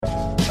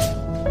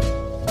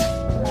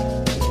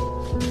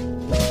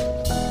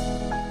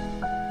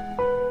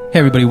Hey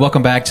everybody,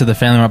 welcome back to the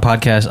Family Mart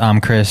Podcast. I'm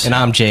Chris. And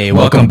I'm Jay.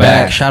 Welcome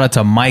back. Shout out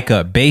to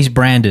Micah, Base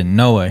Brandon,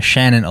 Noah,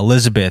 Shannon,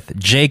 Elizabeth,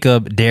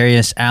 Jacob,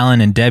 Darius,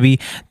 Alan, and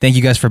Debbie. Thank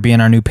you guys for being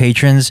our new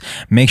patrons.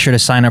 Make sure to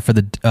sign up for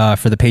the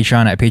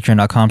Patreon at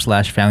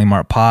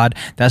patreon.com/FamilyMartPod.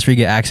 That's where you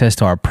get access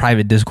to our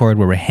private Discord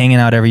where we're hanging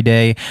out every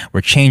day.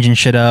 We're changing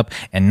shit up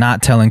and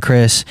not telling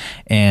Chris.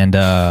 And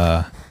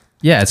yeah,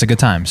 it's a good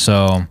time.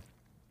 So,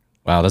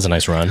 wow, that's a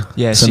nice run.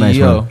 Yeah, It's a CEO. nice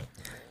run.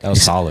 That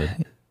was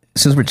solid.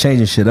 Since we're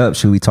changing shit up,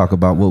 should we talk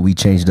about what we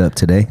changed up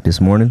today,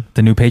 this morning?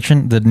 the new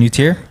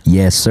tier?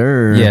 Yes,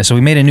 sir. Yeah, so we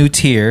made a new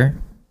tier.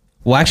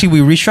 Well, actually,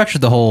 we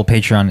restructured the whole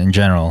Patreon in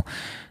general.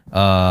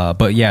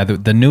 But yeah,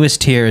 the newest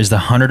tier is the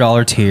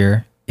 $100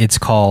 tier. It's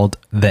called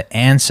the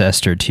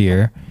Ancestor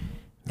tier.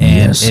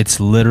 And Yes. it's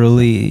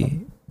literally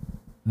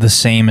the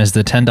same as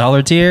the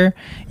 $10 tier.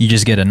 You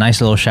just get a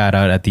nice little shout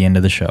out at the end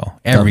of the show.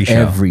 Every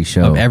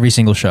show. Of every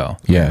single show.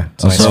 Yeah.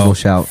 So- A double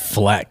shout.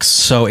 Flex.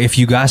 So if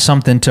you got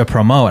something to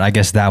promote, I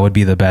guess that would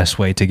be the best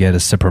way to get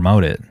us to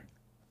promote it.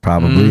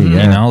 Probably,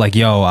 yeah. You know, like,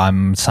 yo,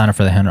 I'm signing up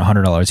for the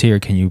 $100 tier.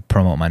 Can you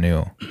promote my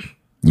new?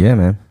 Yeah,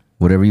 man.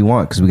 Whatever you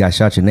want, because we got to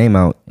shout your name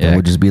out. Yeah. And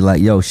we'll just be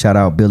like, yo, shout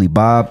out Billy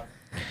Bob.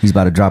 He's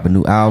about to drop a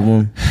new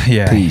album.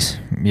 Yeah. Peace.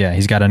 Yeah,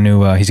 he's got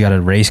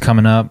a race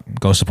coming up.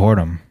 Go support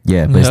him.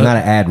 Yeah, but it's Yeah. not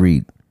an ad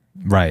read.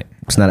 Right.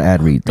 It's not an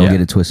ad read. Don't Yeah.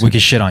 get it twisted. We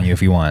could shit on you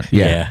if you want.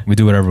 Yeah. We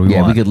do whatever we yeah,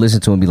 want. we could listen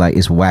to it and be like,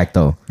 it's whack,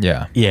 though.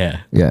 Yeah. Yeah.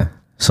 Yeah.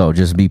 So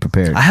just be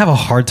prepared. I have a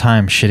hard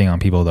time shitting on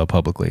people though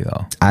publicly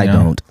though. I You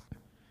know? don't.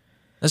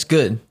 That's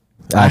good.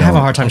 I have a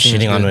don't. hard time I think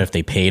shitting it's on good. them if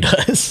they paid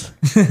us.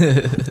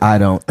 I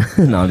don't.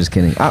 No, I'm just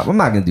kidding. I'm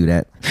not going to do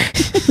that.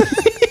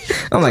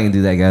 I'm not going to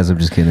do that, guys. I'm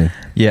just kidding.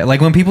 Yeah,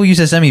 like when people used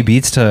to send me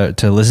beats to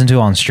listen to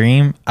on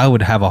stream, I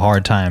would have a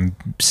hard time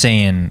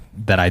saying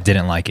that I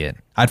didn't like it.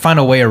 I'd find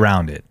a way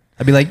around it.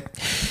 I'd be like,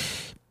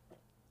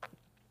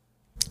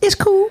 It's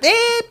cool.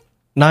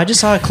 No, I just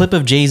saw a clip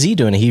of Jay-Z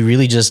doing it. He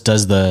really just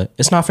does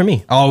it's not for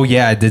me. oh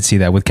yeah, I did see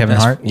that with Kevin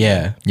Hart.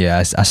 Yeah. Yeah,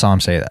 I saw him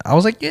say that. I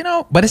was like,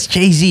 but it's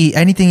Jay-Z.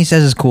 Anything he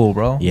says is cool,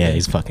 bro. Yeah,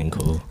 he's fucking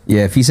cool.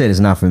 Yeah, if he said it's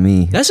not for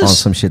me That's on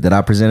just- some shit that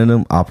I presented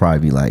him, I'll probably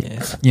be like,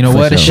 You know For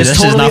what? It's sure. just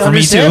It's this is not for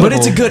me too. understandable. But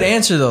it's a good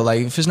answer though.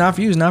 Like if it's not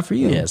for you, it's not for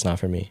you. Yeah, it's not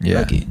for me. Yeah.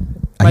 Lucky. he,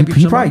 Might be for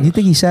he somebody probably. You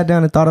think he sat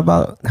down and thought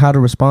about how to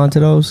respond to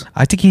those?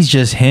 I think he's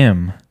just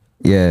him.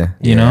 Yeah,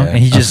 You know, Yeah, and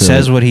he I just feel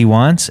says it. what he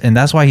wants, and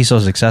that's why he's so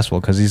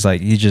successful because he's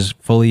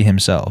just fully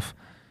himself.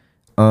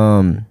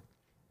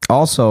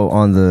 Also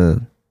on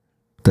the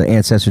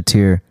ancestor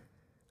tier,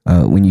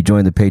 when you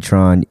join the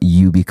Patreon,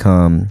 you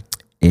become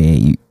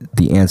the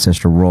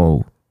ancestor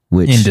role,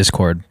 which In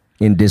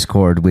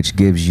Discord. which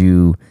gives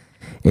you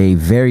a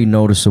very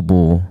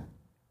noticeable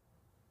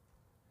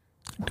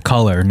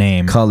color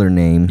name.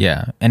 name.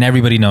 Yeah, and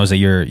everybody knows that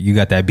you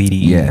got that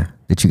BDE. Yeah,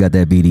 that you got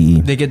that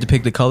BDE. They get to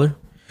pick the color.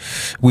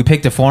 We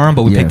picked a forum,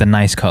 but we Yeah. picked a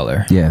nice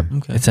color. Yeah,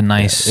 Okay. It's a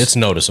nice. It's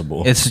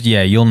noticeable.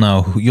 You'll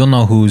know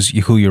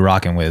who you're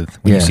rocking with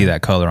when you Yeah. see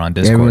that color on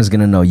Discord. everyone's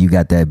gonna know you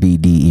got that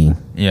BDE.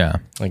 Yeah.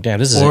 like, damn,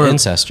 this is Or- an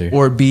ancestor.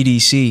 Or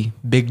BDC,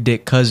 Big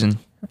Dick Cousin.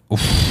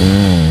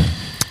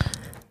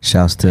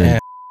 Shouts to.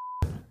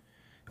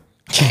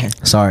 Yeah.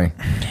 Sorry,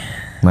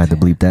 might have to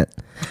bleep that.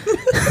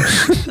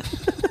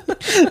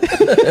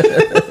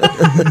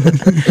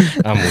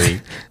 I'm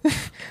weak.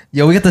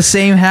 Yo, we got the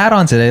same hat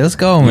on today. Let's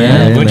go,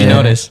 man. Yeah, When'd you man.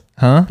 notice?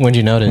 Huh? When'd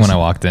you notice? When I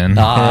walked in.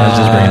 I was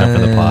just bringing it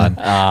up for the pod.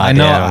 I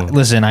know. damn.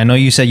 Listen, I know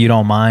you said you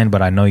don't mind,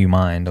 but I know you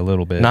mind a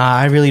little bit. Nah,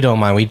 I really don't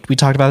mind. We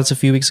talked about this a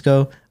few weeks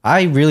ago.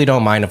 I really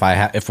don't mind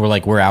if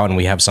we're out and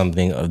we have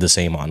something of the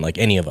same on, like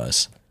any of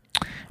us.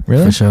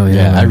 Really? For sure,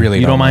 Yeah, I really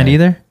You don't mind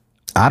either?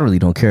 I really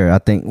don't care. I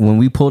think when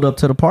we pulled up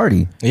to the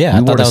party, Yeah, I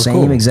we thought wore that the was same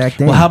cool. exact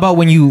thing. Well, how about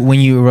when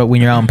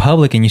you're out in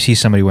public and you see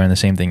somebody wearing the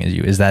same thing as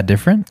you? Is that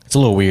different? It's a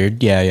little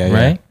weird. Yeah.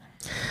 Right?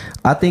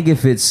 I think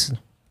if it's,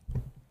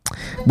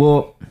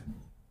 well,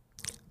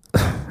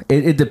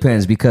 it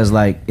depends because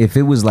like if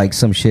it was like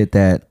some shit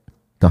that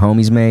the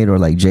homies made or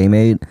like Jay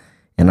made,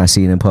 and I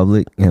see it in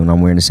public and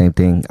I'm wearing the same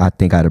thing, I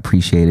think I'd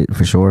appreciate it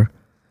for sure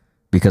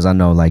because I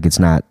know like it's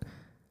not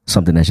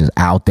something that's just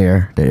out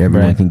there that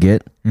everyone Right. can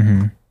get.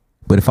 Mm-hmm.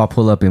 But if I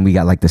pull up and we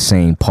got like the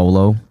same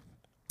polo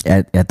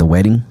at the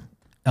wedding,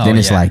 then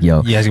it's like,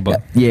 yo, yeah,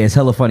 it's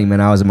hella funny,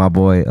 man. I was at my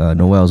boy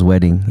Noel's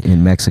wedding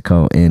in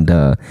Mexico, and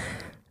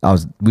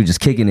we were just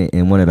kicking it,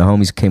 and one of the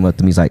homies came up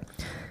to me. He's like,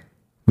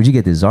 "Where'd you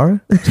get this,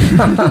 Zara?"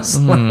 I was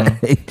like,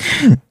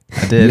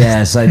 I did.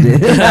 yes, I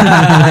did. He's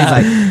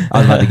like, I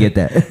was about to get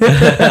that.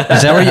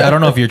 Is that where I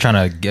don't know if you were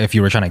trying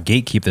to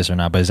gatekeep this or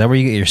not, but is that where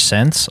you get your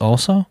scents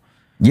also?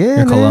 Yeah,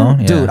 Your cologne? man.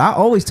 Yeah. Dude. I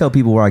always tell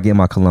people where I get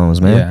my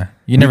colognes, man. Yeah.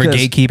 You never Because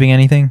gatekeeping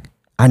anything?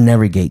 I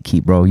never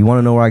gatekeep, bro. You want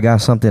to know where I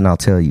got something? I'll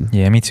tell you.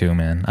 Yeah, me too,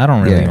 man. I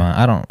don't really Yeah.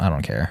 mind. I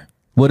don't care.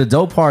 Well, the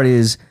dope part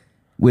is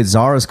with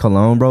Zara's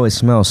cologne, bro, it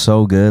smells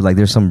so good. Like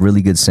there's some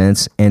really good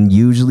scents, and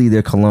usually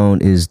their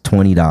cologne is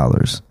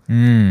 $20.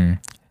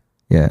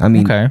 Yeah, I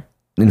mean, Okay.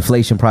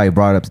 inflation probably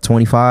brought it up to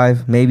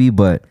 25, maybe,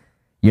 but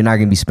you're not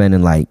gonna be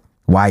spending like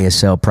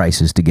YSL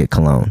prices to get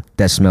cologne.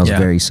 That smells Yeah.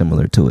 very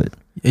similar to it.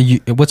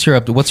 What's your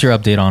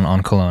update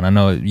on cologne? I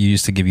know it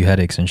used to give you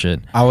headaches and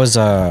shit. I was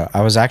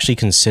actually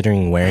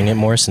considering wearing it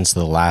more since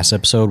the last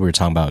episode. We were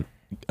talking about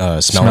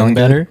smelling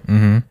better,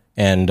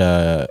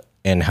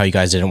 and how you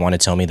guys didn't want to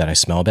tell me that I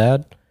smell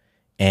bad.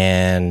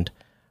 And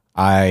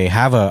I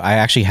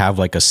actually have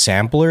like a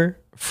sampler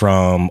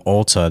from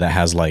Ulta that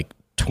has like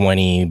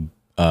 20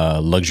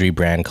 luxury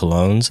brand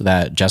colognes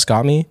that Jess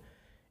got me.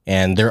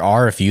 And there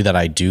are a few that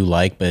I do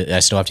like, but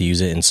I still have to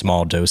use it in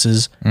small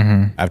doses.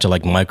 I have to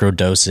like micro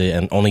dose it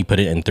and only put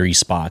it in 3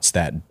 spots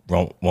that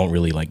won't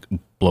really like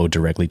blow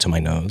directly to my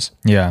nose.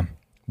 Yeah.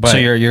 But so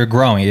you're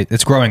growing.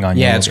 It's growing on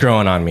you. Yeah, it's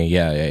growing on me.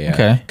 Yeah.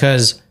 Okay.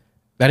 Because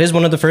that is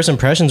one of the first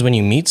impressions when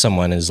you meet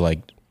someone is like,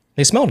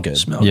 they smelled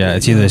good. Yeah,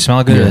 it's either they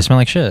smell good or they smell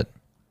like shit.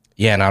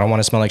 Yeah, and I don't want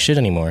to smell like shit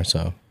anymore,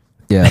 so.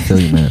 Yeah, I feel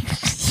you, man.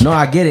 No,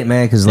 I get it,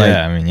 man. Because like,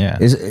 Yeah, I mean, yeah.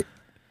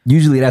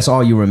 Usually that's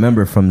all you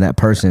remember from that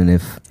person.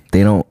 If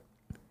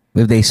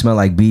they smell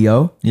like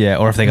BO, Yeah,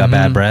 or if they got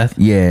bad breath.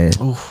 yeah,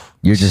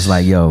 you're just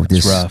like, yo,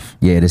 this rough.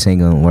 Yeah, this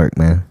ain't gonna work,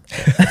 man.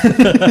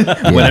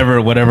 Whatever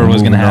I'm was gonna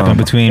moving happen on.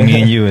 between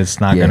me and you, it's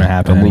not Yeah, gonna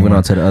happen. I'm moving anymore.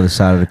 on to the other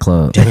side of the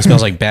club. It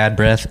smells like bad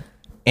breath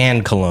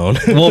and cologne.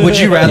 Well, would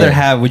you rather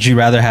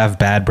have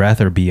bad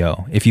breath or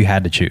BO if you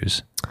had to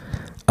choose?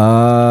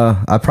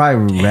 I'd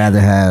probably rather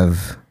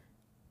have.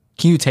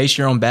 Can you taste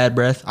your own bad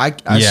breath? I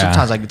Yeah.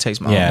 sometimes I can taste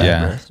my own Yeah. bad Yeah.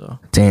 breath. So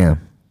Damn.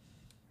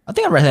 I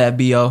think I'd rather have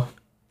BO.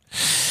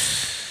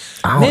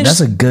 Man, That's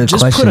a good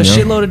just question. Just put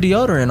a yo. shitload of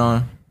deodorant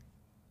on.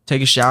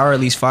 Take a shower at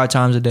least 5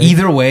 times a day.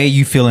 Either way,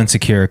 you feel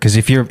insecure because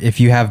if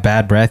you have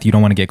bad breath, you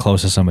don't want to get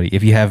close to somebody.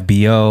 If you have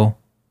BO,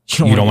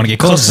 you don't want to get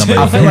close to I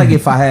somebody. feel like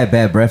if I had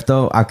bad breath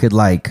though, I could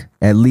like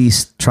at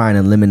least try and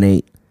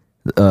eliminate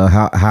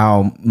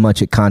how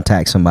much it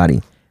contacts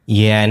somebody.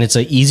 Yeah, and it's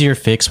an easier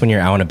fix when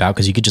you're out and about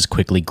because you could just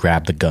quickly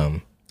grab the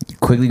gum.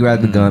 Quickly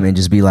grab the gum and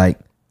just be like,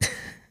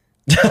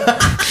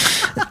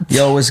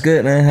 "Yo, what's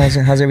good, man?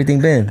 How's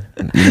everything been?"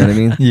 You know what I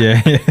mean?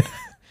 Yeah,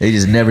 They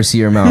just never see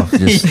your mouth.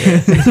 Just,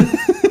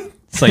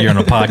 it's like you're on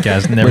a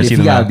podcast, never but see if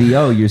them you got out.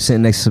 BO, you're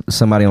sitting next to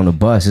somebody on the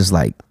bus. It's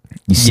like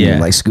you see Yeah. them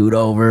like scoot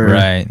over.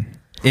 Right,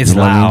 it's You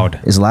know what I mean? loud.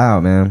 It's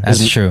loud, man.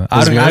 That's true. Is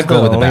I'd Mills go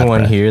the with the only bad one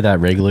breath. here that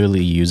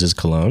regularly uses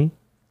cologne?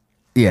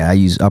 Yeah, I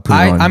put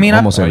it on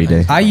almost every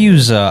day. I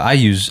use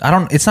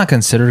it's not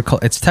considered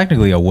it's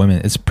technically a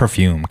women, it's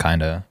perfume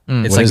kind of.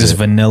 It's What like is this it?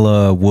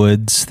 vanilla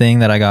woods thing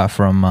that I got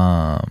from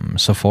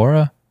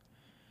Sephora.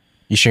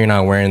 You sure you're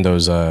not wearing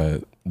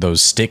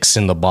those sticks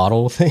in the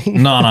bottle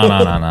thing? No.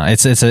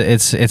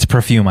 It's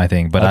perfume, I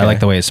think, but I Okay. like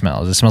the way it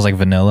smells. It smells like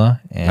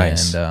vanilla. And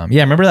Nice.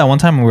 yeah, remember that one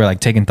time we were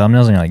like taking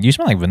thumbnails and you're like, you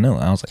smell like vanilla.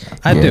 I was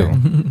like, I Yeah. do.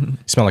 You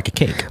smell like a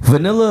cake.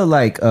 Vanilla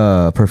like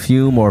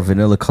perfume or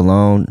vanilla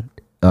cologne.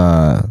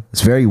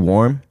 It's very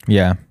warm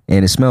Yeah.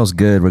 and it smells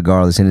good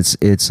regardless. And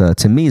it's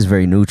to me it's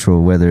very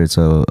neutral whether it's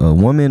a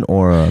woman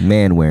or a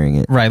man wearing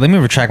it. Right. Let me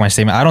retract my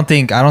statement. I don't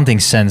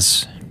think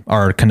scents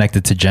are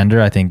connected to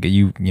gender. I think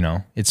you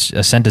know, it's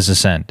a scent is a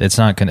scent. It's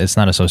not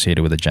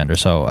associated with a gender.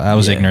 So I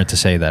was ignorant to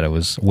say that it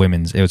was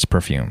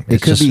perfume.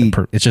 It could be-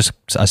 it's just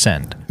a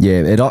scent.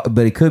 Yeah,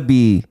 but it could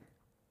be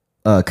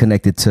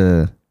connected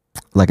to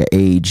like an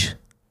age.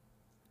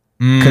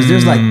 Cause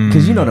there's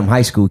cause you know them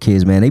high school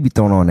kids, man, they be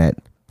throwing on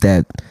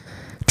that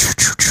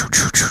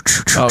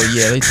Oh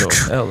yeah, they throw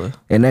hella.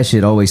 and that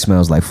shit always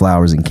smells like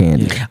flowers and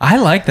candy. I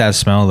like that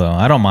smell though.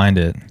 I don't mind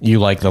it. You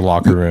like the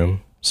locker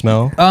room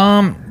smell?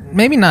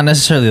 Maybe not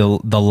necessarily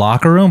the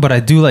locker room, but I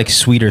do like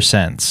sweeter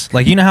scents.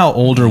 Like, you know how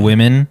older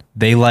women,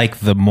 they like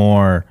the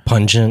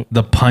Pungent.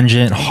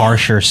 pungent,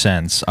 harsher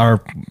scents.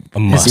 Are A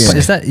musk.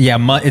 is that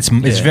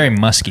it's very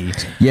musky.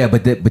 Yeah,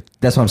 but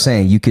that's what I'm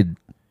saying. You could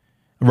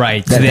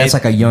Right. that's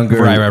like a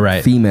younger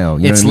right. female.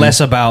 You know It's what I mean? less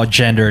about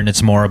gender and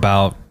it's more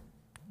about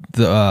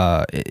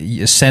the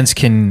scents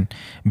can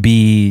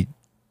be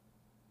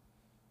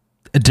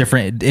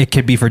different. It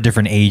could be for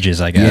different ages,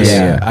 I guess.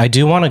 Yeah. I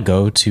do want to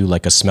go to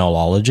like a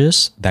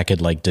smellologist that could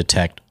like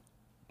detect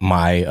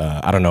my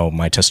I don't know,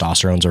 my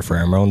testosterones or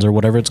pheromones or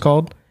whatever it's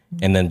called,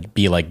 and then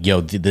be like, yo,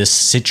 this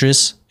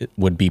citrus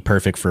would be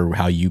perfect for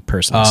how you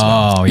personally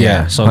smell. Oh yeah.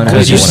 Yeah. So 100%.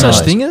 There's Just such one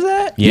of thing as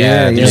that? Yeah,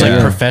 Yeah, there's yeah.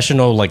 like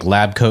professional like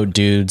lab coat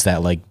dudes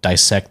that like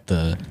dissect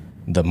the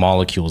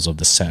molecules of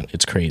the scent.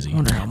 It's crazy.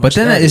 but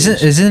then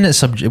isn't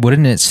it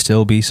wouldn't it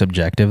still be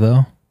subjective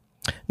though?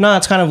 No,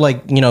 it's kind of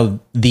like, you know,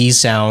 these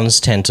sounds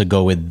tend to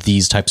go with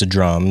these types of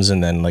drums,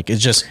 and then like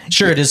it's just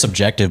sure it is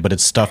subjective, but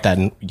it's stuff that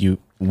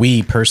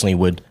we personally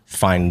would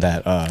find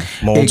that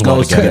molds It well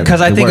goes together. to-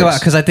 Because I It think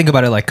works.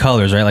 about it like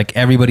colors, right? Like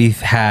everybody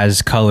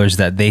has colors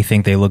that they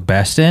think they look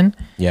best in.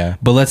 Yeah.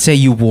 But let's say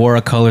you wore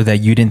a color that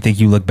you didn't think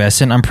you look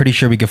best in. I'm pretty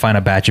sure we could find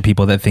a batch of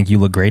people that think you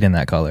look great in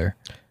that color.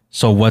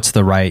 So what's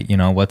the right? You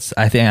know,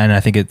 I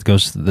think it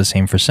goes the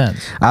same for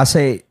scents. I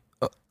say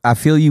I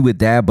feel you with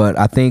that, but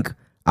I think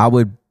I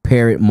would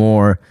pair it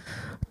more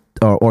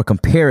or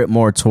compare it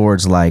more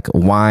towards like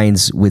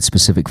wines with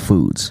specific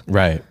foods.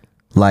 Right.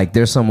 Like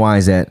there's some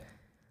wines that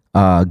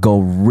go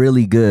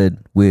really good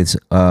with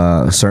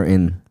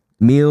certain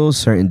meals,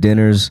 certain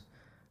dinners.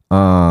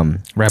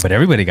 Right, but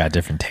everybody got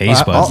different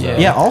taste buds. though.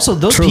 Yeah. Also,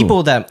 those True.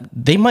 people that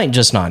they might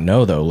just not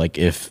know though. Like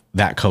if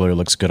that color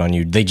looks good on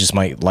you, they just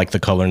might like the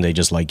color and they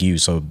just like you,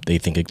 so they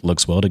think it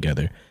looks well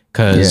together.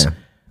 Because Yeah.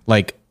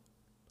 like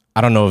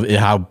I don't know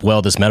how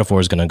well this metaphor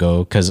is gonna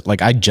go. Because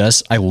like I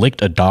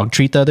licked a dog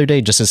treat the other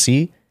day just to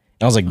see.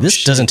 And I was like,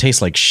 this doesn't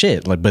taste like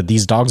shit. Like, but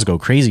these dogs go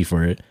crazy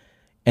for it.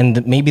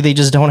 And maybe they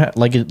just don't have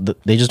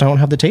they just don't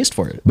have the taste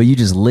for it. But you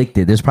just licked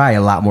it. There's probably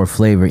a lot more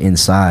flavor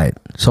inside.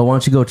 So why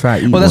don't you go try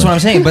it? Well, that's what I'm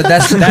saying. But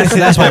that's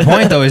my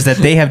point though, is that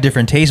they have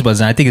different taste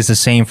buds, and I think it's the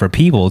same for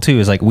people too.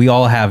 Is like we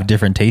all have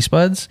different taste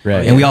buds,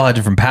 Right. And we all have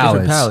different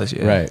palates. Different palates,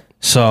 yeah. Right.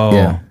 So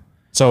Yeah.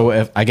 So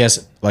if I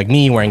guess like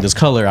me wearing this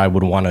color, I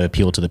would want to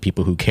appeal to the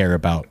people who care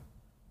about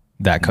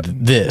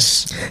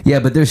this. Yeah,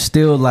 but there's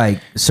still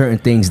like certain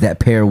things that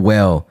pair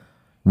well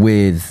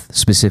with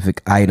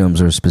specific items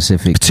or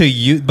specific. to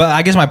you, but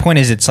I guess my point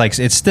is, it's like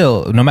it's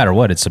still, no matter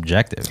what, it's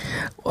subjective.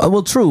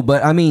 Well, true,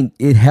 but I mean,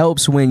 it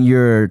helps when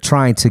you're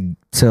trying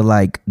to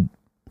like.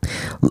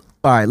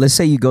 All right, let's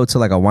say you go to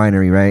like a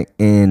winery, right?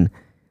 And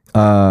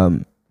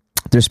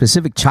there's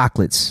specific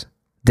chocolates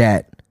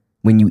that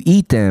when you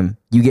eat them,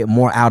 you get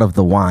more out of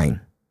the wine,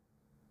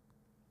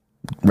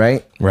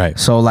 right? Right.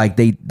 So like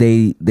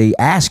they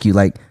ask you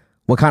like,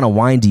 what kind of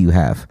wine do you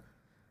have?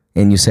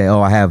 And you say,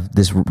 oh, I have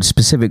this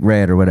specific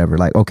red or whatever.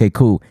 Like, okay,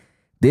 cool.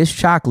 This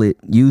chocolate,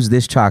 use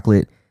this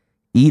chocolate,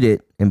 eat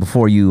it, and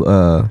before you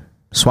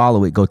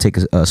swallow it, go take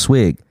a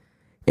swig.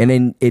 And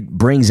then it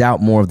brings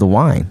out more of the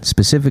wine,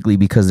 specifically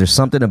because there's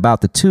something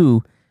about the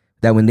two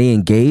that when they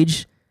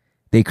engage,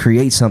 they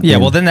create something. Yeah,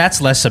 well, then that's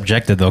less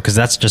subjective though, because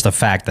that's just a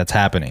fact that's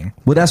happening.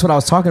 Well, that's what I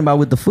was talking about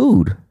with the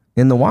food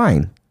and the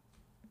wine.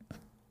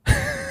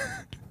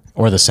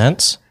 Or the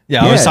scents.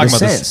 Yeah, I was talking the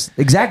about sense.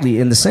 Exactly,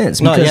 in the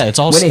sense. No, Because yeah, it's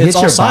all- when it it's hits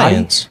all your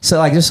science. body. So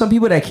like there's some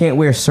people that can't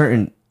wear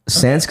certain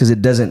scents because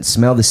it doesn't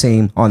smell the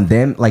same on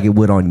them like it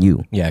would on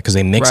you. Yeah, because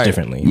they mix Right.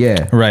 differently.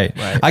 Yeah. Right.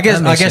 I guess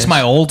That makes sense.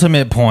 my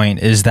ultimate point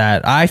is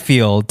that I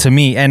feel, to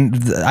me, and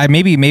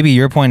maybe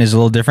your point is a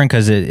little different,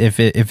 because if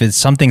it's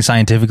something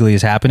scientifically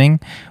is happening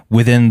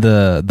within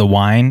the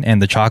wine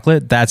and the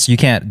chocolate, that's, you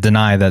can't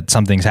deny that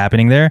something's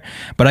happening there.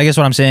 But I guess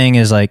what I'm saying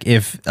is, like,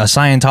 if a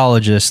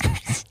Scientologist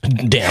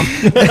Damn.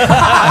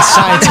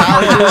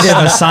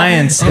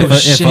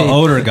 if an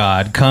odor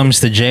god comes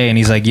to Jay and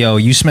he's like, yo,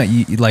 you smell,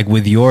 like,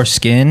 with your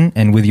skin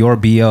and with your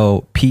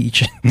BO,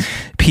 peach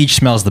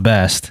smells the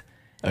best.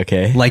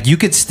 Okay. Like, you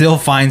could still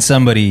find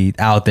somebody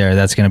out there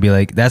that's gonna be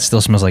like, that still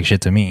smells like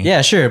shit to me.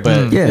 Yeah, sure,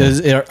 but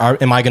Yeah.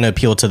 am I going to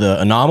appeal to the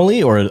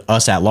anomaly or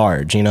us at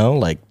large? You know,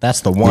 like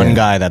that's the one Yeah.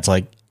 guy that's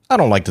like, I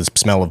don't like the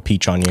smell of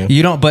peach on you.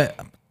 You don't, but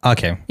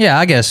okay, yeah,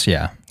 I guess,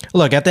 yeah.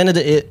 Look, at the end of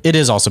the, it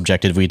is all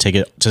subjective. We take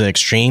it to the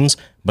extremes,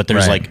 but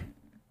there's Right. like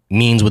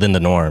means within the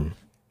norm.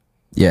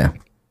 Yeah.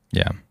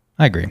 Yeah,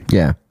 I agree.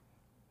 Yeah.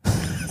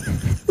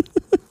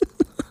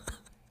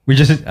 We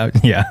just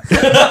yeah.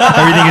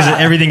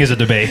 everything is a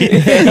debate.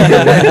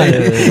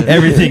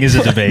 Everything is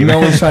a debate. No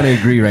one's trying to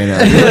agree right now.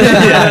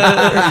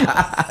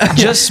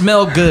 Just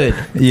smell good.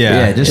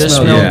 Yeah, Just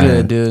smell smell good.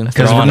 good, dude.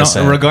 Because Throw on a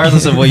scent.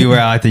 regardless of what you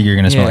wear, I think you're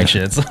gonna smell Yeah. like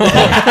shit. So.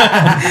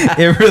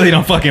 It really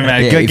don't fucking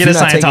matter. Yeah, Go if get a you're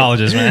not taking-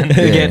 Scientologist, man.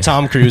 Get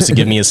Tom Cruise to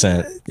give me a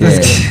scent. Yeah.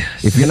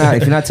 if you're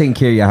not taking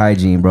care of your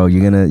hygiene, bro,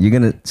 you're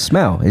gonna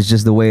smell. It's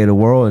just the way of the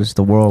world. It's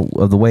the world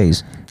of the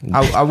ways.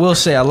 I will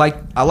say I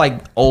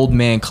like old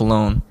man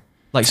cologne.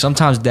 Like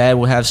sometimes dad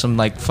will have some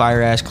like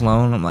fire ass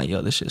cologne. I'm like,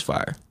 yo, this shit's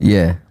fire.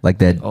 Yeah, like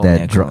that Oh,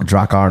 man, come on.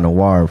 Drakkar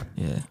Noir.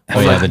 Yeah. Oh,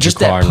 yeah, the just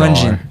Drakkar that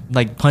pungent. Noir.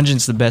 Like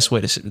pungent's the best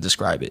way to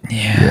describe it.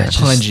 Yeah, just-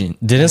 Pungent.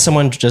 Didn't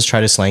someone just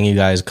try to slang you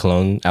guys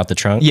cologne out the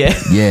trunk? Yeah.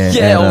 Yeah,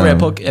 Yeah. Over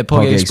at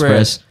Poke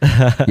Express.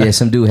 Yeah,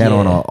 some dude had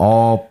on Yeah. an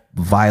all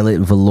violet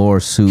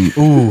velour suit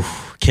Ooh,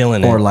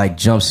 killing or it. like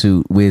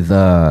jumpsuit with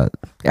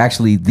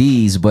actually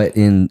these, but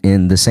in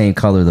the same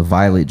color, the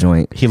violet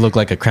joint. He looked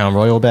like a Crown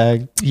Royal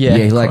bag. Yeah.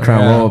 Yeah, he like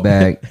Crown Royal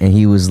bag, and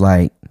he was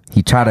like,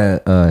 he tried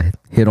to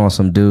hit on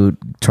some dude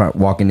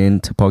walking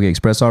into Poke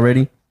Express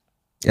already,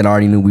 and I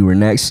already knew we were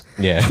next.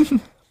 Yeah.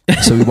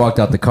 So we walked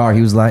out the car.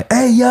 He was like,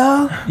 "Hey,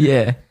 y'all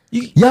Yeah.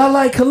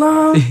 like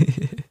cologne?"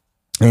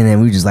 And then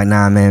we were just like,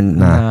 "Nah, man,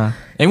 nah."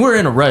 And we're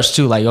in a rush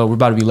too. Like, oh, we're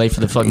about to be late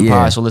for the fucking Yeah.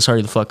 pod, so let's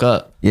hurry the fuck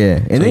up. Yeah,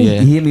 and then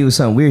yeah. he hit me with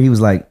something weird. He was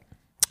like,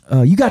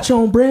 "You got your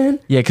own brand?"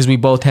 Yeah, because we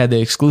both had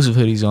the exclusive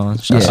hoodies on.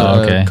 Shouts Yeah. out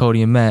to, Okay.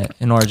 Cody and Matt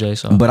and RJ.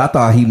 So But I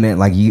thought he meant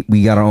like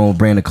we got our own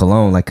brand of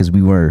cologne, like because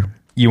we were.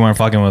 You weren't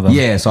fucking with him.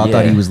 Yeah, so I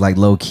thought Yeah. he was like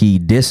low key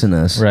dissing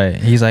us. Right.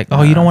 He's like,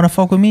 oh, you don't want to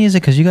fuck with me? Is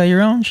it because you got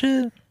your own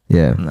shit?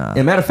 Yeah. Nah.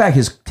 And matter of fact,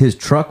 his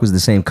truck was the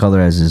same color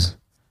as his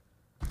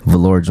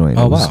velour joint.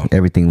 Oh, It was- wow.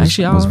 Everything was,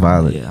 actually, I was don't-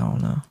 violet. Yeah, I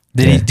don't know.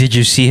 Did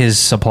you see his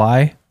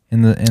supply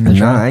in the Nah,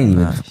 trunk? I ain't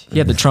even. Nah. He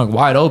had the trunk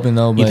wide open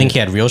though. But You think he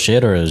had real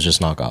shit or it was just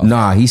knockoff?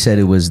 Nah, he said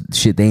it was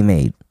shit they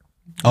made.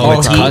 Oh,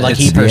 it's he- cut- like it's-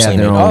 he They have personally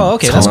their made. own Oh,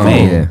 okay, that's cologne,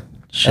 cool. Yeah.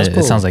 Shit, cool.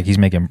 it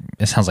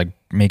sounds like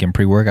making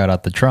pre-workout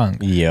out the trunk.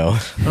 Yo,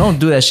 I don't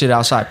do that shit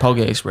outside Poke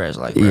Express.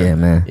 Like, bro. Yeah,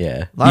 man.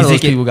 yeah. A lot You of those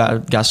think it- people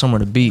got somewhere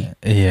to be.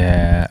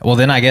 Yeah. Well,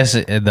 then I guess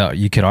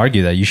you could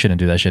argue that you shouldn't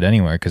do that shit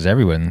anywhere because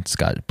everyone's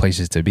got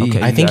places to be.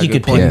 Okay. I think got a you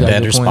good could point. pick You got a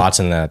better good point. spots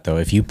than that though.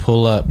 If you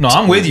pull up, No,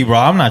 I'm with you, bro.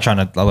 I'm not trying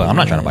to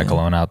buy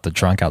cologne out the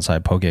trunk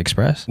outside Poke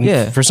Express.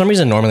 Yeah. For some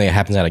reason, normally it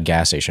happens at a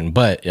gas station,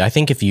 but I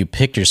think if you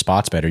picked your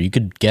spots better, you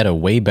could get a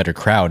way better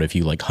crowd if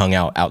you like hung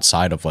out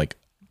outside of like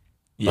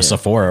a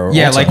Sephora. Or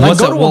Yeah, Ulta. like Like, what's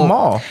go the- to well, a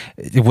mall.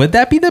 Would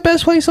that be the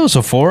best place though?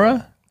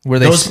 Sephora? Where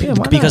they those,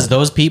 why because not?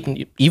 those people,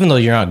 even though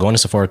you're not going to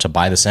Sephora to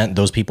buy the scent,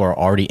 those people are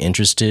already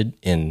interested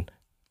in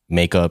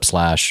makeup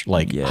 /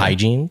 like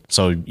hygiene.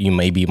 So you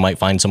might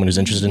find someone who's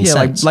interested in Yeah,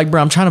 scents. like,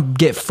 bro, I'm trying to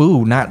get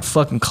food, not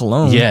fucking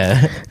cologne.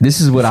 yeah,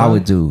 This is what I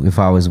would do if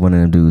I was one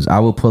of them dudes. I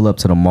would pull up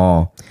to the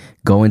mall,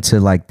 go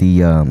into like the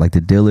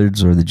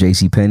Dillards or the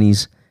J.C.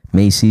 Penney's,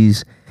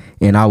 Macy's,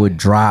 and I would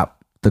drop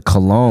the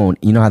cologne.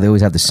 You know how they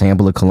always have the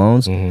sample of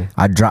colognes?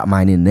 I drop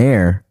mine in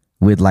there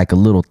with like a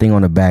little thing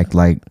on the back,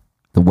 like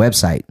the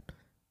website.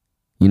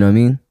 You know what I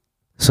mean?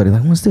 So they're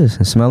like, "What's this?"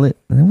 And smell it,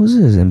 and then what's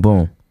this? And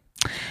boom.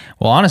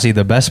 Well, honestly,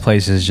 the best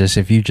place is just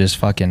if you just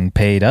fucking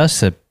paid us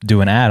to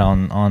do an ad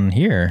on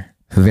here.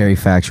 Very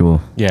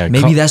factual. yeah.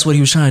 Maybe that's what he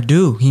was trying to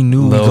do. He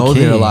knew we go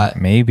there a lot.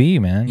 Maybe,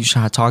 man. He's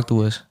trying to talk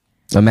to us.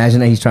 Imagine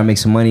that he's trying to make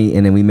some money,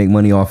 and then we make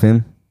money off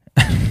him.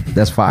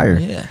 That's fire.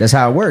 Yeah. That's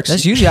how it works.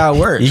 That's usually how it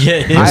works. yeah,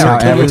 it That's is. how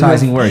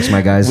advertising works,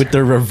 my guys. With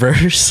the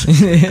reverse.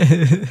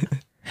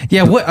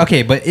 Yeah. What?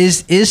 Okay, but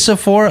is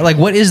Sephora like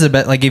what is the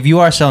best? Like if you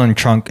are selling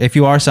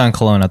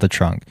cologne at the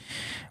trunk,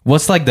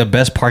 what's like the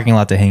best parking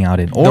lot to hang out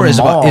in? Or The is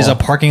mall. a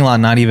parking lot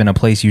not even a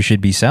place you should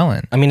be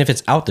selling? I mean, if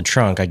it's out the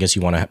trunk, I guess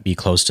you want to be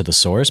close to the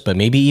source, but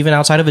maybe even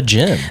outside of a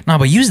gym. No,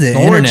 but use the Or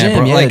internet, gym,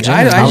 bro. yeah, Like gym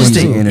I is just always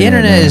think the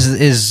internet, internet,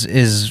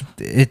 is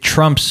it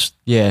trumps.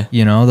 Yeah.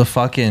 You know the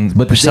fucking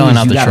But the thing selling is,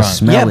 out you the gotta trunk.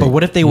 smell Yeah, but it.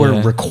 what if they were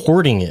Yeah.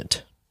 recording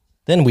it?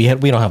 Then we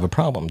don't have a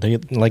problem.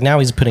 Like now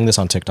he's putting this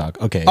on TikTok.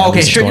 Okay. Oh, at okay,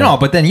 least it's sure. going- No,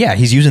 but then yeah,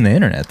 he's using the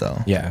internet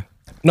though. Yeah.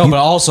 No, but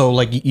also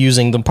like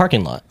using the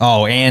parking lot.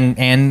 Oh,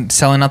 and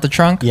selling out the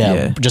trunk. Yeah,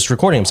 Yeah. just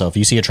recording himself.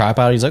 You see a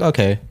tripod, he's like,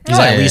 okay, he's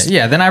Oh, at yeah, least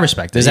yeah. Then I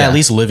respect it. he's yeah. at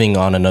least living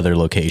on another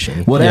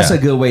location. Well, that's Yeah. a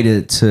good way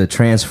to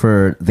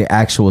transfer the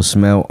actual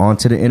smell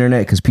onto the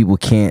internet because people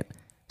can't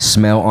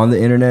smell on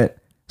the internet,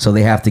 so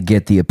they have to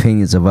get the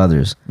opinions of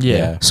others.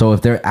 Yeah. So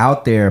if they're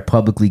out there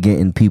publicly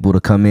getting people to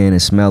come in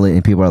and smell it,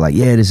 and people are like,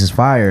 "Yeah, this is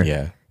fire,"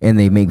 Yeah. and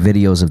they make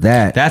videos of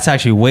that. That's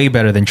actually way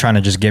better than trying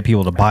to just get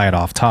people to buy it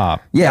off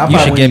top. Yeah, I you should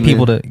probably get wouldn't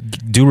people to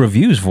do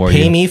reviews for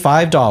Pay you. me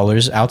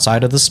 $5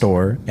 outside of the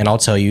store, and I'll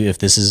tell you if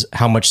this is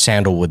how much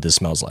sandalwood this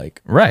smells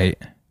like. Right.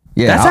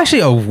 Yeah, That's I'll-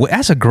 actually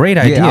that's a great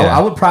idea. Yeah,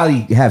 I would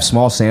probably have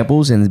small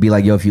samples and be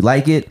like, "Yo, if you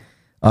like it,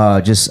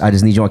 I just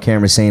need you on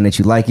camera saying that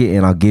you like it,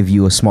 and I'll give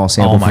you a small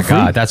sample." Oh my for free.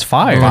 god, that's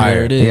fire.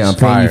 There it is. Yeah, I'm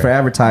paying you for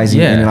advertising,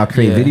 Yeah. and then I'll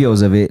create Yeah.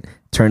 videos of it.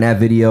 Turn that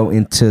video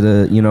into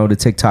the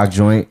TikTok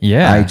joint.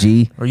 Yeah.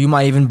 IG. Or you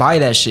might even buy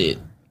that shit.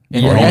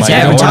 And Yeah. that's Yeah,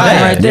 advertising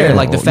or right that. there. Yeah.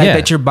 Like the fact Yeah.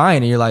 that you're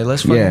buying it, you're like,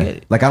 let's fucking Yeah, get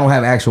it. like I don't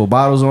have actual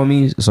bottles on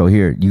me, so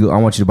here I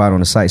want you to buy it on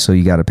the site, so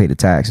you got to pay the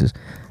taxes.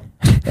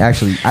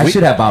 Actually, I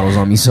should have bottles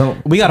on me, so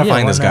We got to Yeah,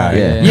 find why this not? guy.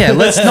 Yeah. Yeah,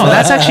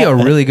 that's actually a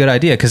really good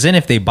idea because then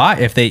if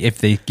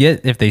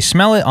they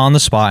smell it on the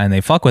spot and they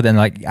fuck with it and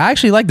like I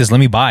actually like this, let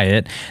me buy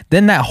it.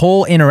 Then that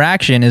whole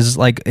interaction is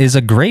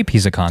a great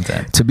piece of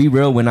content. to be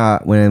real,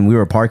 when we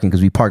were parking,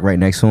 because we parked right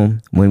next to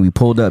him, when we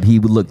pulled up, he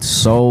looked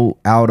so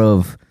out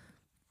of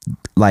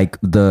like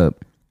the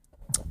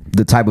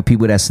type of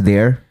people that's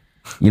there.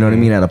 You know what I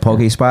mean? At a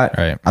poke spot.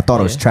 Right. I thought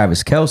it was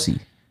Travis Kelce.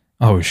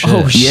 Oh shit!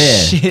 Oh, Yeah.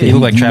 shit. He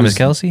looked like Travis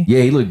Kelce?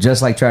 Yeah, he looked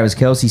just like Travis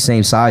Kelce,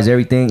 same size,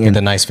 everything. And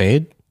The nice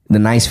fade. the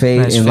nice fade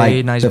Nice and fade,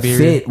 like nice the beard.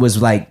 fit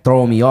was like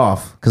throwing me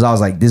off because I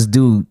was like, this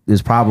dude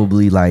is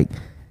probably like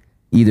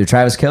either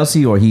Travis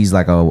Kelce or he's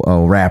like a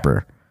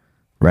rapper,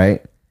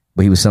 right?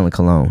 But he was selling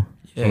cologne.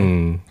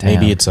 Maybe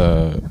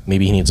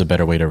maybe he needs a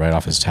better way to write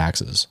off his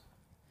taxes.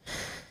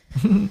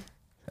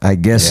 I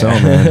guess so,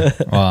 man.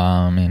 Well,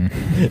 I mean,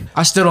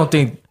 I still don't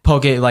think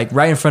Poke, like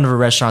right in front of a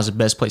restaurant, is the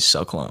best place to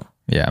sell cologne.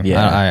 yeah,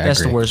 Yeah. I That's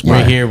agree. the worst We're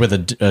part. here with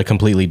a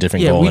completely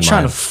different Yeah, goal we in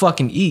trying mind. to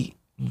fucking eat.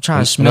 I'm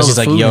trying to smell Unless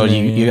the he's like, food. yo,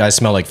 in you there. guys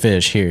smell like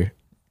fish here.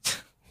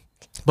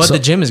 But So- the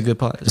gym is a good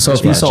part. So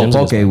if you right. sold Jim's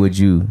poke, is- would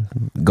you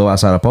go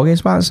outside a poke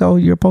spot and sell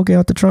your poke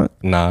out the trunk?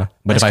 Nah.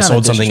 But That's if I kinda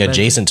sold something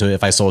disrespectful. adjacent to it,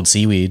 if I sold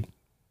seaweed,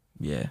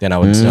 yeah. then I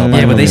would sell.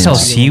 Yeah, but they sell Mm.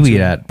 seaweed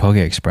at Poke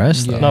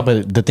Express. Though. No,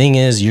 but the thing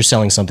is, you're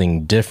selling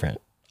something different.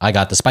 I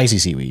got the spicy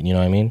seaweed. You know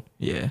what I mean?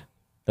 Yeah.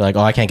 They're like,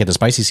 oh, I can't get the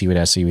spicy seaweed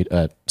at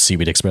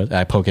Seaweed Express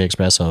at Poke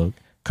Express, so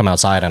come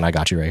outside and I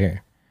got you right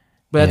here.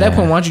 But at that Yeah.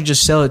 point, why don't you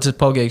just sell it to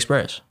Poke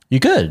Express?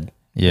 You could,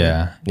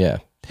 Yeah. yeah.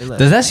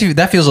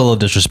 That feels a little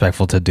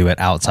disrespectful to do it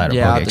outside of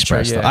Yeah, Poke out the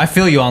Express. truck, though. yeah. I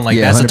feel you on like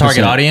Yeah, that's the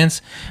target 100%.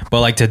 audience,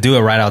 but like to do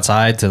it right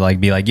outside to like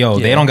be like, yo,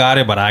 they Yeah. don't got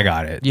it, but I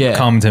got it. Yeah.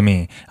 Come to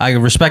me. I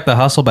respect the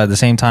hustle, but at the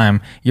same time,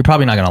 you're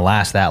probably not gonna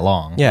last that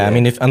long. Yeah, I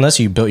mean,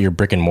 unless you built your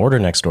brick and mortar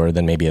next door,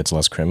 then maybe it's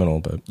less criminal.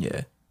 But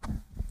Yeah.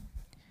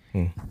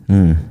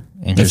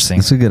 Interesting.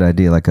 It's a good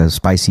idea, like a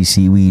spicy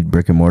seaweed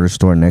brick and mortar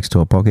store next to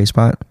a poke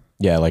spot.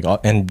 Yeah, like,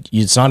 and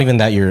it's not even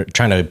that you're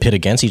trying to pit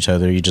against each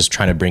other. You're just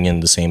trying to bring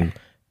in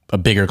a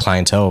bigger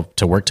clientele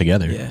to work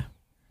together. Yeah.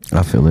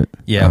 I feel it.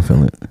 Yeah. I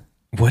feel it.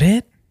 Would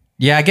it?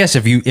 Yeah, I guess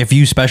if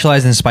you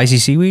specialize in spicy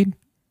seaweed.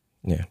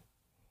 Yeah.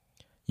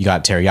 You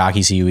got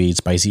teriyaki seaweed,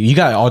 spicy. You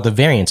got all the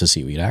variants of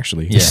seaweed,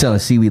 actually. You're selling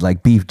seaweed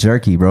like beef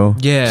jerky, bro.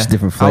 Yeah. Just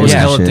different I was flavors.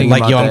 hella and shit. thinking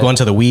Like, about yo, I'm that. going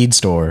to the weed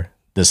store.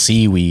 The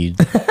seaweed.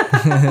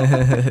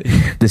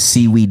 The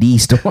seaweedy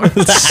store.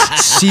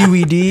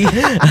 Seaweedy.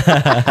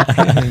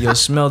 Yo,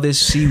 smell this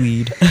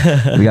seaweed.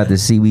 We got the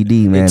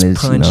seaweedy, man. It's You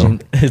know,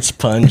 pungent. It's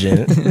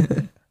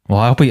pungent. Well,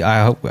 I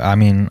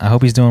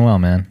hope he's doing well,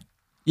 man.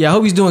 Yeah, I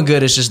hope he's doing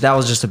good. It's just that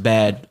was just a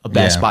bad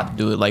Yeah. spot to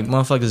do it. Like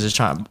motherfuckers is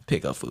trying to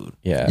pick up food.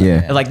 Yeah.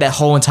 yeah. And like that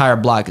whole entire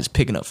block is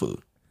picking up food.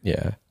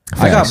 Yeah.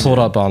 I got pulled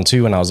up on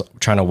too when I was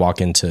trying to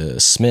walk into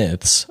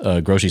Smith's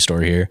grocery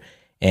store here.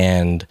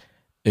 And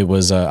it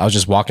was, I was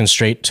just walking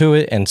straight to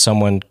it and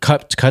someone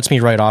cuts me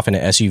right off in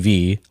an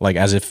SUV, like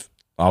as if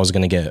I was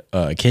going to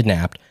get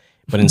kidnapped.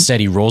 But instead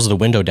he rolls the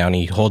window down.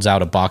 He holds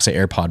out a box of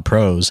AirPod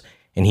Pros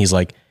and he's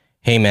like,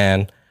 "Hey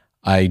man,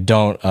 I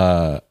don't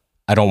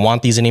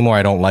want these anymore.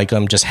 I don't like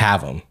them. Just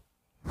have them."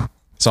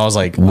 So I was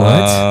like,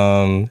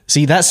 What?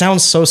 See, that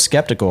sounds so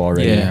skeptical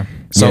already. Yeah.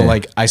 So Yeah.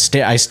 like I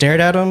stared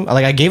at him,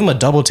 like I gave him a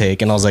double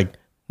take and I was like,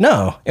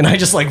 "No." And I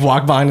just like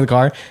walked behind the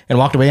car and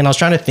walked away. And I was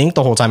trying to think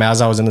the whole time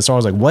as I was in the store. I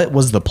was like, what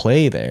was the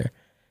play there?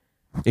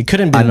 It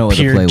couldn't I be know what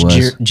the pure play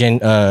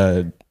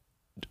was.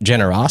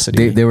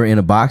 generosity. They were in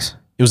a box.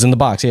 It was in the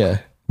box. Yeah.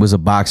 Was a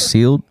box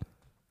sealed?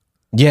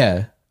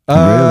 Yeah.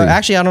 Really?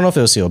 Actually, I don't know if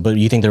it was sealed, but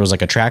you think there was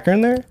like a tracker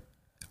in there?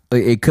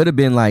 It could have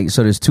been like,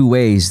 so there's two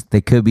ways they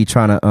could be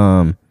trying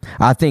to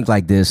I think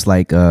like this,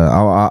 like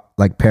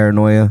like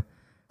paranoia.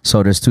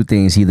 So there's two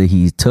things: either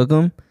he took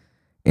them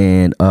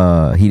and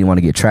he didn't want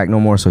to get tracked no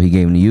more, so he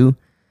gave them to you,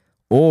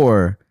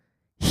 or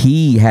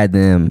he had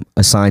them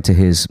assigned to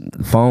his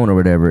phone or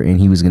whatever, and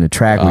he was gonna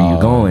track where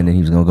you're going, and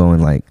he was gonna go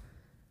and like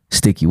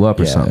stick you up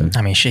or Yeah. something.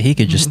 I mean, shit, he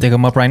could just stick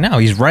him up right now.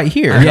 He's right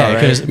here. Yeah,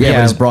 because Yeah,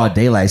 but it's broad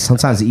daylight.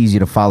 Sometimes it's easier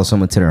to follow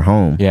someone to their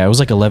home. yeah, it was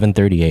like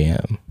 11:30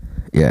 a.m.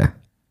 Yeah,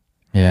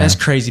 Yeah. That's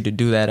crazy to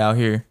do that out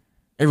here.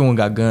 Everyone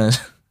got guns.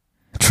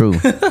 true.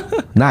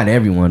 Not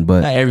everyone,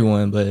 but Not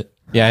everyone, but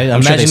Yeah,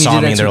 I'm sure Imagine they you saw did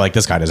me that and they're to- like,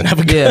 "This guy doesn't have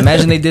a gun." yeah,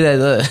 imagine they did that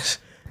to us.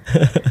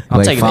 I'm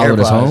Like, taking the followed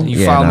us AirPods. home? You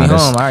Yeah, follow nah, me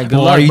that's- home. All right, good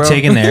Well, luck, are you bro.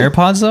 taking the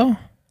AirPods though?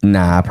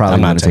 nah, I probably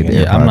I'm not want to take the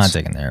taking it. AirPods. I'm not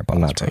taking the AirPods.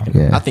 I'm not bro.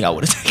 taking it. Yeah. I think I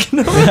would have taken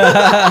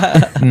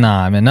them.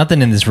 Nah, man.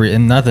 Nothing in this world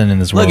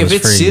Look, if is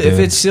it's free. if dude.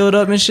 it's sealed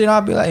up and shit,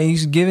 I'll be like, hey, you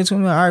just give it to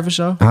me. All right, for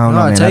sure. I don't know,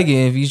 I'll man. take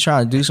it if you try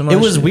to do some. It other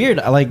was shit. weird.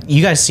 Like,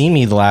 you guys seen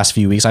me the last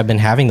few weeks. I've been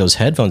having those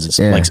headphones. It's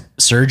Yeah. like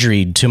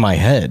surgery to my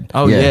head.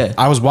 Oh Yeah. yeah.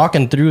 I was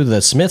walking through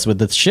the Smiths with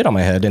the shit on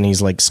my head, and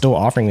he's like still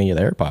offering me the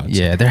AirPods.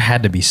 yeah, there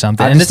had to be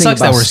something, I and it just think sucks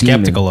that about we're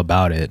scheming. skeptical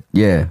about it.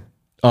 Yeah.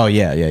 Oh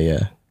yeah.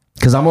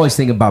 Because I'm always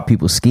thinking about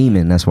people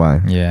scheming. That's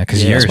why. Yeah,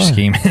 because Yeah, you're that's why.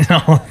 scheming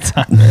all the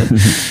time.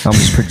 I'm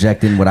just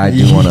projecting what I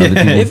do on other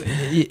people.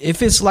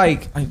 If it's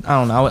like I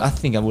don't know, I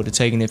think I would have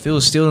taken it. If it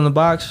was still in the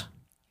box,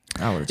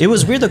 I would have. It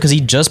was weird though because he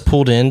just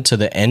pulled into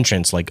the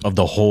entrance like of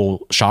the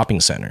whole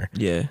shopping center.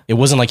 Yeah. It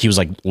wasn't like he was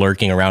like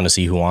lurking around to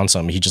see who wants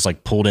them. He just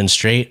like pulled in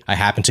straight. I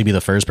happened to be the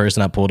first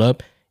person that pulled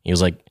up. He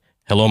was like,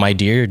 "Hello, my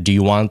dear. Do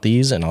you want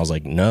these?" And I was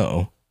like,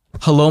 "No."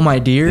 Hello, my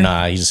dear.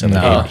 Nah, he just said,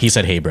 No. hey, he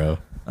said, "Hey, bro."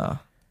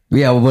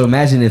 Yeah, well, but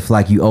imagine if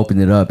like you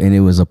opened it up and it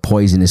was a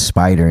poisonous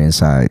spider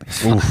inside.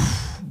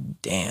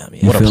 Damn.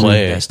 Yeah. What a Feel me?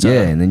 play. That's tough.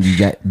 Yeah, and then you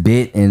got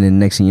bit, and then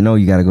next thing you know,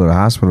 you got to go to the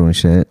hospital and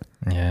shit.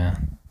 Yeah.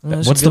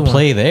 That's What's a the good one.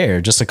 play there?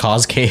 Just to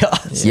cause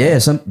chaos? Yeah,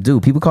 some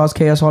dude, people cause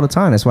chaos all the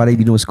time. That's why they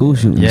be doing school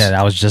shootings. Yeah,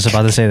 I was just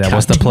about to say that.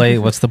 What's the play?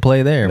 What's the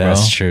play there, bro?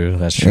 That's true.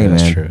 That's true. Hey,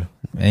 That's man. true.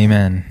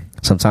 Amen.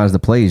 Sometimes the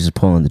play is just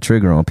pulling the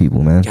trigger on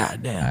people, man. God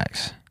damn.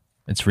 Facts.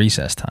 It's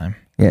recess time.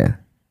 Yeah,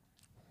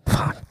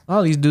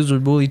 All these dudes were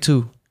bullied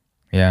too.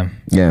 Yeah.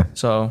 yeah.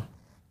 So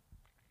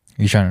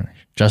You trying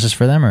justice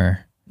for them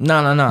or? no.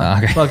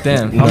 Okay. Fuck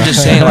them. I'm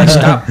just saying, like,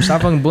 stop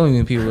fucking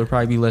bullying people. There'll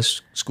probably be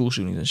less school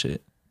shootings and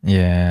shit.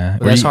 Yeah.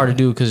 But that's hard to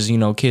do because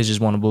kids just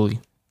want to bully.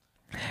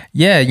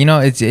 Yeah,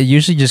 it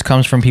usually just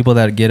comes from people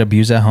that get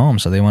abused at home,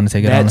 so they want to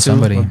take it on That to too,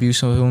 somebody.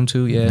 abuse of them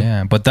too. Yeah.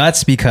 Yeah, but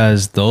that's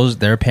because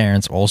their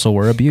parents also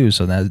were abused,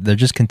 so that they're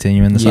just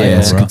continuing the cycle, Yeah,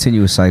 It's a bro.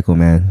 continuous cycle,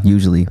 man.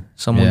 Usually,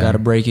 Someone Yeah. got to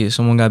break it.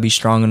 Someone got to be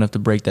strong enough to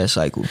break that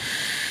cycle.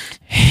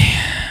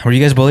 Were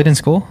you guys bullied in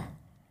school?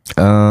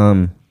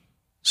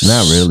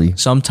 not really.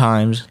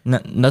 Sometimes,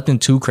 nothing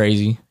too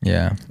crazy.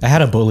 Yeah. I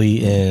had a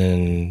bully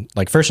in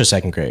like first or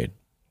second grade.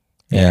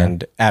 Yeah.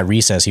 And at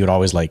recess, he would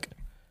always like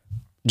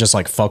just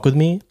like fuck with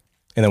me.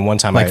 And then one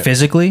time Like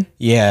physically?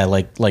 yeah,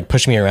 like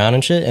push me around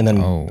and shit. And then,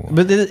 Oh.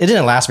 but it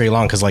didn't last very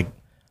long because like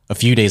a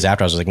few days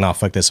after I was like, nah,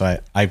 fuck this. So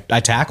I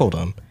tackled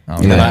him.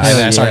 And then Yeah.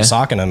 I started Yeah.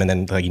 socking him and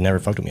then like he never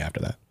fucked with me after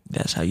that.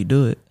 That's how you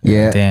do it.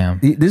 Yeah. Damn.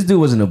 This dude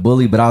wasn't a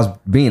bully, but I was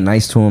being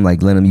nice to him,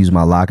 like letting him use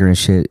my locker and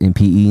shit in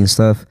PE and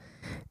stuff.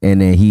 And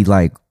then he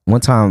like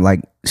one time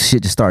like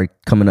shit just started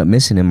coming up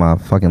missing in my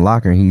fucking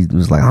locker, and he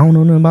was like, I don't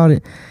know nothing about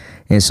it.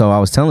 And so I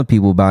was telling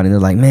people about it. And they're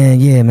like, man,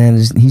 yeah, man,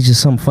 he's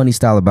just some funny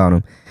style about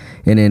him.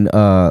 And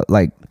then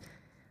like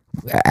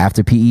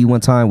after PE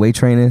one time, weight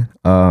training,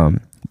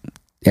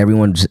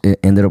 everyone just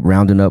ended up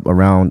rounding up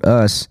around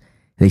us.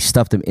 They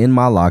stuffed him in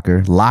my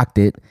locker, locked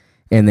it,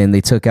 and then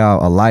they took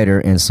out a lighter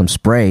and some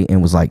spray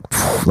and was like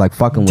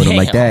fucking with him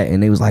like that.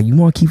 And they was like, you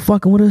want to keep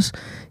fucking with us?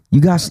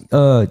 You guys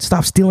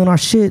stop stealing our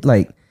shit.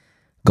 Like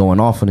going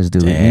off on this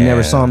dude. Damn. You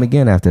never saw him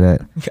again after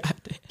that.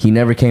 He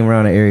never came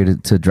around the area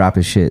to drop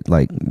his shit,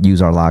 like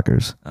use our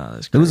lockers. Oh,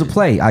 that's It was a crazy.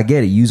 play. I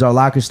get it. Use our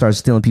lockers, start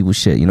stealing people's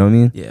shit. You know what I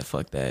mean? Yeah,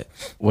 fuck that.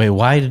 Wait,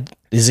 why?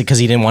 Is it because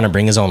he didn't want to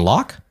bring his own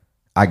lock?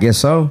 I guess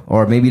so.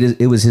 Or maybe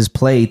it was his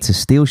play to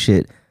steal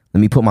shit. Let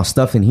me put my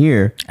stuff in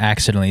here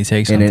Accidentally take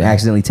and something. then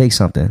accidentally take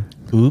something.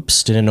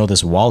 Oops, didn't know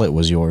this wallet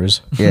was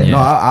yours. Yeah. Yeah. No,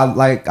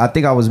 I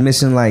think I was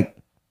missing like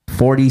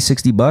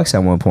 $40-$60 at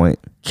one point.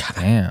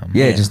 Damn.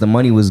 Yeah, just the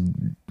money was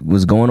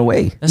going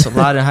away. That's a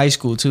lot in high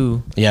school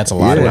too. Yeah, it's a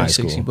lot in high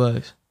school.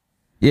 $60.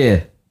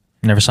 Yeah.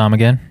 Never saw him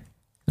again.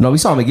 No, we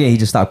saw him again. He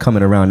just stopped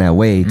coming around that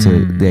way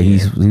to that he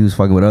was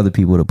fucking with other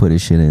people to put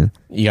his shit in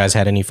You guys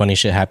had any funny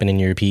shit happen in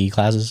your PE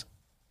classes?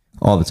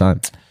 all the time.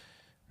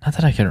 Not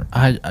that I can.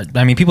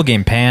 I mean, people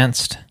getting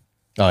pantsed.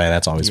 Oh yeah,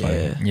 that's always funny.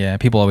 Yeah. Yeah,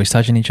 people always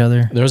touching each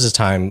other. There was this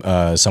time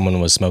someone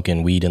was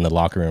smoking weed in the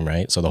locker room,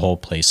 right? So the whole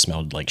place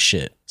smelled like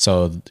shit.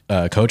 So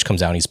coach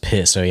comes out and he's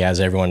pissed. So he has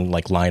everyone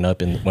like line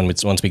up, and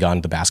once we got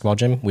into the basketball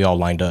gym, we all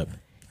lined up, and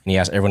he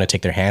asked everyone to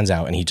take their hands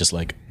out, and he just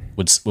like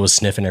was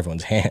sniffing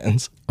everyone's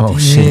hands. Oh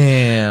shit.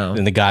 Damn.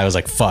 And the guy was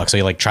like, "Fuck!" So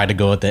he like tried to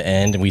go at the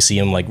end, and we see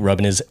him like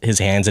rubbing his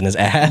hands in his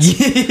ass.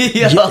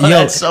 Yo,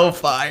 that's so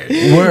fire.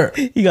 Were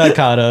He got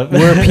caught up.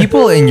 were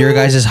people in your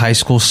guys' high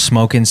school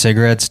smoking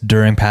cigarettes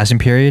during passing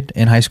period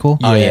in high school?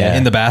 Oh, yeah.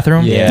 in the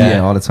bathroom. Yeah,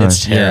 all the time.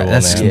 It's yeah, terrible,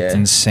 that's man. Yeah.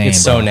 insane.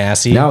 It's so bro.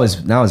 nasty. Now it's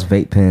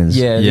vape pens.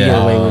 Yeah, they Yeah,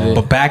 get away with it.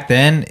 but back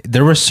then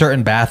there were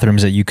certain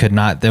bathrooms that you could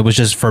not. That was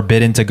just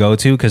forbidden to go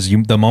to because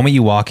the moment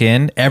you walk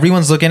in,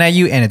 everyone's looking at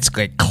you and it's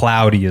like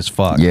cloudy as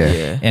fuck. Yeah.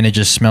 Yeah. and it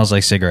just smells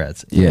like cigarettes.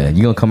 Yeah,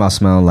 you're gonna come out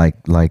smelling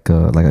like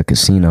a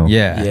casino.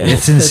 Yeah, Yeah.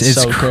 it's That's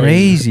it's so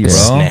crazy,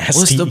 It's bro. nasty.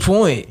 What's the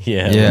point?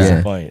 Yeah, Yeah. what's Yeah.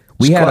 the point?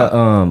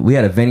 We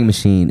had a vending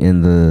machine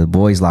in the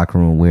boys' locker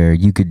room where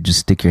you could just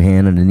stick your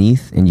hand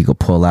underneath and you could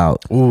pull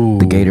out Ooh.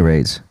 the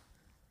Gatorades.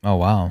 Oh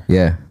wow,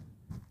 Yeah,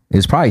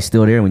 it's probably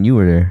still there when you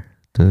were there.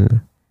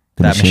 The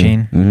that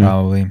machine, Mhm.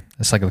 probably.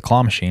 It's like a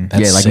claw machine.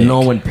 That's Yeah, like sick.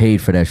 no one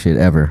paid for that shit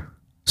ever.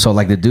 So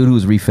like the dude who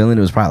was refilling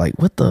it was probably like,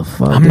 "What the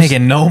fuck? I'm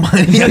making no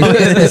money. off of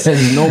this.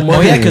 There's no money."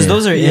 Oh yeah, because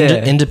those are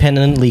Yeah.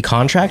 independently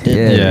contracted.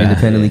 yeah, Yeah.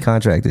 independently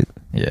contracted.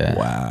 Yeah.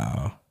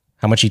 Wow.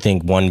 How much you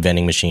think one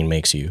vending machine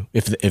makes you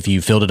if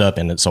you filled it up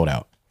and it sold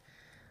out?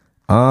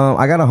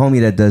 I got a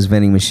homie that does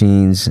vending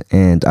machines,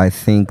 and I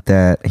think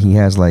that he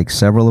has like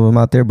several of them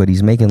out there, but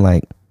he's making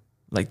like,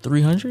 Like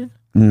 300?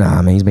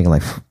 nah, man, he's making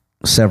like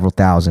several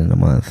thousand a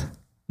month.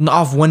 No,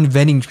 off one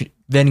vending machine.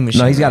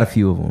 No, he's got a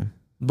few of them.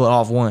 But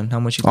off one, how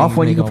much you think Off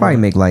one, you could probably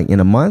make like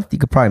in a month. You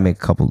could probably make a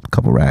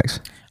couple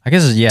racks. I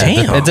guess yeah.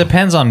 Damn. It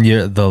depends on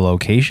the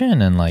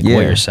location and like Yeah.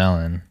 what you're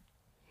selling.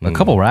 A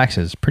couple racks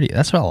is pretty.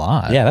 That's a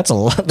lot. Yeah, that's a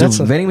lot. Dude, That's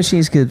a, vending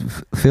machines could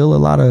fill a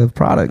lot of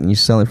product, and you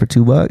sell it for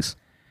 $2.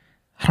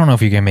 I don't know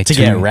if you can make To two,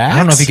 get I don't know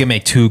racks? if you can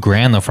make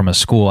 $2,000 though from a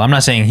school. I'm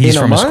not saying he's In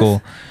a from a month?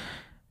 school.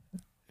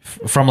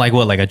 From like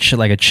what, like a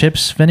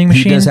chips vending He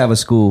machine? does have a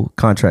school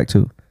contract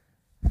too.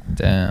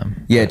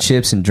 Damn, Yeah,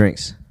 chips and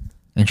drinks.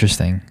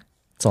 interesting.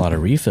 it's a lot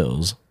of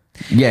refills.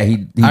 Yeah, he I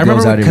goes remember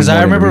out every because I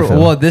morning to remember. refill.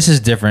 Well, this is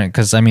different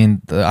because I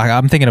mean,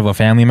 I'm thinking of a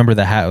family member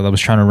that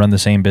was trying to run the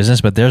same business,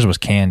 but theirs was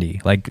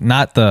candy, like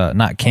not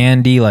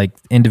candy like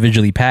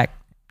individually packed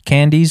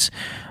candies,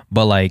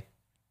 but like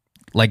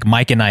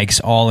Mike and Ike's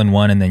all in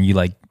one, and then you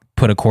like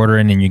put a quarter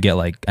in and you get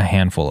like a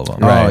handful of them.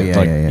 Oh, yeah,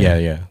 Like, yeah.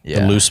 yeah. Yeah.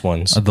 The loose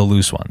ones. The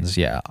loose ones,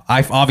 yeah.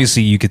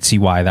 Obviously you could see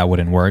why that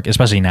wouldn't work,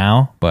 especially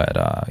now.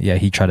 But yeah,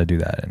 he tried to do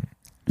that, and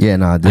Yeah,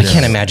 no, I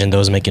can't imagine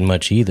those making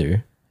much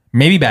either.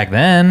 maybe back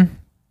then.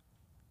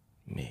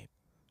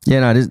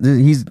 Yeah, no,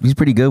 he's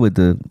pretty good with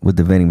the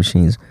vending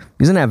machines.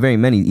 He doesn't have very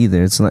many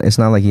either. It's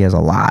not like he has a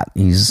lot.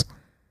 He's,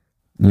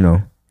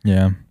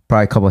 Yeah,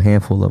 probably a couple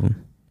handful of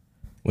them.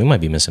 We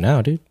might be missing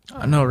out, dude.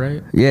 I know,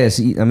 right? Yeah,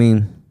 I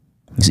mean,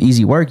 it's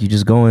easy work. You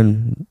just go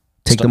and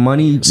take the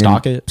money, and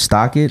stock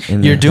it.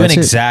 and you're doing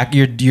that's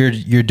it.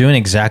 you're doing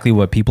exactly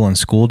what people in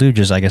school do,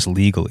 just I guess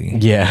legally.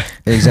 Yeah.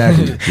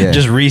 Exactly. Yeah.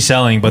 Just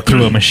reselling, but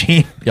through a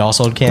machine. Y'all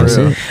sold candy.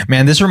 That's it.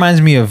 Man, this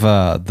reminds me of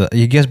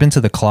you guys been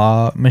to the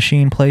Claw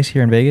machine place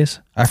here in Vegas?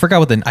 I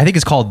forgot I think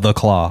it's called the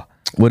Claw.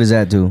 What does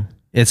that do?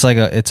 It's like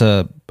it's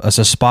a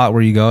spot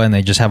where you go and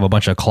they just have a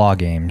bunch of claw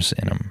games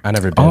in them. I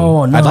never been.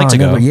 Oh no, I'd like to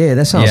go. Yeah,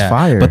 that sounds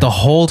fire. But the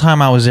whole time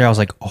I was there, I was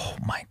like, oh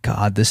my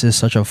god, this is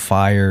such a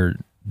fire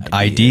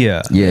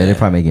idea. Yeah, they're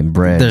probably making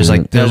bread. There's dude.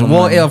 like there's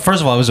well yeah,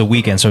 first of all it was a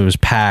weekend so it was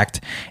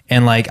packed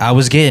and like I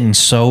was getting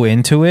so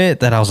into it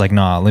that I was like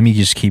nah, let me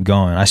just keep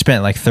going. I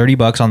spent like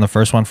 $30 on the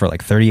first one for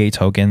like 38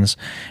 tokens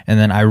and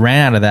then I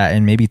ran out of that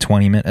in maybe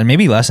 20 minutes and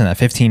maybe less than that,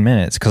 15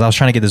 minutes, because I was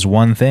trying to get this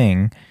one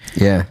thing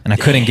yeah, and I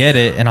couldn't get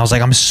it and I was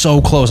like I'm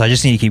so close, I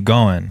just need to keep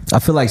going. I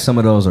feel like some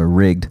of those are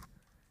rigged.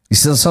 You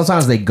see,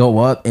 sometimes they go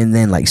up and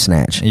then like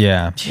snatch.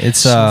 Yeah,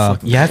 it's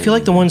Yeah, I feel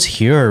like the ones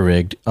here are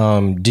rigged.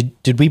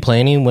 Did we play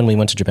any when we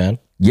went to Japan?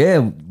 Yeah,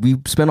 we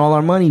spent all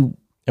our money.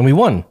 And we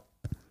won.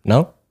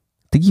 No?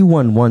 I think you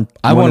won one.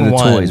 I one won of the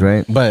one, toys,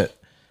 right? But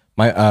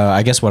my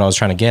I guess what I was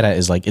trying to get at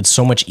is like it's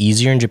so much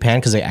easier in Japan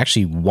because they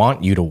actually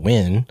want you to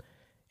win.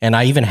 And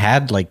I even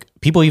had like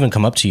people even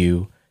come up to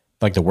you,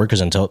 like the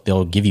workers, and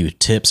they'll give you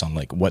tips on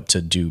like what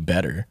to do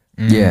better.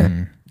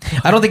 Yeah.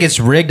 I don't think it's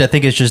rigged. I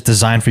think it's just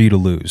designed for you to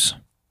lose.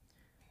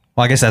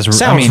 Well, I guess that's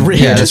Sounds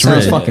rigged. Yeah, That that's sounds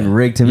rigged. fucking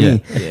rigged to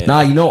me.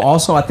 Nah, you know,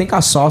 also, I think I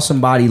saw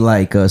somebody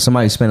like,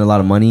 somebody spent a lot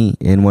of money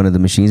in one of the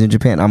machines in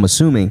Japan. I'm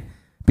assuming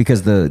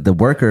because the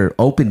worker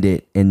opened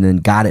it and then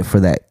got it for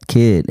that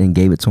kid and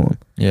gave it to him.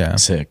 Yeah.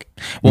 Sick.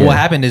 Well, Yeah. what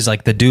happened is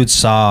like the dude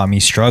saw me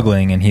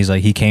struggling and he's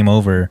like, he came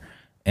over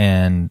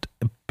and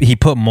he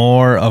put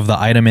more of the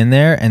item in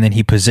there and then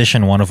he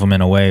positioned one of them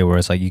in a way where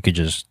it's like you could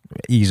just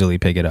easily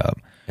pick it up.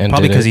 And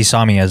probably did because it? he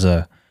saw me as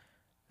a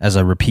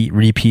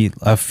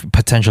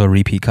potential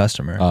repeat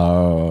customer.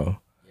 Oh.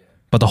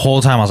 But the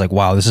whole time I was like,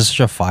 wow, this is such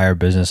a fire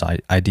business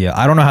idea.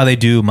 I don't know how they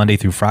do Monday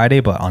through Friday,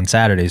 but on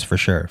Saturdays for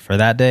sure. For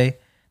that day,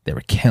 they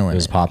were killing It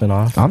was it. popping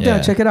off. I'm down Yeah.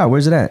 to check it out.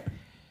 Where's it at?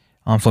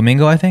 On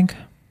Flamingo, I think.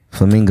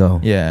 Flamingo.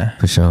 Yeah.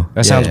 For sure.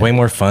 That sounds Yeah. way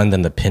more fun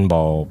than the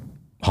pinball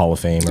Hall of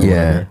Fame or Yeah.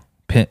 whatever.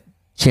 Pin-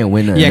 Can't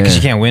win nothing. yeah, because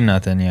you there. can't win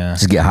nothing. Yeah.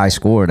 Just get high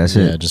score. That's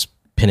Yeah, it. just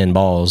pinning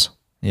balls.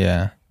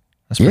 Yeah.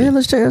 That's Yeah, pretty-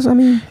 let's check this. I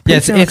mean, Yeah,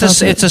 it's Patreon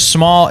content. a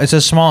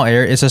small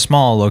area, it's a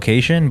small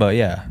location, but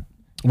yeah.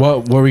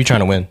 What were you trying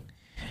to win?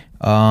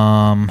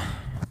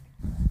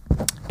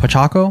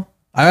 Pachaco?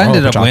 I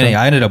ended up Pachaco. winning.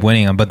 I ended up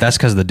winning them, but that's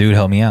because the dude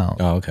helped me out.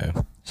 Oh, okay.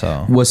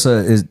 So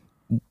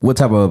What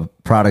type of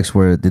products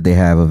did they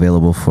have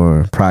available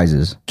for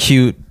prizes?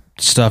 cute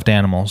stuffed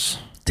animals.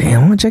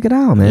 Damn, I want to check it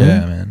out, man.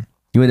 Yeah, man.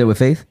 You went there with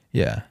Faith?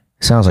 Yeah.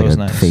 Sounds So like it a was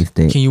nice. Faith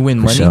date. Can you win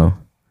for money? sure.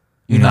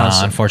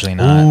 Nah, unfortunately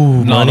not.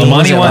 Ooh, no, money? the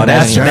money Oh, one,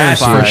 that's that's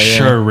germ for shit. Yeah.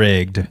 sure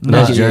rigged.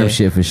 That's Yeah. germ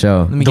shit for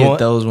sure. Let me The get one-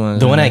 those ones.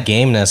 The one man. at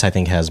Game Nest, I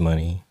think, has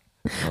money.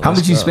 How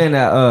much you spend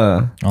at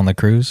On the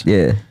cruise?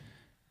 yeah.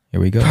 Here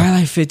we go. Probably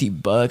like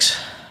 $50.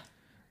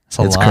 That's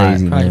a It's lot.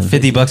 crazy, man.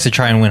 $50 to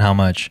try and win how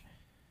much?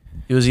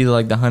 It was either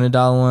like the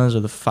 $100 ones or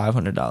the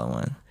 $500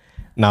 one.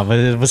 No, but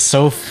it was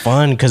so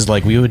fun because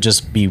like we would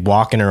just be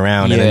walking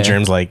around and then Yeah.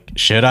 Germ's like,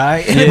 should I?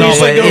 And No, then he's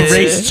but like, go it's-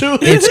 race to it.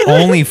 It's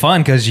only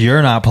fun because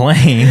you're not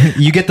playing.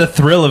 You get the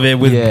thrill of it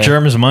with Yeah.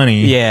 Germ's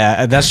money.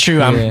 Yeah, that's true.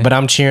 Yeah. But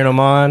I'm cheering him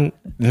on.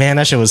 Man,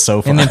 that shit was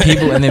so fun.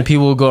 And then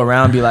people will go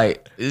around and be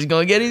like, "He's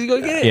gonna get it. He's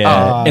gonna get it."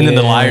 yeah. And then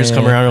the liars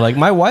come yeah. around and are like,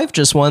 my wife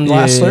just won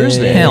last Yeah.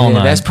 Thursday. Hell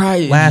no. That's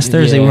probably last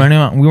Thursday.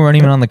 yeah. We weren't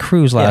even on the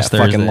cruise last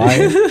Thursday. fucking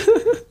liar.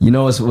 You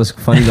know what's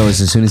funny though is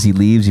as soon as he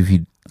leaves, if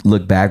you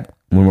look back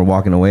when we're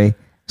walking away,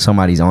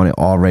 somebody's on it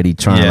already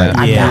trying to Yeah. like,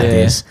 I Yeah. got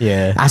this.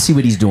 Yeah. I see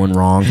what he's doing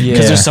wrong. Yeah.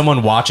 Because there's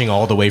someone watching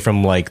all the way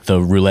from like the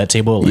roulette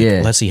table. Like,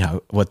 Yeah. let's see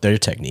what their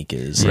technique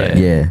is. Right.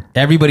 Yeah.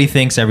 Everybody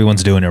thinks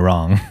everyone's doing it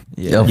wrong.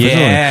 Yeah.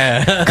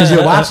 Yeah. Because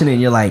you're watching it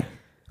and you're like,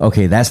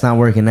 okay, that's not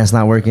working. That's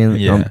not working.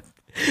 Yeah.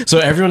 So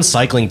everyone's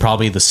cycling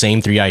probably the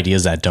same 3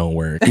 ideas that don't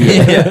work.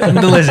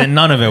 Listen,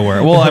 none of it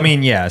worked. Well, I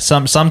mean, yeah,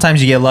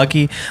 sometimes you get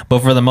lucky, but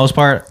for the most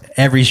part,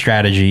 every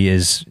strategy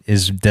is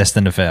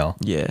destined to fail.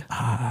 Yeah.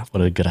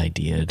 What a good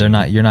idea. They're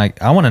not. You're not.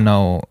 I want to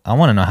know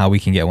how we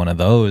can get one of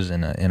those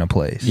in a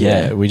place.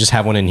 Yeah, we just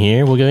have one in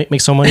here. We'll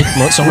make so much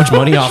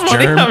money off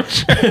Germ.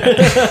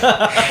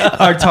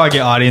 Our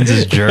target audience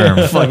is Germ.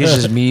 Fuck, it's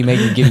just me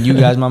giving you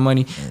guys my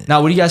money.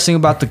 Now, what do you guys think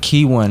about the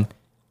key one?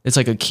 It's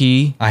like a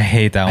key. I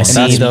hate that one. I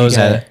see that's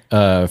what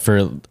those you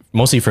for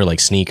mostly for like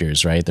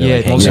sneakers, right? They're Yeah,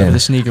 like mostly hanging- for the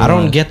sneaker I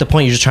don't ones. get the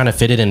point. You're just trying to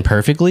fit it in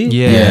perfectly.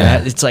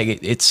 Yeah, it's like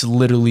it's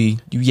literally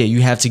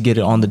you have to get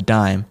it on the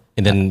dime.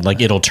 And then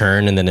like it'll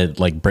turn and then it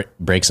like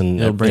breaks and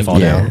It'll they break, fall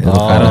yeah. down. It'll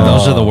I don't-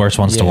 those are the worst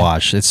ones to Yeah.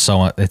 watch. It's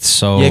so.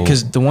 Yeah,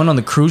 because the one on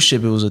the cruise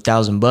ship it was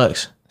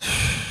 $1,000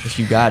 if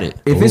you got it.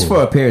 If it's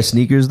for a pair of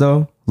sneakers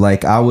though,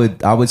 like I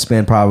would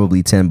spend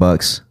probably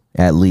 $10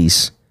 at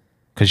least.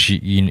 because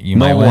you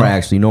No might more win.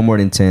 actually. No more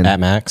than 10. At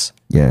max.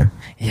 Yeah.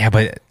 Yeah,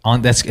 but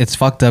it's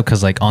fucked up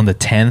because like on the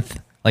 10th,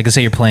 like let's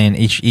say you're playing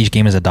each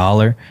game is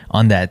 $1.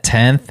 On that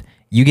 10th,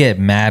 you get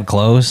mad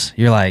close.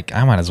 You're like,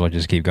 I might as well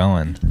just keep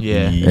going.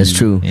 Yeah. That's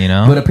true. You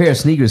know? But a pair of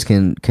sneakers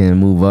can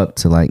move up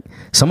to like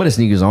some of the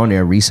sneakers on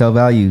there resale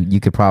value you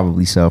could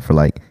probably sell for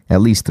like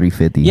at least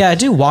 $350. Yeah, I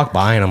do walk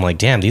by and I'm like,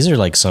 damn, these are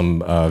like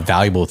some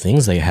valuable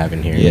things they have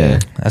in here. Yeah.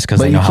 That's because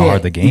But they you know how can't-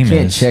 hard the game You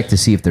can't is. check to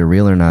see if they're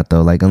real or not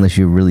though, like unless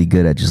you're really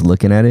good at just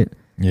looking at it.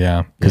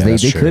 Yeah. Because Yeah, they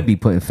that's true. could be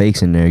putting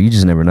fakes in there. You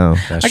just never know.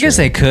 That's I guess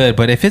true. they could,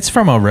 but if it's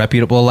from a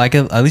reputable, like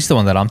at least the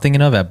one that I'm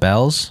thinking of at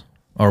Bell's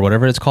or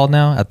whatever it's called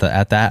now at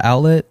that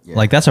outlet,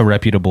 like that's a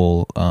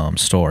reputable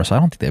store. So I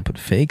don't think they put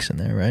fakes in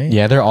there, right?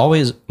 Yeah, they're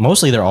always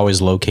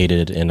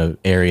located in an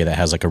area that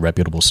has like a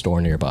reputable store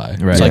nearby.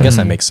 Right. So I guess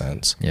that makes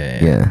sense.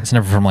 Yeah. It's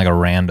never from like a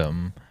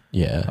random.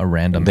 Yeah, A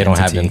random They don't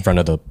have it entity. in front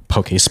of the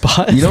poke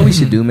spot. You know what we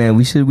should do, man?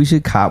 We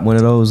should cop one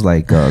of those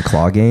like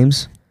claw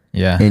games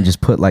Yeah. and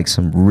just put like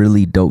some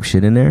really dope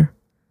shit in there,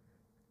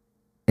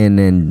 and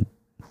then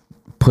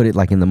put it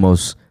like in the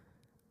most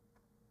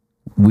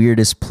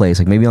weirdest place,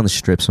 like maybe on the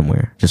strip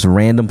somewhere, just a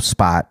random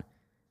spot.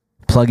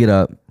 Plug it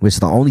up, which is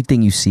the only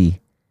thing you see,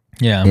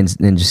 Yeah.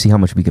 and just see how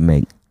much we can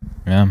make.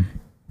 Yeah.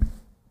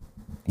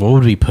 What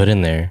would we put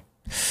in there?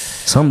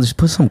 Just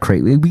put some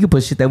crazy. We could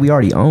put shit that we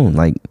already own.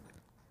 Like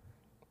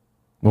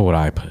What would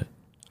I put?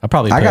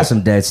 I got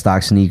some dead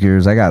stock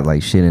sneakers. I got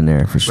like shit in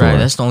there for sure. Right,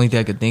 that's the only thing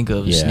I could think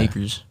of. Is Yeah.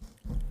 sneakers.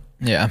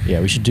 Yeah. Yeah,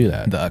 we should do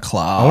that. The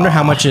claw. I wonder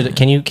how much it.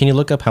 Can you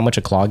look up how much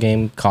a claw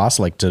game costs?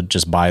 Like to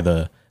just buy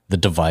the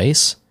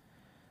device.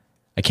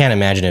 I can't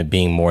imagine it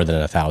being more than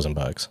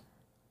 $1,000.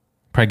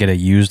 Probably get a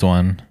used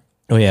one.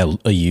 Oh yeah,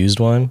 a used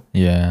one.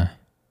 Yeah.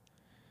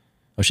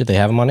 Oh shit, they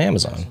have them on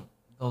Amazon.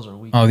 Those are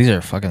weak. Oh, these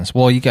are fucking.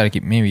 Well, you gotta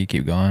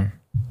keep going.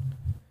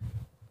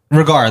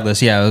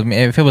 Regardless, yeah.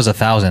 If it was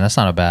 1,000, that's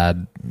not a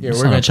bad. Yeah, it's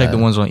we're not gonna check bad.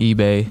 the ones on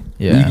eBay.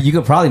 Yeah. You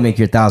could probably make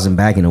your 1,000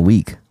 back in a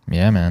week.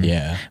 Yeah, man.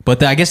 Yeah.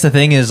 But I guess the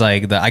thing is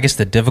like I guess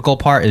the difficult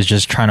part is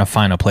just trying to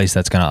find a place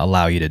that's gonna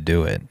allow you to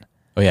do it.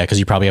 Oh yeah, because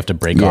you probably have to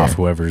break Yeah. off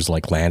whoever's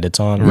like land it's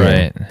on.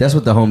 Right. That's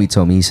what the homie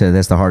told me. He said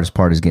that's the hardest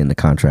part is getting the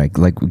contract.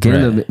 Like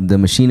getting Right. the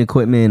machine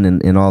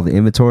equipment and all the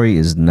inventory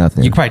is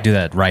nothing. You could probably do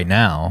that right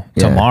now,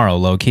 Yeah. tomorrow,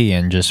 low key,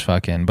 and just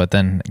fucking. But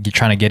then you're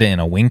trying to get it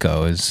in a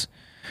Winco is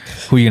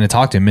who are you gonna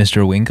talk to,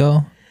 Mr.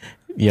 Winco?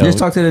 Yo, Just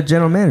talk to the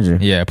general manager.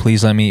 Yeah,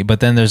 please let me. But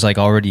then there's like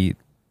already,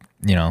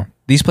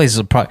 these places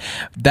are probably.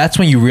 That's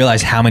when you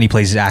realize how many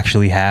places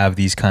actually have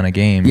these kind of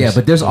games. Yeah,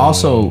 but there's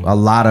also a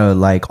lot of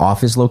like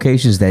office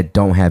locations that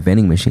don't have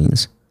vending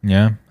machines.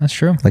 yeah, that's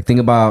true. Like think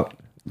about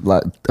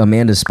like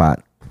Amanda's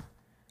spot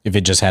if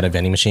it just had a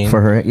vending machine.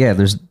 for her. Yeah,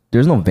 there's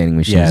no vending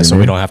machines. yeah, in so we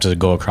there. don't have to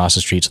go across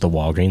the street to the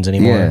Walgreens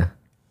anymore. Yeah.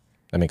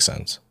 That makes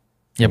sense.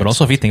 Yeah, but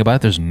also if you think about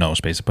it, there's no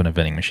space to put a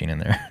vending machine in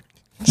there.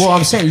 Well,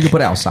 I'm saying you can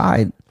put it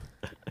outside.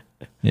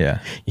 Yeah,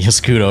 You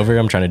scoot over.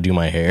 I'm trying to do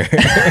my hair.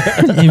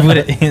 you put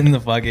it in the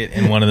bucket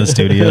in one of the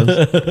studios.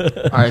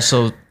 All right,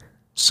 so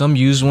some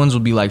used ones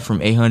will be like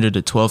from 800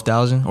 to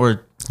 12,000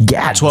 or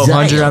God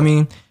 1,200. damn. I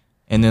mean,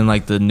 and then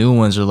like the new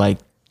ones are like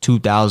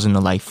 2,000 to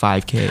like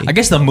 5K. I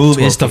guess the move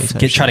is to 12K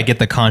type try to shit. get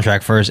the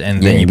contract first,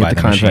 and then Yeah, you get buy the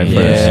the contract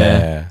machine. first.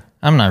 Yeah.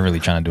 I'm not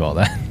really trying to do all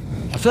that.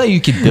 I feel like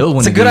you could build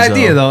one. It's a of good these,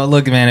 idea though.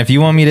 Look, man, if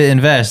you want me to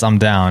invest, I'm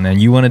down, and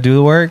you want to do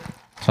the work,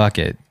 fuck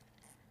it.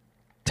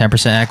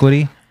 10%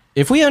 equity.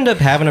 If we end up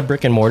having a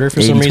brick and mortar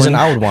for some 80-20? reason,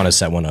 I would want to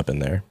set one up in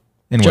there.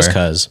 In Just where?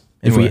 because.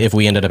 In where? If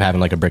we ended up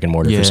having like a brick and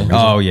mortar Yeah. for some reason.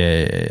 Oh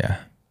yeah.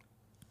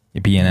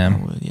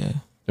 B&M. Yeah.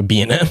 A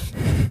B&M.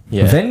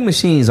 Yeah. Vending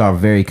machines are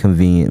very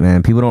convenient,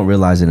 man. People don't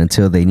realize it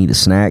until they need a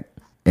snack,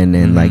 and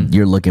then like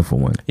you're looking for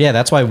one. Yeah,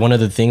 that's why one of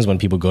the things when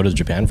people go to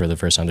Japan for the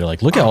first time, they're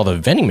like, look at all the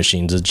vending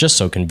machines. It's just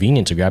so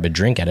convenient to grab a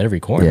drink at every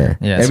corner.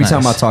 Yeah. Yeah, it's Every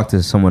time I nice. talk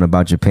to someone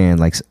about Japan,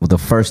 like the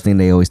first thing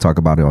they always talk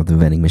about are the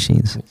vending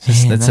machines.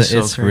 Damn, that's so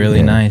It's crazy. really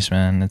Yeah. nice,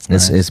 man. It's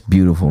nice. It's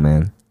beautiful,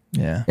 man.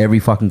 yeah. Every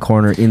fucking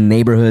corner in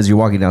neighborhoods, you're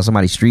walking down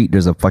somebody's street,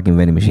 there's a fucking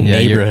vending machine. Yeah,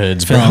 you're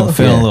Neighborhoods, feeling, bro.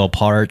 feeling Yeah. a little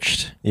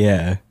parched.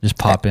 Yeah. Just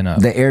popping up.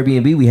 The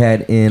Airbnb we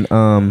had in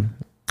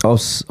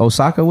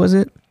Osaka, was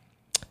it?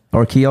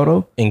 Or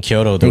Kyoto? In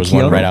Kyoto, there In was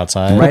one Kyoto? right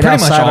outside. Right pretty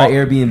much outside our all-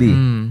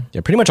 Airbnb.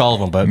 Yeah, pretty much all of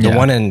them. But Yeah. the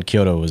one in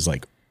Kyoto was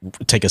like,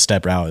 take a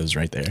step out is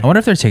right there. I wonder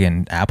if they're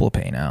taking Apple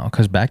Pay now,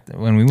 because back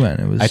when we went,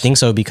 it was. I think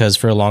so because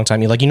for a long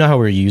time, like, you know how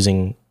were we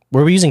using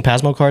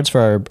Pasmo cards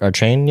for our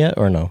train yet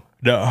or no?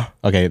 no.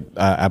 Okay,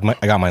 I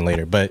got mine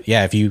later. But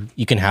yeah, if you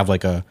can have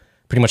like a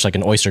pretty much like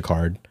an Oyster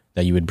card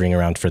that you would bring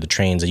around for the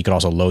trains, that you could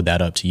also load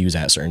that up to use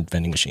at certain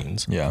vending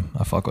machines. Yeah,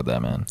 I fuck with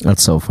that, man.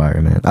 That's so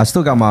fire, man. I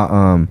still got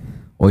my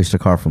Oyster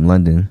card from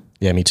London.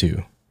 Yeah, me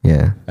too.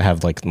 Yeah. I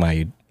have like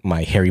my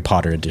Harry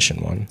Potter edition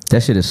one.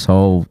 That shit is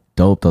so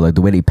dope though. Like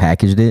the way they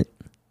packaged it.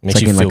 Makes It's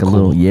like you in feel like a cool.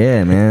 little,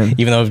 yeah, man.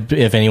 Even though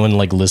if anyone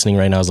like listening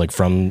right now is like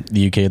from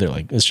the UK, they're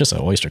like, it's just an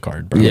Oyster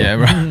card, bro. Yeah,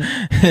 bro.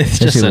 It's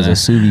That just shit was a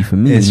Subi for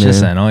me, it's man.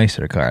 just an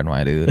Oyster card,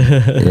 my dude.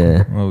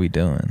 Yeah. What are we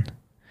doing?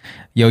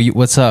 Yo,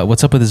 what's up?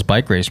 What's up with this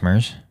bike race,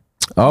 Mers?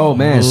 Oh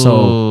man,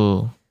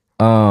 so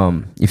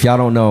if y'all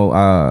don't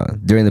know,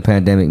 during the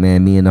pandemic,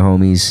 man, me and the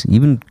homies,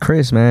 even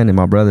Chris, man, and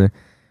my brother,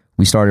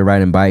 we started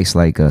riding bikes,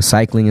 like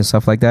cycling and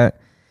stuff like that.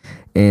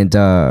 And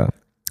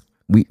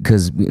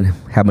because we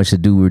had much to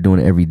do, we were doing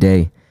it every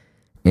day.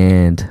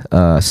 And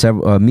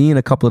me and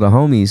a couple of the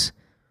homies,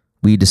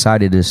 we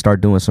decided to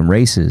start doing some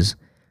races.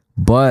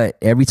 But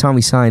every time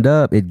we signed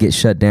up, it gets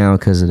shut down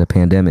because of the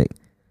pandemic.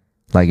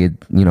 Like it,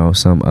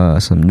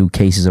 some new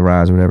cases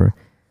arise or whatever.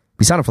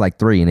 We signed up for like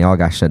 3 and they all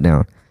got shut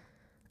down.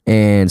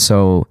 And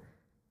so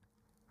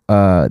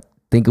I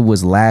think it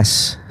was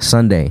last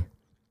Sunday,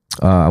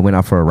 I went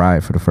out for a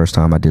ride for the first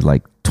time. I did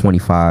like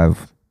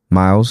 25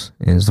 miles,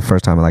 and it's the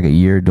first time in like a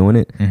year doing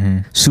it. Mm-hmm.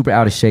 Super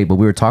out of shape, but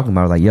we were talking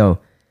about it, like, yo,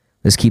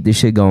 let's keep this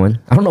shit going.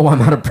 I don't know why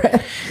I'm out of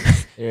breath.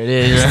 There it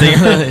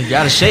is. You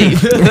out of shape.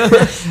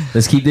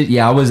 Let's keep it.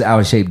 Yeah, I was out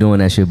of shape doing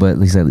that shit, but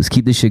he said, let's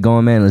keep this shit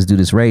going, man. Let's do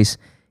this race.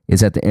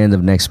 It's at the end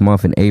of next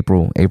month in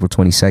April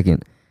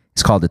 22nd.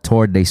 It's called the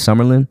Tour de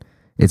Summerlin.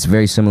 It's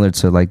very similar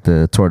to like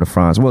the Tour de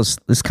France. Well,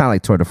 it's kind of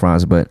like Tour de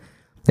France, but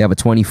they have a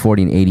 20,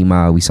 40, and 80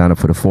 mile. We signed up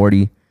for the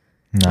 40.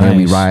 Nice. And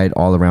we ride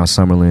all around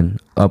Summerlin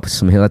up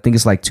some hill. I think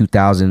it's like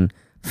 2,000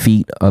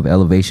 feet of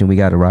elevation we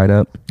got to ride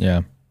up,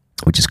 Yeah.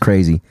 which is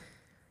crazy.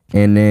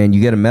 And then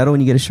you get a medal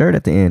and you get a shirt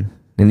at the end.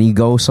 And then you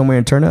go somewhere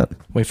and turn up.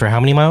 Wait, for how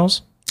many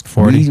miles?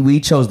 40. We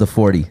chose the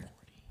 40.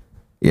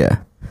 Yeah.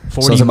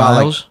 40 it's about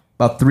miles?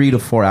 About 3 to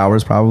 4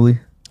 hours probably.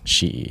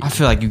 She. I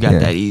feel like you got Yeah.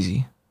 that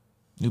easy.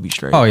 You'll be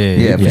straight. Oh yeah.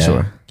 Yeah, for Yeah.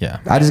 sure. Yeah.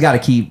 I just got to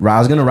keep. I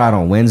was gonna ride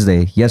on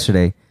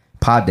yesterday,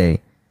 pod day,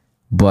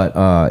 but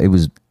it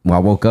was when I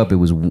woke up. It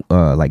was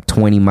like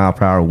 20 mile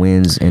per hour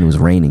winds and it was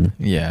raining.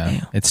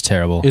 Yeah. It's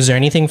terrible. Is there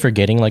anything for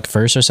getting like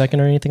first or second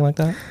or anything like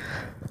that?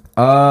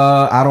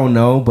 I don't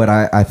know, but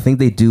I think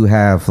they do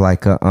have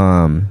like a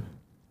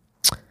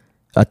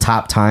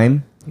top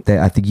time that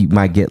I think you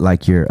might get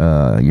like your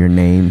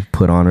name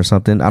put on or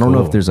something. I don't know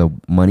if Cool. there's a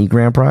money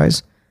grand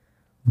prize,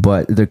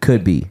 but there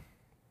could be.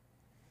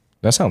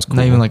 That sounds cool.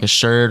 Not even like a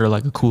shirt or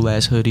like a cool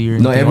ass hoodie or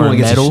anything. No, everyone or a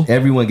gets medal.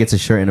 everyone gets a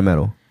shirt and a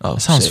medal. Oh,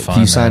 Sounds sick. fun. If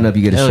you man. sign up,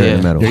 you get a Hell shirt yeah. and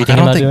a medal. Are you I thinking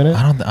don't about think. doing it?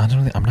 I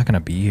don't think. I'm not gonna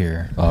be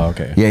here. Oh,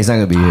 okay. Yeah, he's not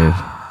gonna be here.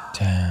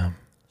 Damn.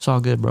 It's all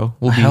good, bro.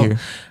 We'll be Hell- here.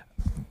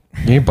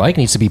 Your bike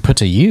needs to be put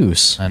to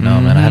use. I know,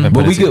 man. I haven't.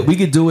 But put it we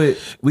could do it.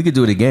 We could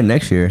do it again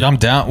next year. I'm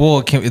down.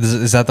 Well,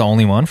 is that the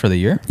only one for the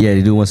year? Yeah,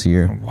 they do it once a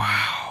year.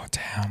 Wow.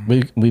 Damn.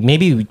 We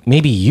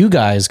maybe you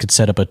guys could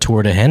set up a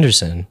tour to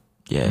Henderson.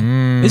 Yeah.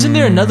 Isn't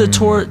there another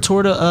tour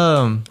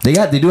to They do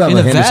have in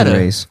a Henderson Nevada?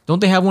 race. Don't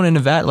they have one in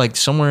Nevada? Like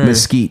somewhere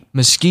Mesquite.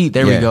 Mesquite.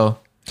 There Yeah. we go.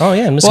 Oh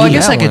yeah, Well, I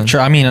guess I that could.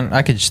 one. I mean,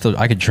 I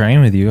could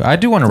train with you. I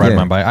do want to ride Yeah.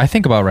 my bike. I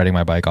think about riding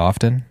my bike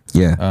often.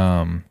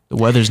 Yeah. The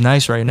weather's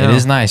nice right now. It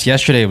is nice.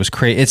 Yesterday it was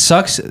crazy. It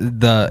sucks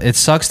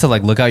to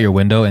like look out your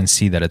window and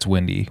see that it's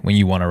windy when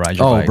you want to ride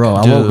your Oh, bike. bro,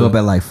 I Dude. woke up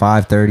at like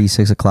 5:30,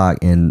 6 o'clock,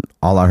 and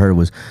all I heard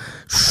was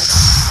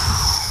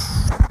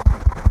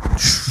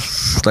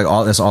like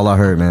that's all I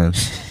heard, man.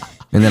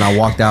 And then I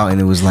walked out and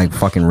it was like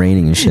fucking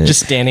raining and shit.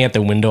 just standing at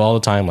the window all the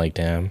time, like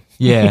damn.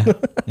 Yeah.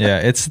 Yeah,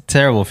 it's a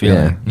terrible feeling.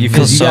 Yeah. You feel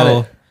 'Cause you so.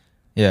 gotta-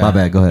 Yeah. My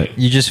bad. Go ahead.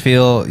 You just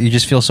feel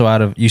so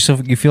out of you.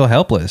 You feel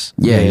helpless.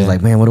 Yeah, he's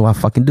like, man, what do I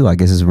fucking do? I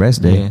guess it's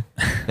rest day.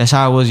 Yeah. That's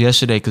how I was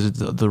yesterday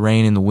because of the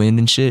rain and the wind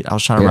and shit. I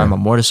was trying to Yeah. ride my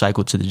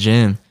motorcycle to the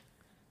gym,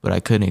 but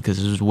I couldn't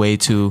because it was way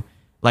too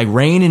like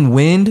rain and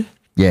wind.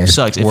 Yeah,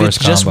 Sucks. If worst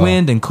it's just combo.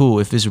 wind, then cool.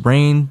 If it's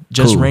rain,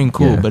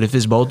 cool. Yeah. But if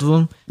it's both of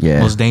them, Yeah.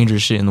 most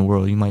dangerous shit in the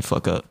world. You might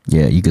fuck up.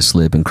 Yeah, you could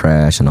slip and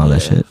crash and all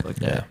that shit. Fuck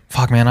that.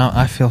 Fuck, man.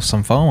 I feel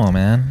some FOMO,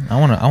 man. I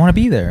wanna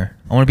be there.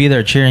 I wanna be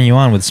there cheering you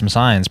on with some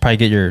signs. Probably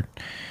get your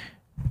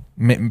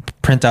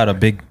print out a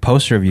big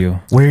poster of you.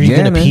 Where are you Yeah,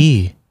 gonna man.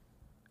 pee?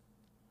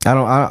 I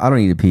don't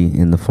need to pee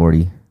in the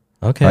 40.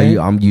 Okay.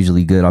 I'm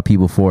usually good. I'll pee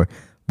before.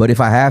 But if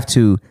I have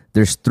to,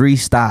 there's 3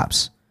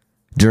 stops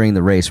during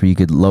the race where you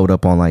could load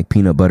up on like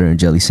peanut butter and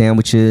jelly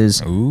sandwiches,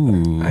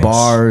 Ooh,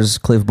 bars,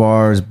 Cliff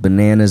bars,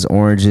 bananas,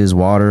 oranges,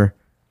 water.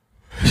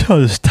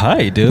 sounds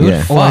tight, dude.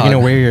 Yeah. Oh, are you gonna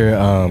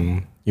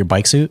wear your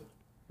bike suit?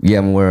 Yeah,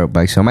 I'm gonna wear a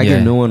bike suit. I might get Yeah.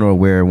 a new one or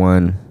wear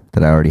one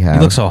that I already have.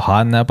 You look so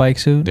hot in that bike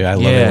suit. Dude, I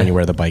love Yeah. it when you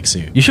wear the bike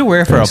suit. You should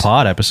wear it for Thanks. a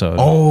pod episode.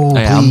 Oh,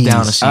 Hey, I'm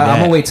down to see I'm that.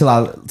 gonna wait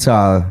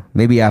till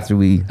maybe after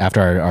we.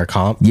 after our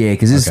comp. Yeah,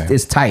 because Okay.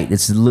 it's tight.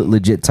 It's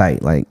legit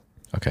tight. Like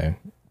Okay.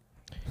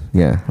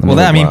 yeah. I'm Well,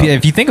 gonna I mean, look wild.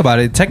 if you think about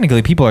it,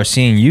 technically people are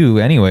seeing you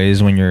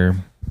anyways when you're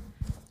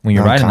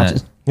riding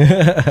that.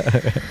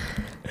 Unconscious.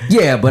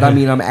 Yeah, but I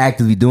mean, I'm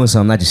actively doing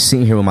something. I'm not just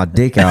sitting here with my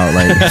dick out.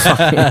 Like,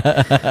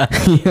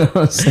 fucking, you know what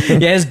I'm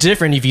saying? Yeah, it's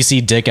different if you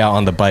see dick out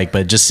on the bike,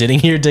 but just sitting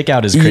here, dick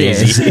out is Yeah,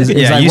 crazy. it's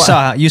Yeah,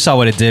 like, you saw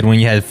what it did when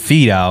you had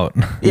feet out.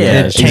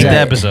 Yeah, it tanked the exactly.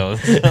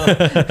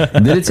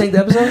 episode. Did it take the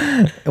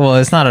episode? Well,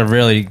 it's not a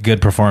really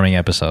good performing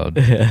episode.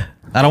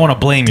 I don't want to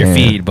blame your Damn.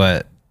 feet,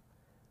 but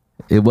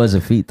It was a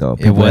feat though.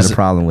 People was- had a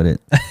problem with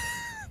it.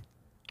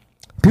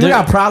 People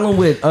got a problem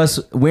with us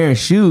wearing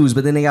shoes,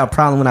 but then they got a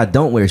problem when I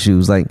don't wear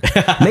shoes. Like,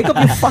 make up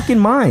your fucking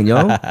mind,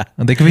 yo.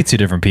 they could be two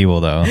different people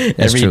though.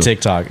 Every true.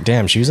 TikTok,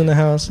 damn, shoes in the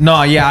house.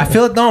 No, yeah, I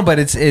feel it. No, but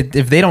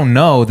if they don't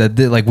know that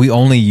like we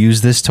only use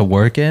this to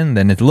work in,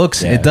 then it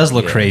does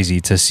look crazy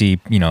to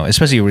see. You know,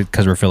 especially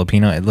because we're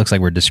Filipino, it looks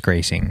like we're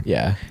disgracing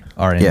Yeah.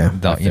 our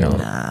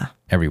Yeah,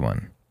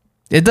 everyone.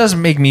 It does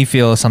make me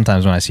feel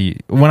sometimes when I see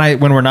when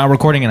we're not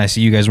recording and I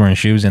see you guys wearing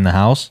shoes in the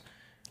house.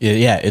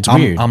 Yeah, it's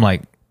I'm, weird. I'm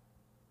like,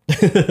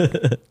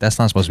 that's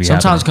not supposed to be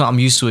Sometimes happening. I'm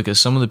used to it because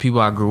some of the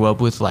people I grew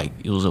up with, like,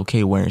 it was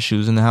okay wearing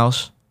shoes in the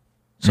house.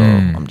 So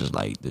I'm just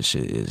like, this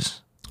shit is.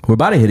 We're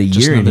about to hit a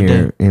Just year in another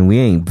here, day. and we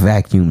ain't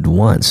vacuumed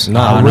once.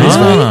 no,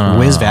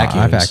 Wiz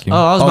vacuums. I vacuum. Oh,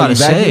 I was Oh, about you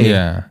to vacuum? say.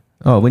 Yeah.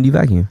 Oh, when do you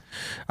vacuum?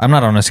 I'm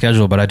not on a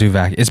schedule, but I do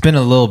vacuum. It's been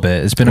a little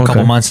bit. It's been a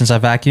couple Okay. months since I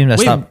vacuumed. I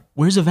Wait, stopped.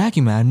 Where's the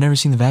vacuum at? I've never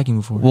seen the vacuum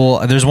before.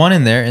 Well, there's one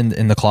in there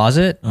in the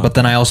closet, but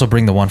then I also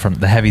bring the one from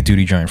the heavy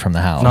duty joint from the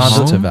house.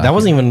 No, to that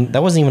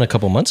wasn't even a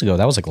couple months ago.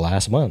 That was like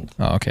last month.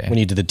 Oh, okay. When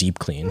you did the deep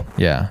clean.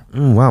 Yeah.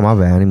 Wow, my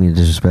bad. I didn't mean to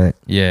disrespect.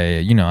 Yeah.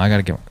 You know, I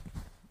gotta get.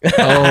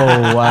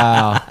 Oh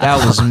wow,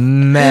 that was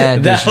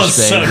mad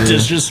disrespectful.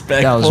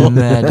 disrespectful. That was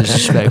mad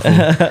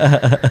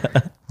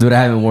disrespectful. Dude,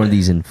 I haven't worn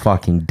these in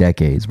fucking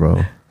decades,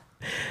 bro.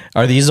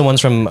 Are these the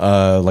ones from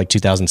like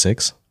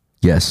 2006?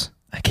 Yes.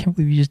 I can't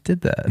believe you just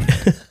did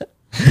that.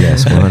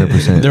 Yes,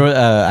 100%. There,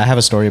 I have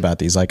a story about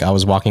these. Like, I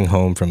was walking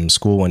home from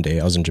school one day.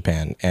 I was in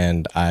Japan,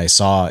 and I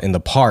saw in the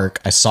park.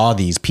 I saw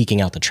these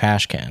peeking out the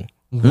trash can.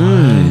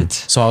 What?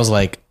 So I was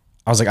like,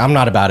 I'm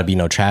not about to be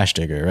no trash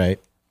digger, right?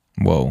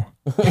 Whoa.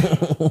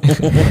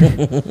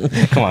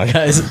 Come on,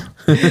 guys.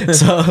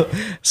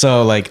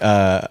 So like,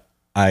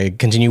 I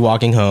continue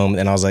walking home,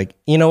 and I was like,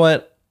 you know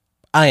what?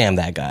 I am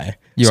that guy.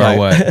 You So are I-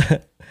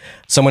 what?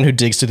 Someone who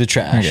digs through the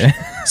trash. Okay.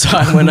 So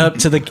I went up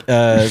to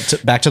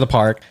the back to the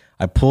park.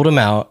 I pulled them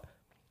out.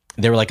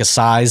 They were like a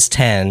size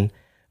 10,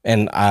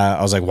 and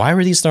I was like, why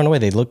were these thrown away?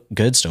 They look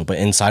good still, but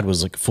inside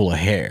was like full of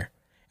hair.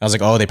 I was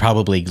like, oh, they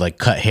probably like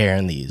cut hair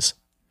in these.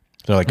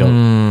 They're like,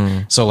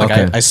 oh. So like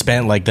Okay. I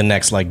spent like the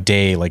next like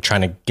day like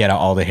trying to get out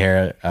all the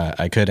hair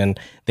I could, and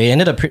they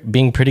ended up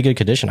being pretty good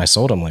condition. I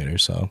sold them later,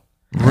 so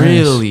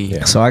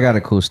Really? So I got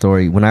a cool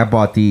story. When I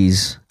bought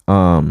these,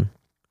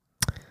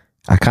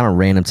 I kind of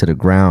ran them to the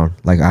ground.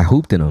 Like I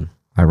hooped in them.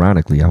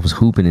 Ironically, I was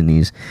hooping in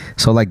these.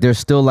 So like there's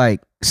still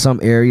like some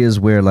areas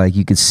where like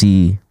you could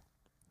see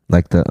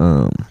like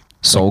the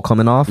sole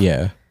coming off.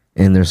 yeah.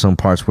 And there's some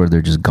parts where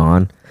they're just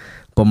gone.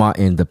 But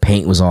the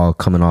paint was all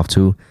coming off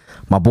too.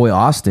 My boy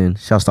Austin,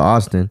 shouts to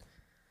Austin.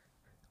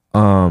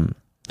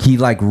 He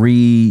like what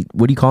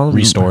do you call them?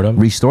 Restored 'em?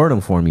 Restored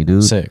them for me,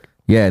 dude. Sick.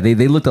 Yeah, they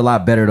looked a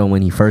lot better than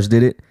when he first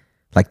did it.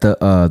 Like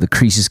the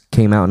creases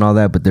came out and all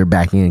that, but they're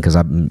back in because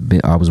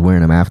I was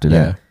wearing them after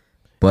Yeah. that.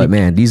 But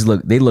man,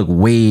 they look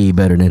way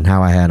better than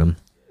how I had them.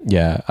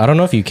 Yeah. I don't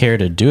know if you care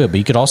to do it, but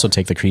you could also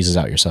take the creases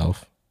out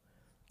yourself.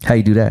 How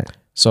you do that?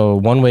 So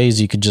one way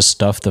is you could just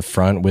stuff the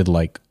front with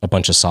like a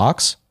bunch of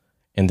socks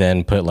and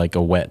then put like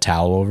a wet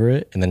towel over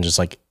it and then just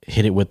like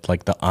hit it with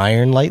like the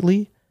iron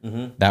lightly.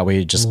 That way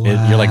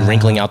you're like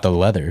wrinkling out the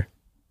leather.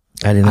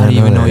 I I didn't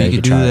even know you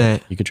could do try that.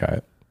 it. You could try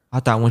it. I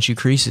thought once you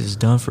crease it, it's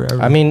done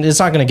forever. I mean, it's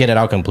not going to get it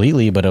out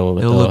completely, but it'll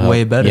look help.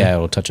 way better. Yeah,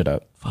 it'll touch it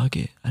up. Fuck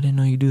it. I didn't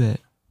know you do that.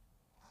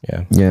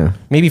 Yeah. Yeah,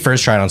 Maybe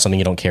first try it on something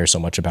you don't care so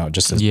much about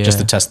just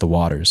to test the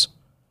waters.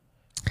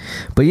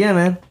 but yeah,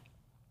 man.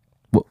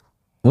 What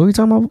were we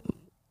talking about?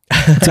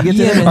 To get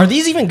Yeah, there? man. Are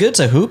these even good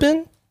to hoop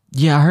in?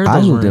 Yeah, I heard I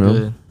those hooped weren't in 'em.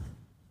 good.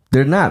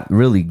 They're not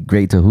really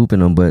great to hoop in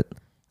them, but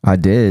I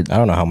did. I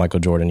don't know how Michael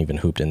Jordan even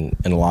hooped in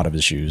a lot of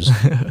his shoes.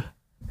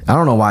 I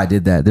don't know why I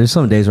did that. There's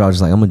some days where I was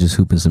just like, I'm gonna just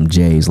hoop in some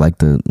J's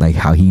like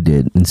how he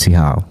did and see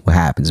what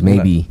happens.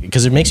 Maybe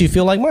Because it makes you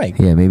feel like Mike.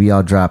 yeah, maybe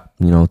I'll drop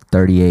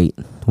 38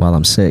 while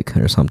I'm sick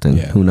or something.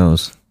 Yeah. Who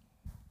knows?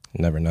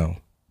 Never know.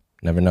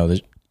 Never know.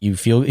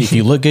 If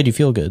you look good, you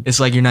feel good. It's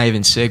like you're not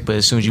even sick, but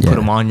as soon as you put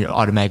them on, you're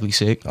automatically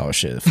sick. Oh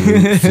shit,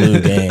 flu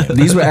game.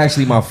 These were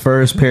actually my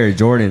first pair of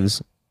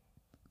Jordans.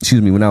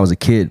 Excuse me, when I was a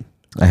kid,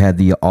 I had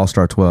the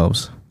All-Star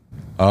 12s.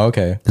 Oh,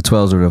 okay. The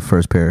 12s were the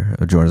first pair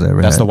of Jordans I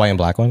ever That's had. the white and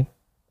black one?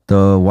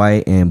 The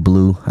white and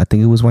blue. I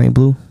think it was white and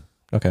blue.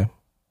 Okay.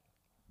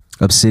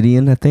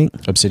 Obsidian, I think.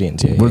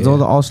 Obsidians, yeah. Were yeah, those yeah.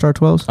 the All-Star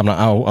 12s?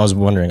 I was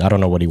wondering. I don't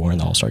know what he wore in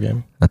the All-Star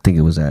game. I think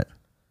it was that.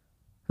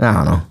 I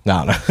don't know.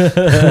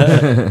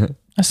 No.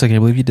 I still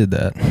can't believe you did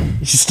that.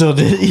 He still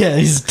did. Yeah,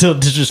 he's still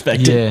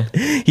disrespected.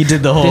 Yeah. He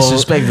did the whole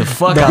Disrespect the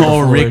fuck the out of whole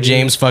the floor, Rick dude.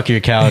 James fuck your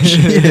couch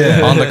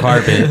on the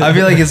carpet. I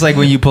feel like it's like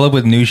when you pull up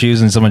with new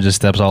shoes and someone just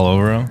steps all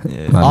over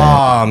them. My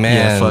bad. Oh man,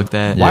 Yeah, fuck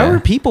that. Why Yeah. were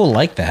people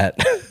like that?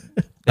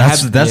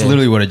 That's Yeah.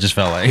 literally what it just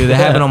felt like. Dude, that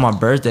happened on my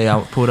birthday.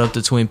 I pulled up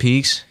to Twin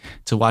Peaks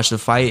to watch the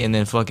fight and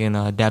then fucking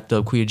dapped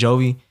up Quia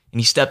Jovi and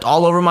he stepped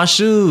all over my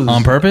shoes.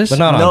 On purpose? But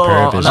not No,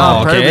 on purpose. not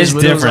on Oh, okay. purpose, It's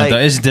but it was different like-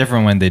 though. It's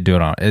different when they do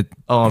it on it.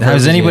 Oh, on Has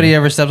purpose, anybody yeah.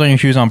 ever stepped on your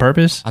shoes on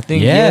purpose? I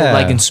think Yeah.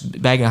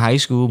 like back in high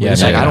school, but Yeah,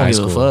 it's back like I in don't high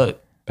give a school. fuck.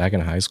 Back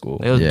in high school.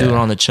 They'll Yeah. do it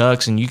on the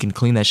chucks and you can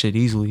clean that shit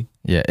easily.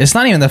 Yeah, it's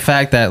not even the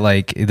fact that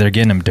like they're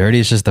getting them dirty.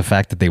 It's just the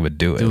fact that they would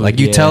do it. Do it, Like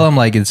you yeah. tell them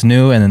like it's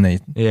new, and then they.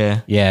 Yeah.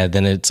 Yeah,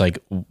 then it's like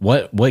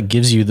what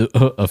gives you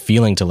a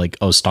feeling to like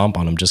stomp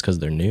on them just because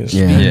they're new?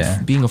 Yeah.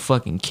 Yeah. Being a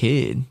fucking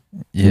kid.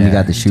 Yeah, And you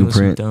got the shoe Doing some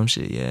print. dumb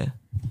shit, yeah.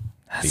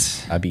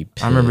 I'd be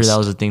pissed. I remember that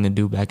was a thing to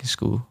do back in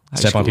school. High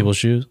step on school. people's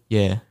shoes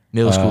Yeah.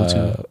 Middle school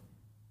too.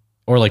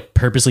 or like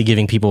purposely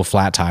giving people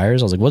flat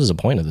tires. I was like, what is the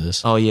point of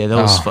this? Oh yeah,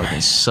 those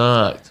fucking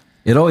sucked.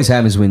 It always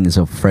happens when it's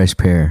a fresh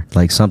pair.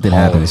 Like something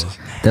happens.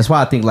 That's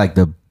why I think like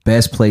the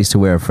best place to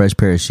wear a fresh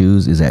pair of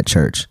shoes is at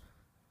church.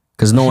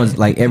 Because no one's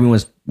like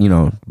everyone's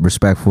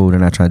respectful. They're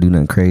not trying to do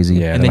nothing crazy.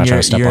 Yeah, And they're then not trying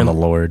you're- to step you're on in-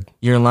 the Lord.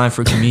 You're in line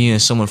for communion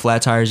and someone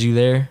flat tires you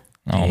there.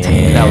 Oh,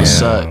 Damn, that would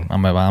suck.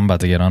 I'm about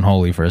to get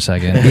unholy for a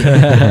second.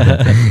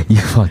 You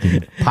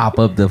fucking pop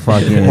up the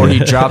fucking. Or he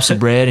drops the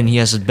bread and he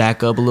has to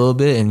back up a little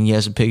bit and he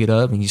has to pick it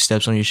up and he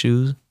steps on your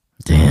shoes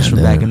Damn, just for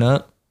dude. backing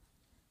up.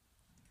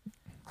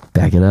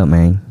 Back it up,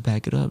 man.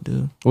 Back it up,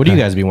 dude. What do you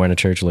guys be wearing to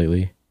church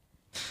lately?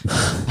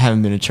 I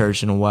haven't been to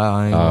church in a while.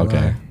 I ain't gonna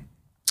okay. lie.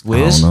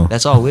 Wiz? I don't know.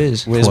 That's all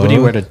Wiz. Wiz, what do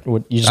you wear to?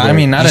 What, you just I wear-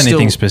 mean, not You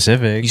anything still-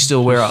 specific. You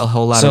still wear a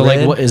whole lot so of red?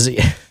 like, what is it?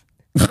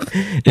 What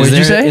did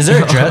you say? Is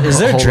there a dress? Is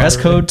there A a whole dress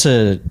lot of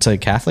code to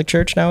Catholic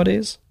church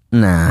nowadays?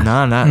 Nah.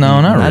 Nah,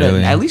 not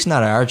really. At least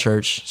not at our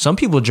church. Some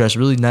people dress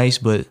really nice,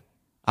 but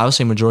I would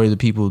say majority of the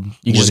people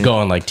You just wouldn't. go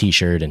on like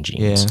t-shirt and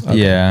jeans. Yeah.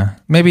 Yeah,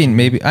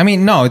 maybe. I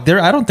mean, no, there.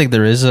 I don't think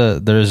there is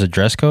a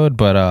dress code,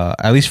 but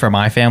at least for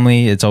my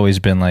family, it's always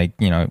been like,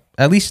 you know,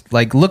 at least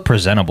like look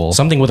presentable.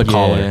 Something with a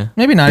collar. Yeah.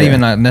 Maybe not even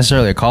not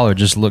necessarily a collar.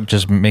 Just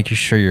make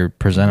sure you're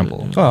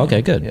presentable. Oh,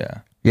 okay, good. Yeah,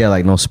 Yeah,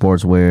 like no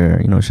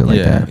sportswear, you know, shit like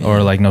yeah, that.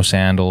 or like no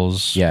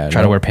sandals. Yeah,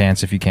 try no. to wear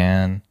pants if you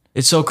can.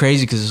 It's so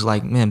crazy because it's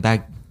like, man,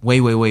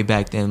 way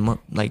back then,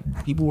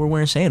 like people were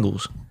wearing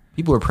sandals.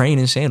 People were praying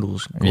in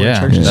sandals. Going Yeah, to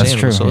church in that's sandals.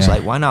 true, So it's yeah.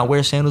 like, why not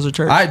wear sandals at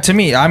church? To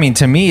me,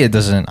 it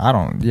doesn't. I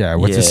don't. Yeah,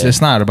 Yeah. It's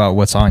not about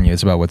what's on you.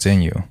 It's about what's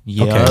in you.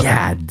 yeah. Okay.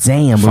 God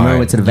damn. When we Fine.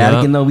 went to the Yeah.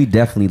 Vatican, though, we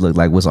definitely looked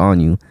like what's on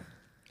you.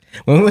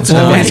 When we went to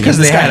Well, the it's Vatican, 'cause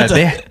this they guy had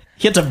a- to-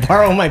 he had to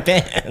borrow my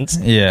pants.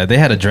 Yeah, they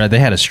had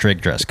a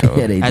strict dress code.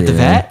 Yeah, they At did. the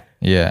VAT?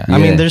 Yeah. I Yeah.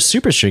 mean, they're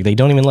super strict. They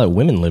don't even let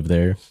women live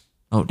there.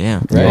 Oh,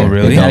 damn. Right? Oh,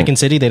 really? In Vatican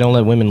City, they don't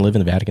let women live in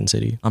the Vatican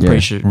City. I'm Yeah.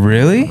 pretty sure.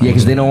 Really? Yeah,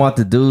 because they don't want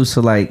the dudes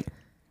to like,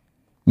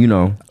 you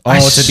know,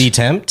 Oh, to be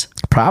tempt?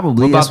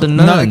 probably. What about the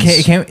No, nuns?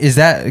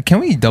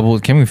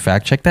 can we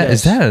fact check that?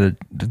 Is Yes.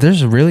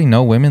 there's really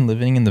no women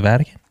living in the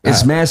Vatican?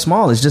 It's mad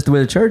small. It's just the way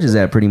the church is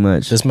at, pretty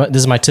much. This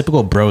is my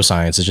typical bro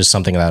science. It's just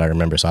something that I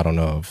remember, so I don't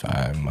know if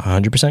I'm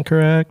 100%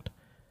 correct.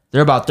 There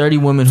are about 30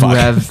 women who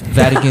have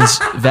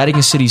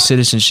Vatican City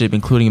citizenship,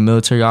 including a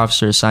military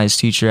officer, a science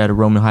teacher at a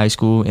Roman high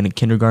school, and a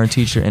kindergarten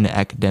teacher and an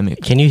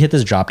academic. Can you hit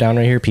this drop down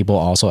right here? People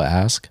also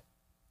ask.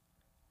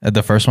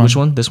 The first one. Which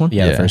one? This one?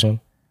 Yeah, Yeah. the first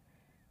one.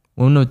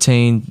 Women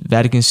obtain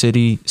Vatican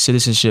City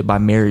citizenship by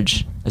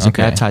marriage as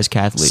Okay. a baptized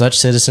Catholic. Such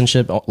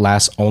citizenship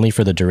lasts only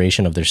for the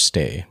duration of their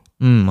stay.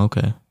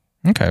 Okay.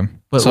 Okay.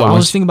 But So I it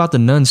was thinking about the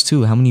nuns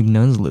too. How many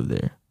nuns live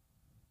there?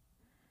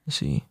 Let's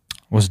see.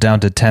 was down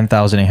to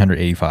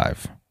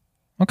 10,885.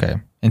 Okay.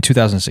 In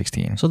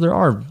 2016. So there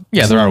are.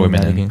 Yeah, there are some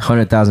women in- Vatican.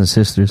 100,000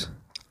 sisters.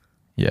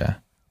 Yeah.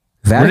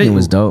 Vatican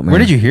was dope, man. Where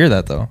did you hear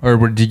that though?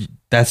 Or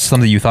that's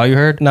something you thought you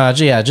heard? Nah,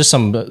 yeah, just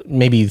some.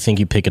 Maybe you think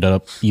you picked it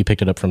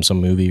up from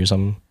some movie or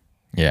something.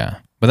 Yeah.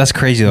 But that's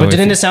crazy though. But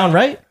didn't it sound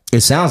right?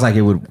 It sounds like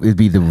it'd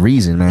be the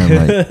reason,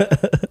 man. Like,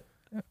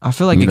 I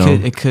feel like You know.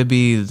 it could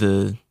be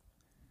the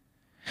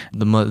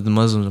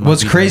Muslims. might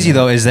What's be crazy doing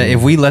though is that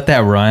if we let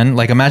that run,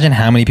 like imagine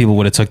how many people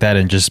would have took that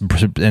and just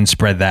and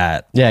spread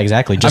that. Yeah,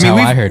 exactly. Just how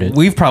we've, I heard it.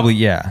 We've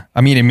probably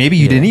I mean, and maybe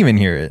you didn't even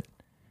hear it.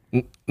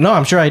 No,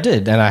 I'm sure I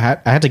did, and I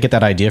had to get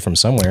that idea from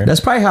somewhere.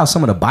 that's probably how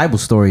some of the Bible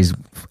stories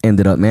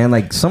ended up, man.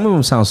 Like some of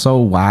them sound so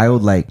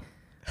wild. Like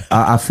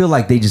I feel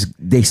like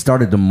they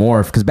started to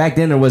morph because back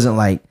then there wasn't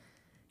like,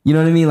 you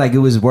know what I mean? Like it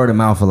was word of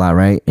mouth a lot,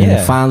 right? And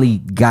Yeah. it finally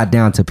got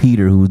down to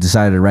Peter, who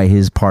decided to write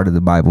his part of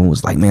the Bible and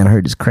was like, man, I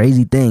heard this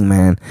crazy thing,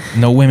 man.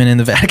 No women in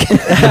the Vatican.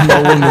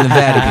 no women in the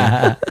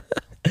Vatican.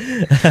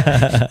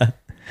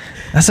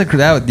 That's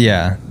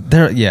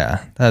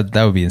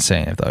that would be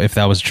insane if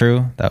that was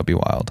true. That would be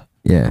wild.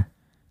 Yeah.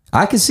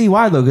 I can see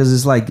why though, because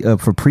it's like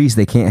for priests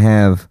they can't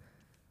have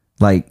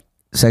like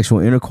sexual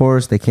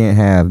intercourse. They can't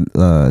have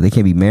they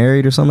can't be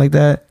married or something like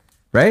that,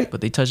 right?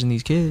 But they touching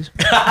these kids.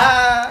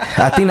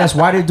 I think that's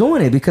why they're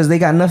doing it because they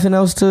got nothing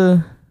else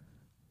to.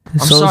 I'm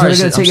sorry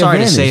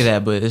to say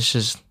that, but it's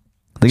just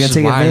They're gonna Just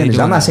take why are they advantage.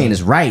 doing I'm not that? saying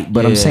it's right,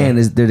 but I'm Yeah. saying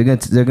is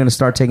they're gonna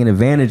start taking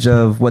advantage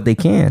of what they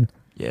can.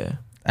 yeah.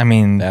 I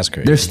mean, That's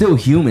crazy. They're still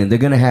human. They're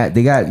gonna have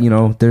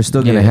they're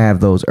still gonna Yeah. have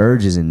those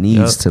urges and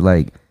needs Yup. to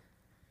like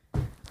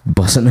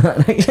bust a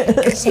nut. I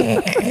guess.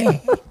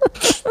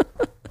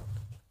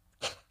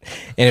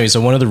 Anyway,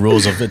 so one of the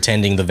rules of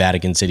attending the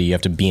Vatican City, you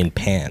have to be in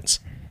pants.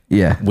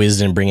 Yeah. Wiz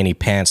didn't bring any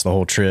pants the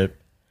whole trip.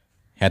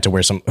 Had to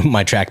wear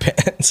my track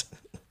pants.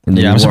 And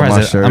then yeah, you I'm wore my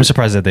surprised. shirt. I'm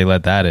surprised that they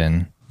let that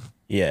in.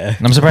 Yeah.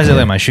 And I'm surprised they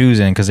let my shoes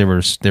in because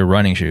they're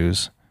running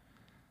shoes.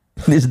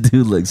 This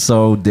dude looks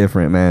so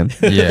different, man.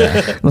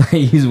 Yeah. Like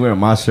he's wearing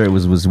my shirt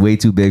was way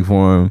too big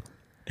for him.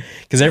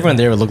 Because everyone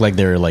there would look like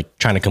they were like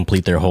trying to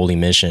complete their holy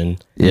mission.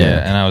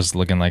 Yeah, and I was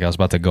looking like I was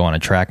about to go on a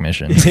track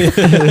mission.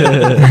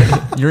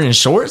 You're in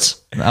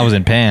shorts? I was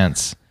in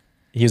pants.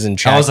 He was in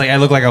track. I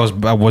looked like I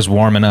was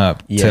warming up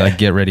to Yeah. like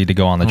get ready to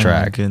go on the Oh my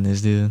track.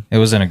 goodness, dude. It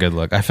wasn't a good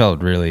look. I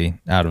felt really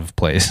out of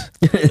place.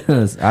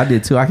 I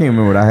did too. I can't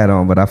remember what I had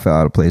on, but I felt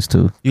out of place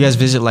too. You guys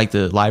visit like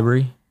the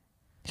library?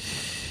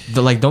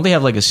 Don't they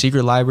have like a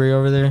secret library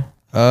over there?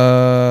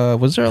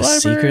 Was there a library?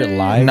 secret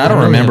library? No, I don't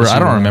I remember. really I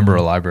don't haven't remember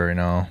a library.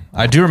 No,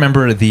 I do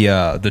remember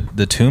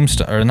the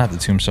tombstone, or not the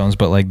tombstones,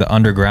 but like the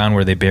underground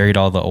where they buried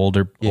all the old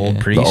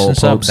priests old and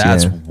stuff. popes,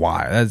 That's yeah.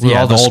 why. That's With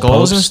all the old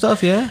skulls popes. and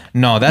stuff, yeah?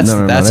 No, that's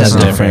No, that's in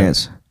different.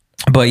 France.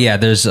 But yeah,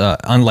 there's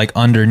like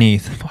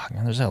underneath. Fuck,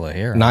 man, there's hella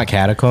hair. not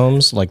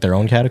catacombs, like their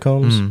own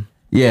catacombs.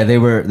 Yeah,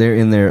 they're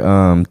in their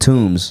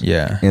tombs.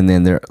 Yeah. And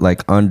then they're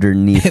like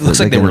underneath. It looks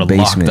like they in were the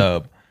locked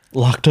up.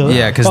 locked up.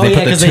 Yeah, because Oh, they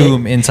put the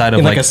tomb inside of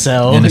in like a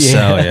cell. In a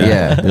cell, yeah.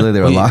 Yeah, they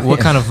were Wait, locked. what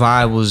kind of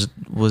vibe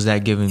was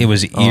that giving? It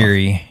was Oh,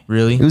 eerie.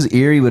 really? It was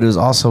eerie, but it was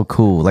also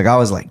cool. Like I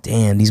was like,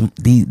 damn,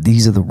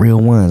 these are the real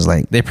ones.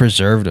 Like They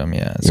preserved them,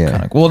 yeah. It's Yeah.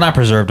 kind of well, not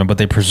preserved them, but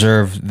they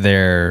preserved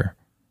their.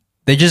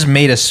 They just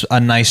made a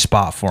nice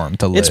spot for them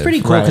to live. It's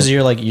pretty cool Right. because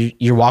you're like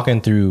you're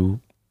walking through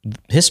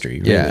history.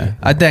 Really. Yeah,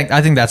 I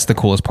think that's the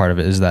coolest part of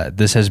it is that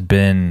this has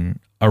been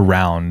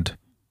around.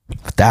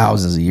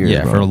 thousands of years.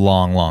 Yeah, bro. for a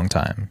long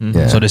time.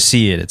 Yeah. So to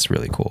see it, it's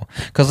really cool.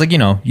 Because like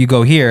you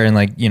go here and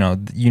like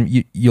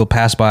you'll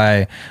pass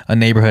by a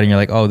neighborhood and you're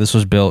like, oh, this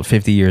was built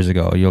 50 years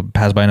ago. You'll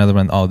pass by another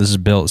one. Oh, this is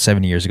built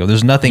 70 years ago.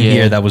 There's nothing Yeah.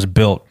 here that was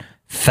built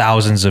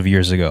thousands of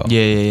years ago.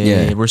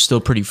 Yeah. We're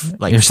still pretty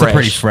like You're fresh. still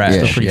pretty fresh.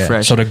 Still pretty yeah.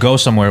 fresh. So to go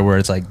somewhere where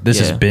it's like this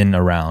has Yeah. been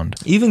around.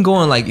 Even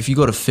going like if you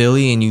go to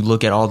Philly and you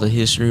look at all the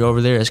history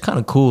over there, it's kind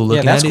of cool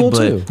looking that's at cool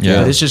it. too. But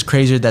Yeah. it's just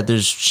crazier that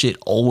there's shit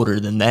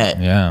older than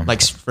that. Yeah.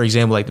 Like for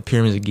example, like the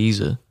pyramids of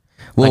Giza.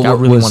 Well, Like I what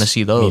really was- want to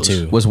see those. Me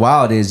too. What's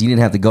wild is you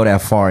didn't have to go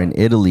that far in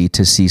Italy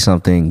to see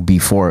something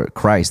before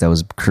Christ that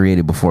was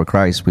created before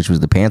Christ, which was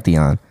the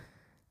Pantheon.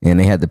 And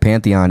they had the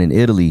Pantheon in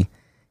Italy,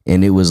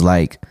 and it was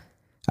like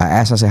I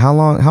asked, I said,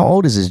 how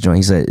old is this joint?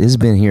 He said, it's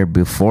been here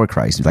before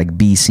Christ, like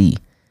BC.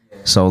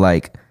 So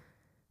like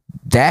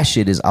that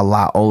shit is a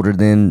lot older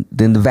than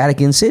the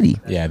Vatican City.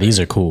 Yeah, these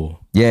are cool.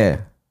 Yeah.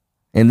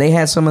 And they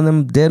had some of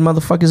them dead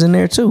motherfuckers in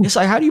there too. It's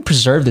like how do you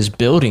preserve this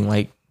building?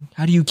 Like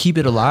how do you keep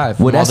it alive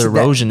from all the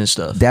erosion and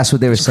stuff? That's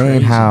what they were saying.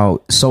 crazy.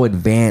 How so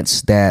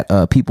advanced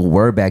that people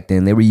were back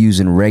then. They were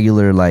using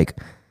regular like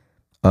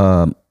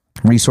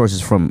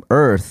resources from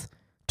Earth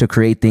to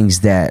create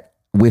things that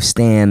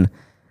withstand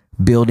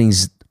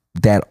buildings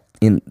that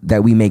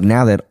we make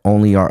now that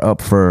only are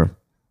up for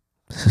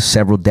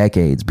several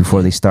decades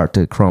before they start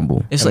to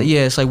crumble. It's like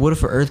it's like what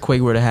if an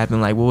earthquake were to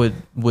happen? Like what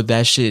would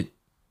that shit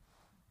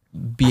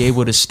be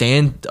able to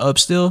stand up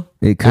still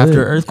It could.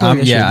 after an earthquake?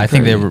 That shit Yeah, would be I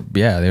think they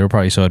crazy. were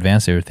probably so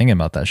advanced they were thinking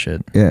about that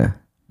shit. Yeah,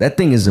 that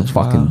thing is a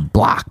fucking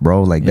block,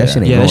 bro. Like that Yeah. shit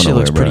ain't Yeah, going that shit nowhere,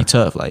 looks bro. pretty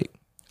tough. Like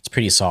It's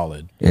pretty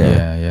solid.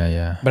 Yeah.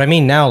 Yeah. But I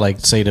mean, now, like,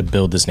 say to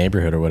build this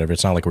neighborhood or whatever,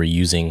 it's not like we're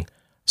using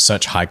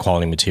such high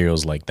quality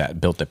materials like that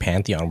built the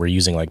Pantheon. We're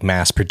using like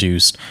mass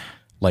produced,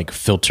 like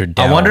filtered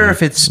down. I wonder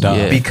if it's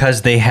stuff.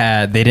 because they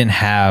didn't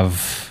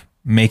have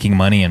making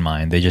money in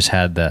mind. They just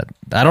had that.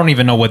 I don't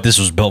even know what this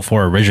was built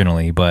for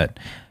originally, but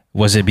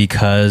was it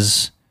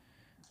because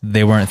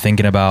they weren't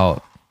thinking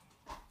about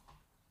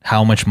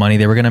how much money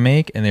they were going to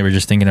make and they were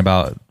just thinking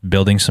about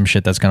building some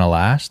shit that's going to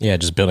last? Yeah,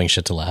 just building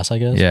shit to last, I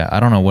guess. Yeah, I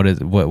don't know what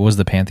was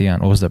the Pantheon?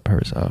 What was the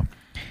purpose?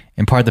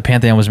 In part, the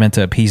Pantheon was meant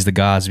to appease the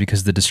gods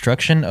because the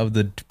destruction of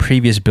the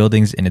previous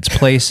buildings in its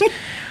place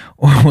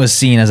was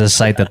seen as a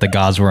sight that the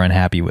gods were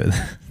unhappy with.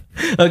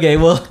 Okay,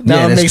 well, now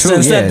Yeah, it that's makes true.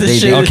 sense Yeah, that they- this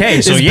shit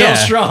Okay, so is yeah, built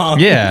strong.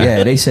 Yeah,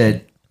 Yeah, they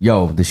said,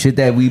 yo, the shit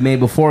that we made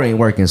before ain't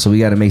working, so we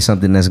got to make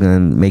something that's gonna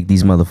make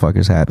these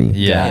motherfuckers happy.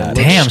 yeah. it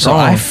Damn. looks So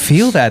I strong.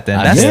 feel that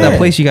then. That's Yeah. the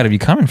place you got to be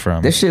coming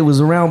from. That shit was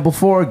around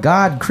before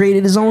God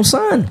created his own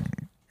son.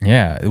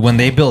 Yeah, when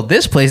they built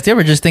this place, they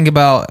were just thinking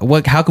about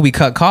how could we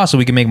cut costs so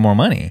we can make more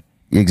money.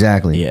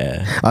 Exactly.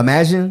 Yeah.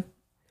 Imagine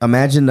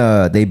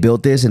they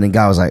built this and then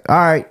God was like, all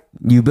right,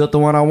 you built the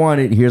one I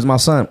wanted. Here's my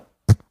son.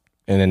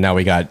 And then now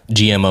we got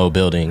GMO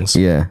buildings.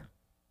 Yeah.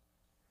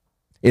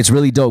 It's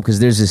really dope because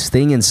there's this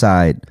thing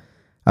inside.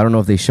 I don't know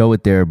if they show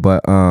it there,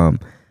 but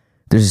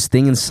there's this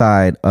thing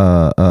inside.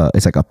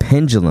 It's like a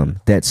pendulum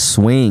that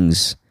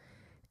swings,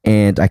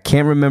 and I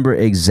can't remember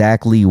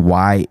exactly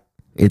why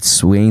it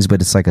swings,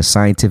 but it's like a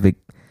scientific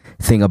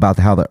thing about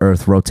how the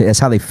Earth rotates. That's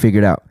how they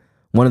figured out.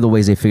 One of the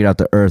ways they figured out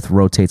the Earth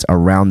rotates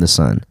around the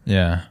sun.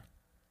 Yeah.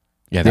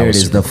 Yeah, There it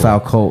is, super the cool.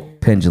 Foucault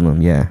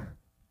pendulum. Yeah,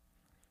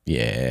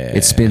 Yeah.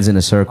 it spins in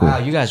a circle. wow,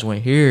 you guys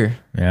went here.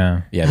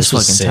 Yeah. Yeah, That's this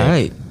was fucking sick.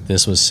 tight.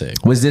 This was sick.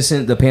 Was this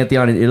in the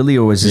Pantheon in Italy,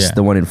 or was this Yeah.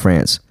 the one in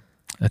France?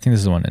 I think this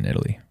is the one in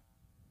Italy.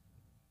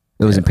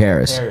 It was in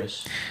Paris.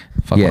 Paris.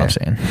 Fuck Yeah. what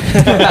I'm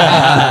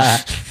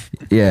saying.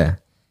 Yeah.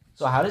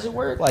 So how does it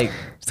work? Like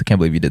Still can't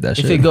believe you did that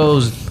shit. if it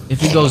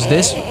goes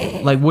this,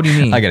 like what do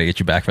you mean? I gotta get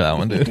you back for that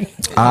one, dude.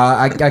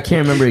 I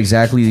can't remember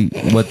exactly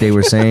what they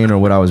were saying or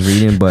what I was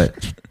reading, but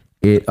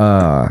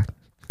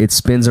it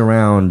spins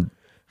around.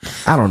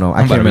 I don't know.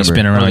 I I'm can't about to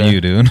be remember. spinning around Okay.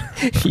 you, dude.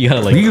 You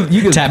gotta like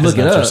You can tap his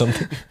look it nuts or up.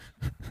 something.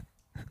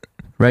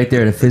 Right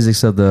there, the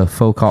physics of the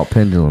Foucault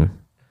pendulum.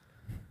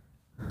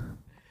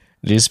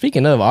 Dude,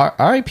 speaking of,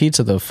 R.I.P.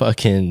 to the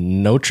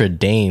fucking Notre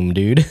Dame,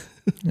 dude.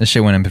 This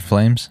shit went into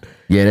flames.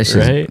 Yeah, that shit.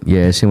 Right?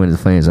 Yeah, that shit went to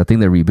the flames. I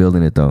think they're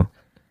rebuilding it though.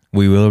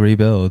 We will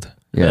rebuild.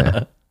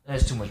 Yeah,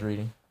 That's too much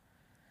reading.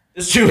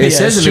 It's true. it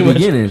says in the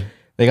beginning,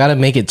 They gotta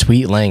make it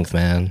tweet length,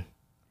 man.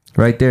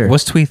 right there.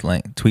 What's tweet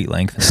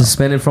length?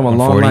 Suspended from a long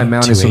 140, line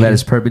mountain so that 280.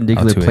 its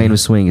perpendicular 280. plane of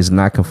swing is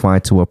not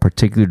confined to a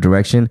particular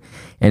direction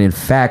and in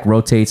fact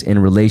rotates in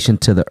relation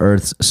to the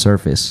Earth's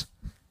surface.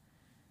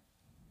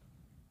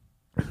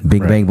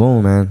 Big bang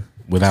boom, man.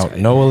 Without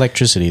no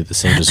electricity,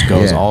 this thing just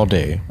goes Yeah. all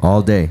day.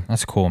 All day.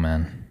 That's cool,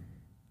 man.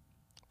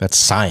 That's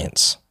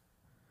science.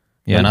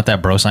 Yeah, not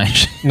that bro science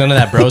shit. None of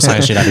that bro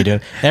science shit I be doing.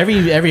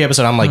 Every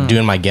episode, I'm like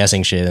doing my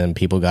guessing shit, and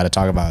people got to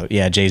talk about.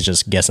 Yeah, Jay's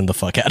just guessing the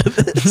fuck out of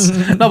this.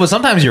 No, but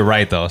sometimes you're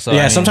right though. So Yeah,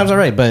 I mean, sometimes I'm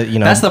right, but you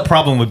know, that's the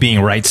problem with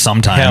being right.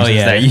 Sometimes Hell is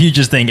yeah. that you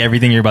just think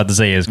everything you're about to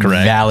say is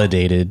correct.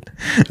 validated.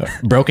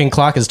 Broken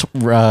clock is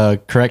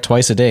correct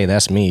twice a day.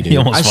 That's me, dude. You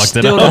almost I fucked it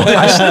still up. don't.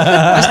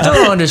 I still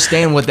don't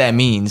understand what that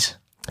means.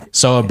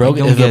 So a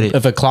broken don't get it.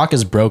 if a clock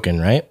is broken,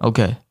 right?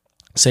 Okay.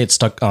 Say it's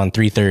stuck on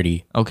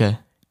 3:30. Okay.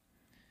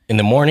 In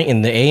the morning,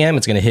 in the AM,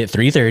 it's gonna hit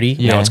 3:30.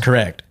 Yeah. Now it's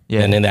correct.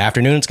 Yeah. And in the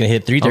afternoon, it's gonna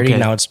hit 3:30. Okay.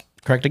 Now it's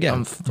correct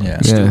again. Yeah.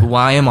 Stupid. Well,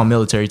 I am on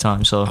military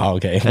time, so Oh,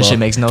 okay. that Well, shit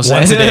makes no once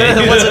sense. a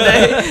day. Once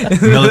a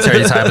day.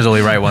 Military time is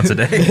only right once a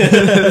day.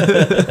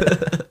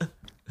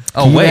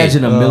 Oh Can you wait,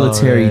 imagine a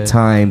military yeah.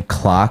 time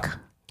clock,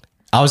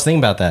 I was thinking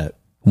about that.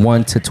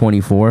 1 to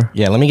 24?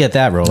 Yeah, let me get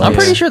that roll. I'm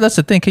pretty sure that's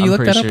the thing. Can you I'm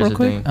look that pretty up sure real it's a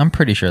quick? thing. I'm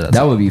pretty sure that's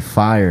That would be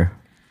fire.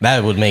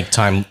 That would make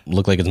time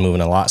look like it's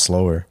moving a lot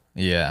slower.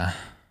 yeah.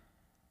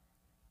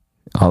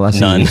 All I see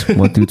None. is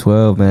 1 through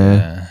 12, man.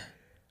 Yeah.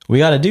 We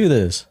got to do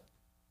this.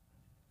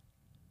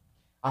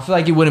 I feel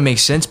like it wouldn't make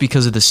sense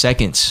because of the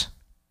seconds.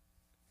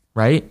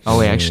 Right? Oh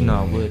wait, actually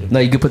no, it would. No,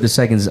 you could put the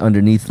seconds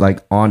underneath,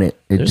 like on it.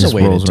 It There's just a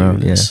way to rolls do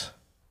around. this.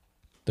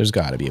 There's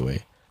got to be a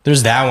way.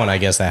 There's that one, I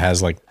guess, that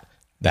has like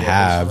the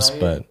halves,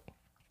 but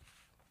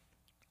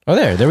oh,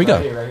 there we go.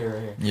 Right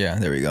here. Yeah,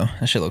 there we go.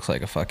 That shit looks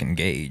like a fucking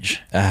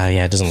gauge. Yeah,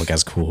 it doesn't look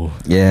as cool.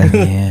 Yeah.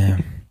 Yeah. Yeah.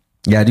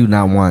 Yeah, I do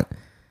not want.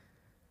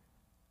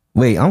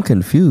 Wait, I'm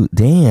confused.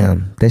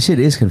 Damn, that shit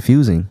is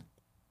confusing.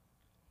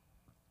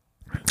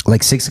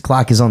 Like 6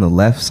 o'clock is on the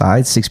left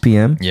side, 6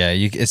 p.m. Yeah,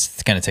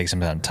 it's gonna take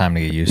some time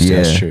to get used to.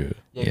 Yeah. That's true.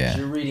 Yeah, Yeah.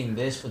 you're reading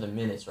this for the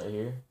minutes right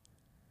here.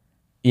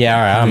 Yeah,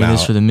 all right, I'm Reading out.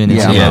 this for the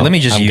minutes. Yeah, I'm Yeah, out. let me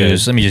just I'm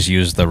good.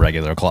 use the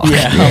regular clock.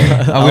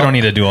 Yeah. We don't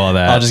need to do all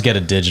that. I'll just get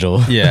a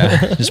digital.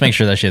 yeah, just make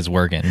sure that shit's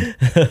working.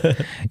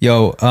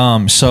 Yo,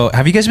 so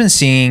have you guys been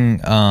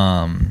seeing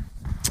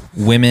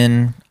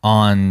women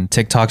on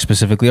TikTok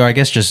specifically, or I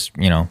guess just,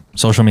 you know,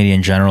 social media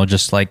in general,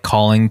 just like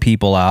calling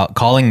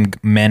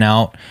men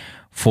out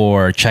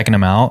for checking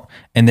them out,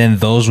 and then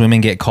those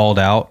women get called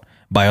out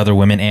by other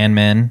women and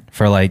men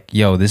for like,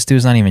 yo, this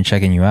dude's not even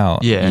checking you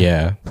out. Yeah.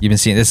 Yeah. You've been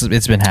seeing this.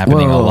 It's been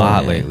happening a Whoa.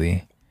 lot Yeah.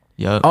 lately.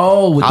 Yep.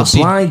 Oh, with I'll the see-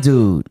 blind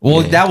dude.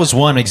 Well, Yeah. that was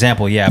one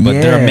example, yeah, but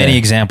there are Yeah. many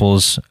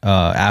examples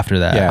after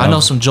that. Yeah. I know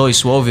some Joey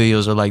Swole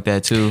videos are like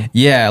that too.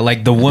 Yeah,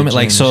 like the woman,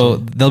 like, gym so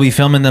and they'll be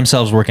filming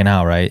themselves working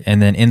out, right?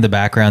 And then in the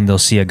background, they'll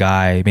see a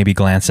guy maybe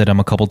glance at them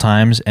a couple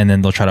times, and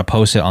then they'll try to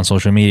post it on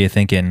social media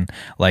thinking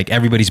like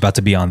everybody's about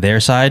to be on their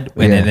side.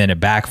 And Yeah. then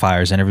it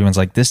backfires, and everyone's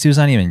like, this dude's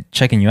not even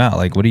checking you out.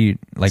 Like, what are you,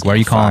 like, why are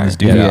you calling this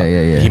dude Yeah, out?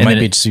 yeah, yeah. He And might then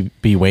be it-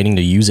 just be waiting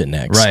to use it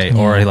next. Right.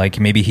 Or like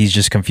maybe he's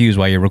just confused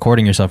while you're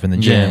recording yourself in the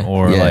gym, Yeah.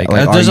 or Yeah, like,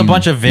 like, there's are a you-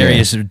 bunch of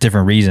various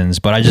different reasons,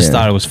 but I just Yeah.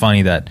 thought it was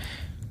funny that,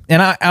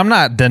 and I'm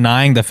not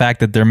denying the fact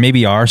that there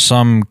maybe are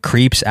some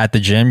creeps at the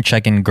gym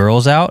checking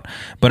girls out,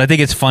 but I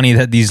think it's funny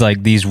that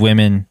these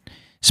women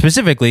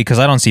specifically, because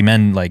I don't see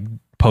men like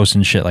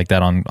posting shit like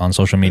that on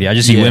social media. I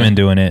just see Yeah. women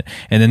doing it,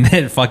 and then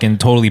it fucking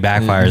totally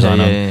backfires on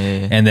them,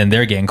 Yeah. and then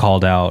they're getting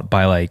called out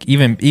by like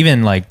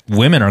even like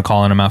women are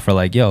calling them out for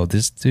like, yo,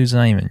 this dude's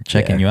not even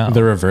checking you out.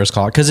 The reverse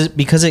call because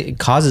it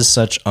causes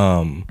such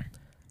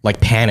like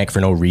panic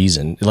for no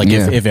reason. Like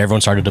Yeah. if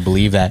everyone started to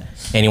believe that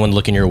anyone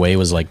looking your way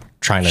was like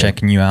trying to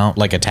Checking you out.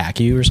 like attack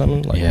you or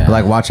something. Like, Yeah.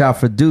 Like, watch out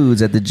for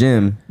dudes at the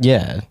gym.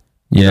 yeah.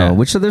 You Yeah. know,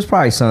 which there's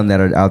probably some that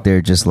are out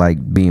there just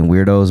like being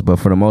weirdos, but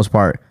for the most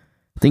part,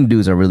 I think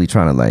dudes are really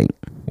trying to like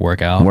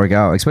work out. work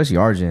out, especially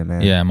our gym,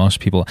 man. Yeah, most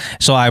people.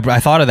 So I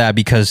thought of that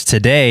because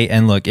today,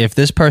 and look, if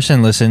this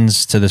person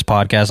listens to this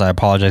podcast, I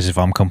apologize if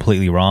I'm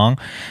completely wrong,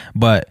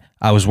 but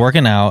I was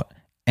working out,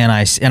 and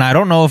I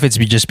don't know if it's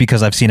just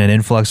because I've seen an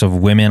influx of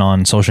women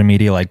on social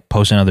media like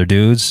posting other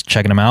dudes,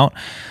 checking them out,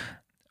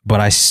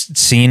 but I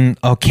seen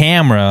a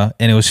camera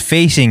and it was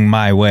facing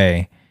my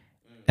way.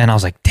 And I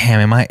was like, damn,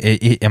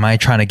 am I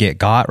trying to get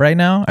got right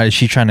now? Is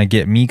she trying to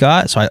get me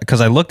got? So because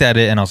I looked at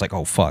it and I was like,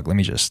 oh fuck, let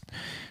me just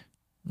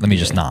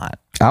not.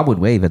 I would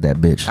wave at that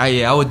bitch.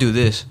 I would do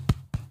this.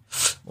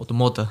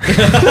 Mota.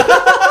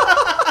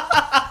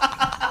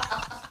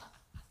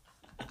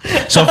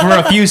 So for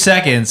a few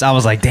seconds, I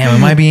was like, "Damn,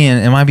 am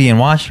I being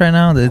watched right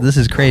now? This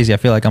is crazy. I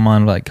feel like I'm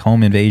on like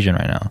home invasion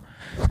right now."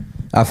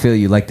 I feel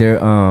you. Like they're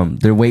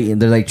waiting.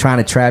 They're like trying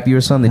to trap you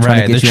or something.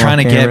 Right? They're trying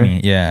to get camera.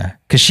 me. Yeah,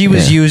 because she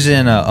was Yeah.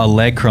 using a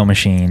leg curl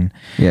machine.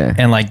 Yeah.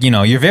 and like, you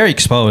know, you're very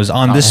exposed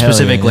on this hell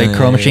specific yeah, leg yeah,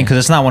 curl yeah, machine yeah. because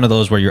it's not one of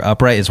those where you're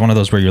upright. It's one of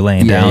those where you're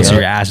laying Yeah, down, so yeah.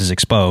 your ass is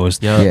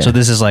exposed. Yeah. Yeah. So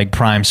this is like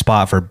prime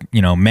spot for,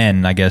 you know,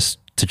 men, I guess,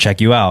 to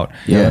check you out.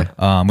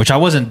 Yeah. Which I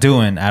wasn't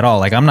doing at all.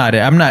 Like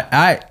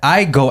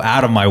I go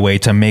out of my way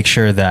to make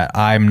sure that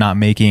I'm not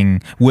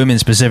making women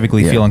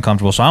specifically feel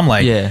uncomfortable. So I'm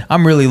like, Yeah.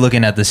 I'm really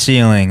looking at the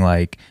ceiling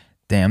like,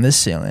 damn, this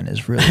ceiling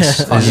is really,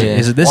 this Walk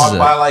is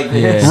by like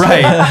this.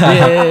 right.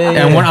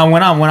 And when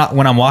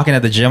I'm walking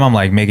at the gym, I'm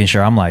like making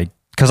sure I'm like,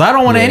 cause I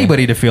don't want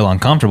anybody to feel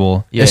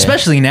uncomfortable, Yeah.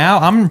 especially now.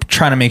 I'm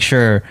trying to make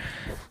sure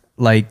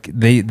like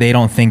they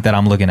don't think that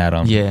I'm looking at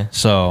them. Yeah.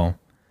 So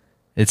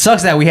It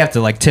sucks that we have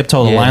to like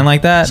tiptoe the Yeah. line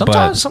like that.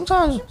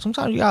 Sometimes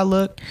you gotta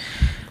look.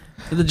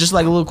 Just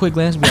like a little quick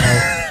glance. Be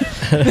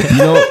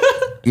like,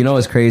 You know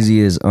what's crazy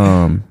is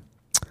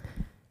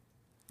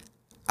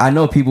I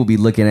know people be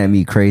looking at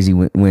me crazy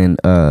when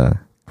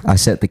I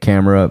set the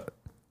camera up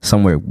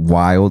somewhere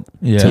wild.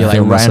 Yeah. to yeah, like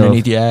film right myself.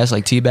 underneath your ass,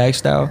 like teabag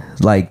style.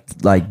 like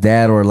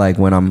that, or like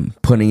when I'm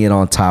putting it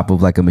on top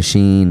of like a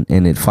machine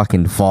and it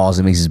fucking falls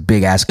and makes this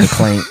big ass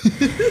clank.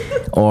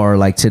 Or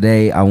like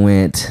today I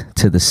went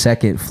to the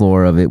second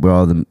floor of it where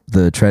all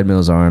the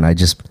treadmills are, and I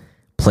just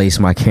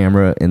placed my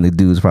camera, and the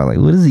dude's probably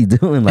like, what is he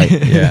doing? Like,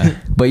 Yeah.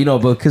 But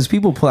because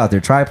people pull out their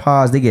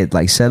tripods, they get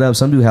like set up.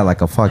 Some dude had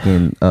like a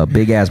fucking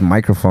big ass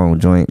microphone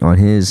joint on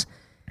his,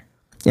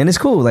 and it's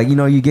cool. Like,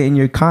 you're getting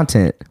your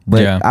content,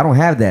 but Yeah. I don't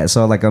have that.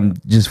 So like, I'm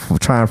just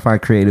trying to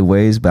find creative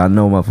ways. But I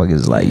know motherfuckers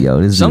is like,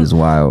 yo, this dude is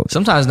wild.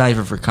 Sometimes not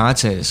even for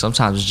content.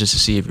 Sometimes it's just to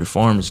see if your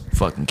form is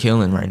fucking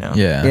killing right now.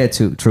 Yeah. Yeah,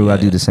 true. I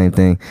do the same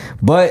thing.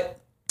 But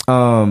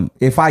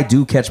if I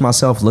do catch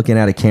myself looking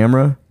at a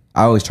camera,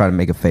 I always try to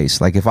make a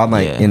face. Like if I'm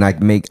like, Yeah. and I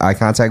make eye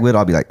contact with it,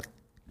 I'll be like,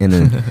 and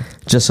then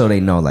just so they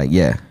know, like,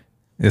 yeah.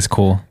 It's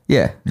cool.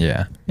 Yeah.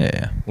 Yeah.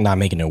 Not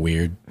making it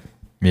weird.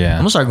 I'm Yeah.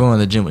 gonna start going to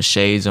the gym with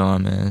shades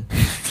on, man.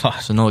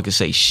 So no one can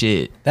say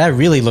shit. That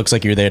really looks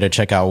like you're there to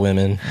check out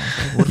women.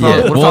 What if, Yeah. I,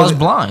 what if I Well, was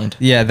blind?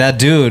 Yeah, that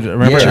dude.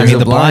 Remember, Yeah, I mean,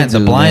 the blind the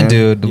dude, blind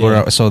man. dude.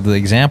 Yeah. So the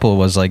example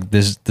was like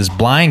this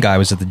blind guy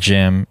was at the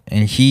gym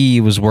and he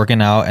was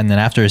working out, and then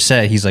after a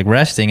set, he's like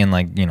resting and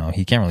like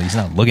he can't really. He's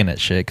not looking at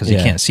shit because Yeah.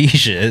 he can't see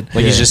shit.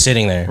 Like he's just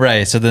sitting there.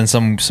 Right. So then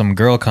some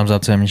girl comes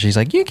up to him and she's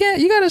like, you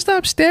gotta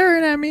stop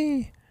staring at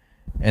me.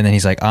 And then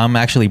he's like, I'm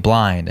actually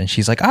blind. And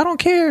she's like, I don't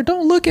care.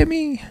 Don't look at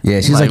me.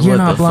 Yeah, she's Like, like, you're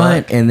what not the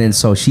blind. fuck? And then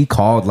so she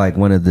called like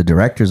one of the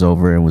directors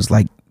over and was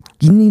like,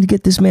 you need to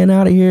get this man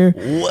out of here.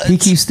 He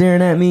keeps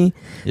staring at me.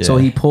 Yeah. So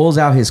he pulls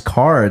out his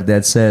card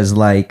that says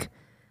like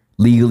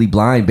legally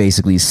blind,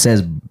 basically. It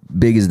says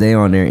big as day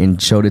on there, and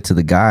showed it to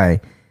the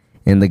guy.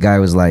 And the guy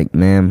was like,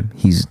 ma'am,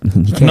 he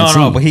can't No, see.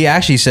 no, but he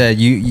actually said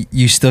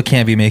you still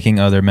can't be making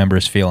other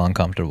members feel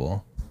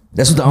uncomfortable.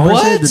 That's what the owner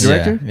said, the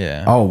Yeah, director?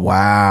 yeah. Oh,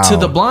 wow. To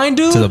the blind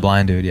dude? To the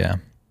blind dude, yeah.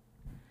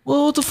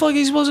 Well, what the fuck is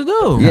he supposed to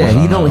do? Yeah,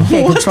 he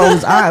can't control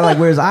his eye. Like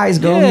where his eyes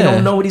go, he Yeah.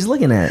 don't know what he's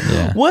looking at.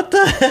 Yeah. What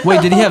the?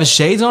 Wait, did he have his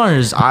shades on, or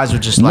his eyes were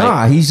just like?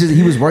 Nah,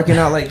 he was working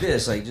out like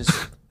this, like just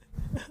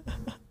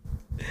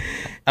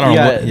I don't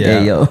know. Yeah, What, yeah.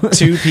 hey yo.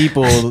 Two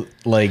people,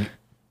 like,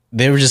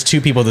 they were just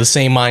two people, the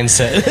same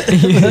mindset.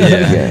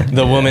 Yeah.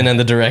 The woman and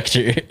the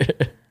director.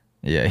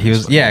 Yeah, he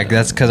was. Yeah,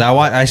 that's because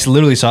I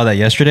literally saw that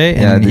yesterday,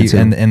 Yeah, I and did too.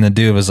 and the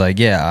dude was like,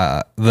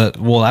 yeah, I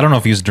don't know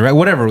if he was direct,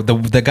 whatever.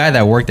 The guy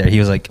that worked there, he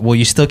was like, well,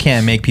 you still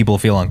can't make people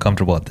feel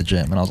uncomfortable at the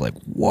gym, and I was like,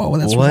 whoa,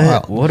 that's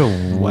wild. What a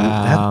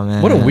Wow,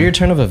 man. What a weird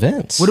turn of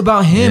events. What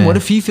about him? Yeah. What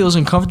if he feels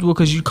uncomfortable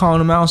because you calling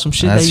him out on some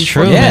shit that That's you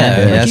true, fucking- man.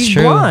 Yeah, Like, That's he's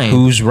true. blind.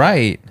 Who's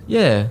right?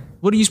 Yeah.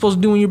 What are you supposed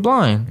to do when you're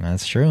blind?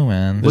 That's true,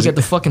 man. Look at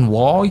the fucking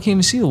wall. You can't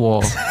even see the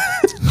wall.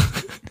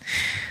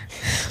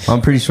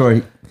 I'm pretty sure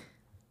he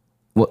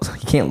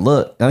can't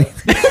look. I mean,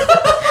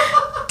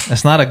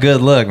 That's not a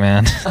good look,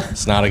 man.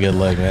 It's not a good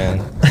look, man.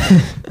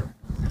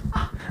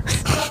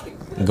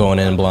 Going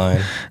in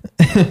blind.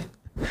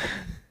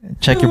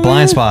 Check your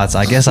blind spots.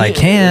 I guess I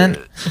can't.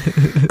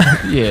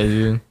 Yeah,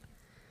 dude.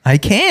 I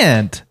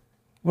can't.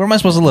 Where am I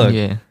supposed to look?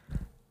 Yeah.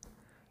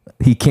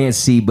 he can't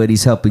see, but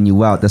he's helping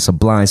you out. That's a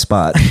blind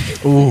spot.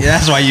 Yeah,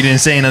 that's why you didn't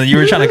say anything. You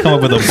were trying to come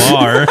up with a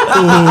bar.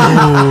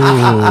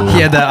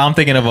 He had that I'm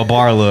thinking of a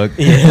bar look.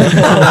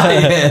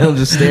 I'm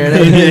just staring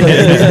at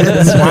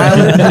you,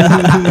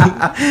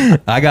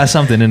 smiling. I got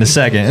something in a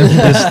second.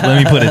 Just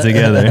let me put it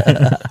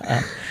together.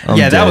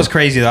 Yeah, that dead. was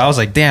crazy though. I was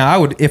like, damn, I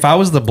would if I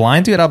was the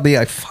blind dude, I'd be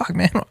like, fuck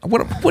man,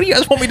 what do you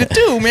guys want me to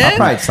do, I'll man?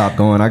 probably stop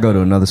going. I go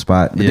to another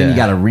spot, but then Yeah. you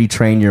got to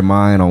retrain your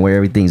mind on where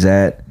everything's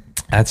at.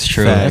 That's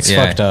true. That's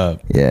Yeah. fucked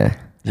up. Yeah.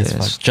 It's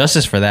Yes. fucked.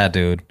 Justice for that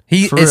dude.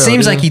 It For real,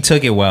 seems dude. like he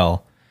took it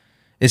well.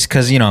 It's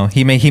because he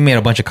made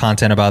a bunch of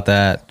content about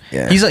that.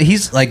 Yeah.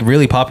 He's like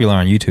really popular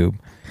on YouTube.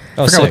 I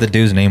forgot sick. what the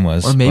dude's name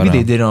was. Or maybe but,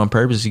 they did it on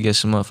purpose to get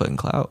some motherfucking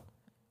clout.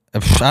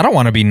 I don't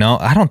want to be known.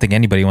 I don't think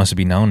anybody wants to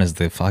be known as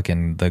the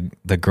fucking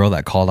the girl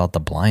that called out the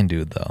blind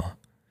dude though.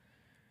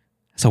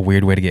 It's a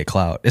weird way to get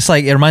clout. It's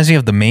like it reminds me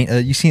of the main.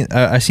 You seen?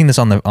 I seen this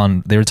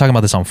on they were talking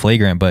about this on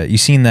Flagrant, but you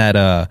seen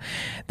that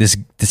this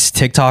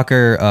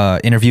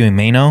TikToker interviewing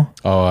Mano.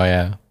 Oh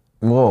yeah.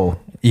 Whoa.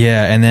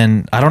 Yeah, and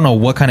then I don't know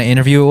what kind of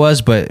interview it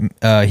was, but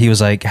he was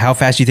like, "How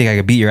fast do you think I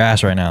could beat your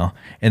ass right now?"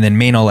 And then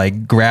Mano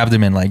like grabbed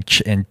him and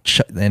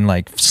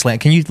slam.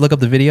 Can you look up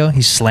the video?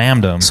 He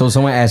slammed him. So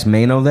someone asked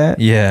Mano that?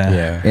 Yeah,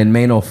 Yeah. And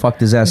Mano fucked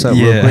his ass up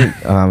Yeah. real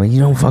quick. You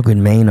don't fuck with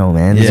Mano,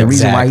 man. There's Yeah, a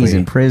reason why he's exactly.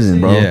 in prison,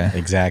 bro. yeah,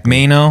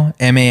 Exactly. Mano,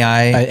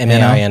 M-A-I,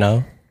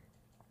 MNINO.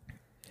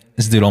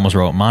 This dude almost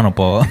wrote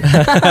Monopo.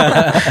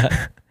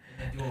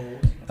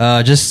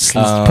 Just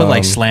put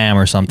like slam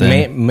or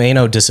something.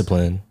 Mano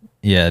discipline.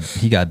 Yeah,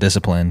 he got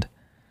disciplined.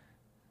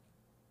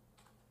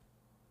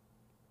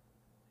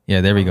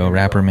 Yeah, there we go.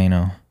 Rapper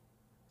Mano.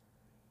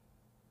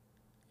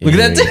 Look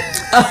at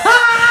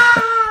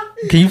that.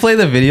 Can you play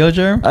the video,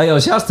 Germ? Oh, yo,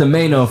 shouts to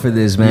Mano for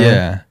this, man.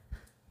 Yeah.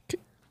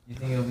 You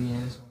think it'll be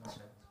in this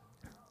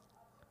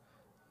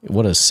one?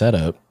 What a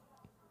setup.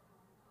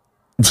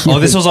 Oh,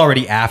 this was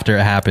already after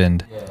it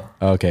happened.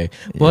 Okay.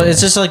 Well, it's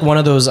just like one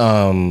of those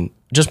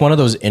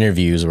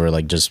interviews where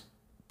like just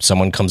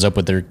someone comes up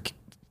with their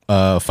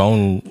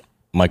phone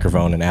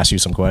microphone and asks you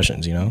some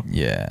questions, you know?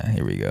 Yeah,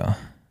 here we go.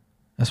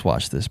 Let's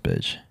watch this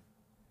bitch.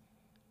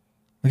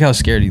 Look how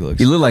scared he looks.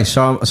 You look like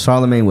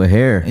Charlemagne with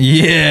hair.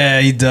 Yeah,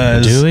 he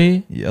does.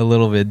 Dewey? Yeah, a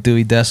little bit.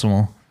 Dewey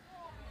Decimal.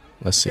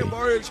 Let's see.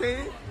 Borrow your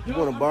chain? You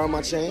want to borrow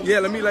my chain? Yeah,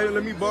 let me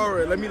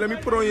borrow it. Let me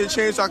put on your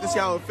chain so I can see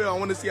how it feel. I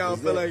want to see how it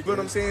feel like. You know what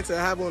I'm saying? To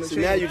have on the See,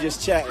 chain. now you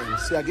just chatting.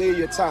 See, I gave you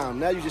your time.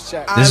 Now you just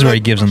chatting. This is where he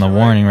gives him the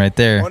warning right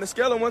there. On a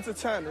scale of 1 to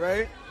 10,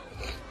 right?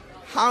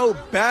 How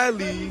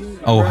badly?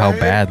 Oh, how right,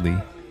 badly.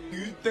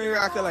 You think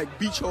I could like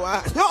beat your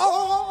ass? That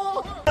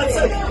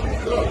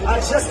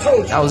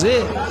was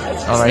it.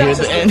 All right, here at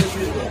the end.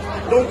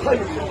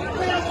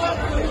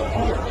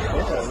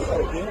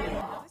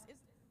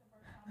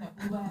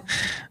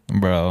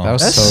 Bro. That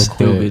was That's so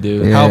stupid, quick.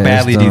 dude. Yeah, how it's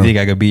badly do you dumb. think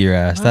I could beat your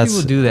ass? How That's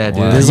people do that,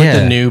 dude? This is like Yeah.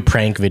 the new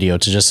prank video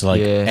to just like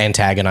Yeah.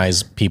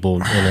 antagonize people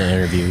in an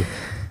interview.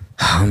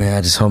 Oh, man,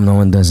 I just hope no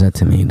one does that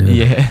to me, dude.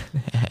 Yeah.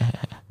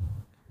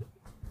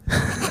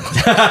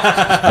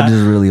 I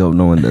just really hope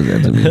no one does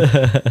that to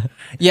me.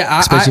 Yeah,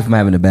 Especially if I'm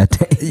having a bad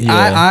day.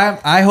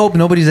 I hope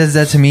nobody says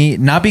that to me.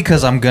 Not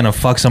because I'm gonna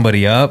fuck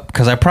somebody up,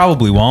 because I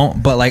probably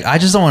won't. But like, I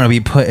just don't want to be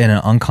put in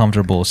an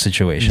uncomfortable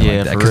situation Yeah,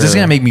 like that, for because it's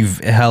real. gonna make me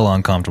hella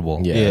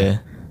uncomfortable. Yeah. Yeah.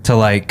 To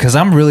like, because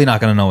I'm really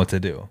not gonna know what to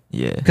do.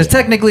 Yeah. Because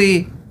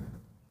technically,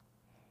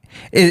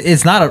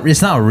 it's not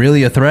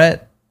really a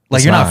threat. Like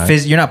It's you're not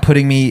not. you're not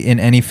putting me in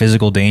any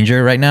physical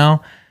danger right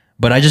now.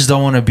 But I just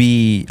don't want to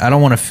be. I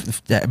don't want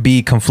to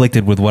be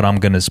conflicted with what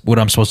I'm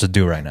supposed to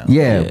do right now.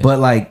 Yeah, Yeah. but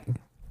like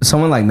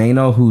someone like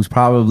Mano who's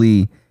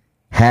probably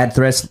had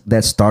threats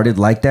that started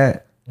like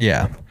that,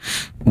 Yeah.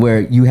 where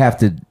you have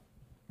to,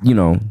 you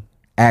know,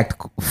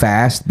 act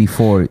fast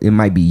before it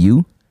might be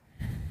you.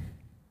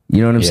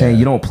 You know what I'm Yeah. saying?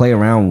 You don't play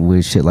around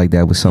with shit like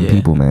that with some Yeah.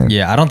 people, man.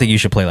 Yeah, I don't think you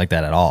should play like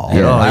that at all.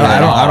 Yeah.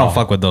 I don't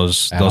fuck with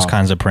those all.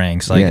 kinds of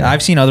pranks. Like Yeah.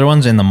 I've seen other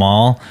ones in the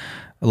mall,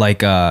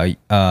 like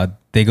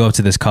they go up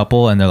to this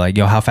couple and they're like,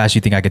 "Yo, how fast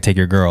you think I could take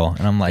your girl?"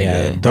 And I'm like,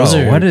 Yeah, "Bro, those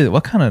are-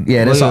 what kind of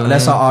Yeah, that's Look all. at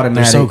That's them. all They're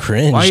automatic. so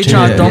cringe. Why are you too.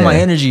 trying to throw Yeah. my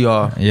energy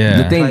off? yeah."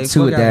 The thing Like,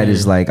 too with fuck that outta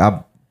is here. like I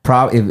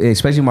probably,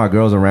 especially my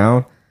girls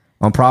around,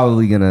 I'm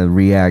probably gonna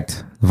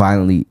react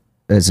violently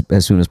as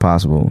soon as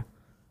possible.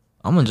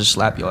 I'm gonna just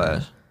slap your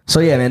ass. So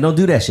yeah, man, don't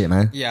do that shit,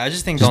 man. Yeah, I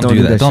just think Just don't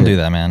do that. Don't shit. do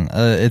that, man.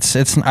 It's.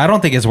 I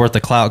don't think it's worth the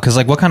clout because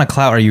like, what kind of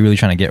clout are you really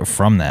trying to get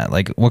from that?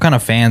 Like, what kind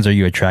of fans are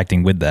you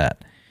attracting with that?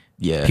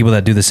 Yeah. People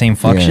that do the same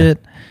fuck Yeah.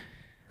 shit.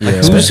 Yeah.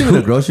 Especially in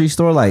the grocery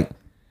store, like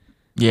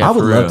Yeah. I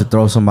would for love real. to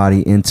throw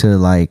somebody into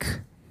like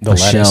The a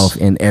lettuce. shelf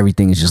and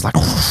everything is just like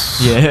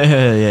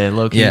Yeah. Yeah.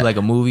 Low key, Yeah. like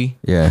a movie.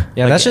 yeah.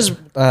 Yeah, that's just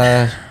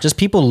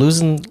people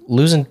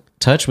losing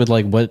touch with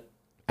like what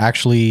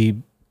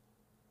actually,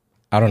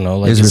 I don't know,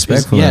 like Is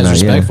respectful Yeah, or it's not,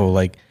 yeah. respectful.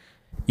 Like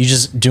you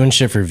just doing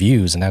shit for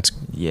views, and that's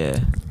Yeah.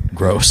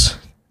 gross.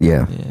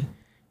 Yeah. Yeah.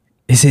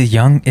 Is it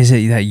young? Is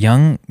it that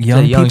young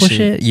young people shit?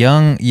 shit?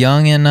 Young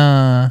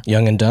and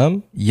Young and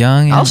dumb.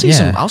 young. And, I'll see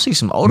yeah. I'll see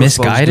some older folks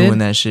Misguided? doing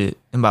that shit.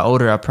 And by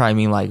older, I probably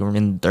mean like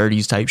in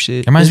 30s type shit.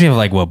 It reminds me of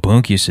like what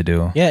Boonk used to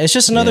do. Yeah, it's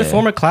just another Yeah.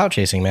 form of clout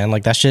chasing, man.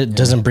 Like that shit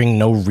doesn't bring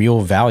no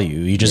real value.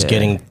 You're just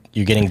Yeah.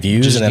 you're getting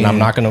views, Just and then I'm getting-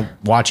 not gonna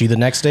watch you the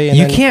next day. And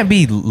You then- can't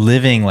be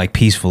living like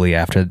peacefully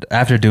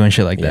after doing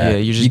shit like that. Yeah,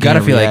 you're just you gotta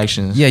getting feel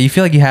reactions. like you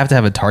feel like you have to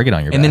have a target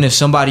on your And back. then if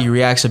somebody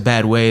reacts a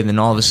bad way, then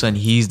all of a sudden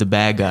he's the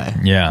bad guy.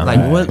 Yeah.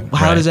 Like what?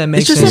 How Right. does that make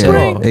It's just sense a at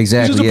prank. all?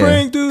 Exactly. It's just a Yeah.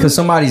 prank, dude. Because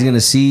somebody's gonna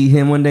see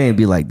him one day and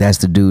be like, "That's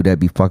the dude that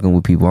be fucking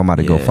with people. I'm about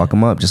to go Yeah. fuck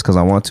him up just because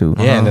I want to."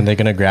 Yeah, and then they're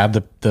gonna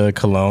grab the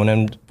cologne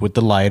and with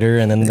the lighter,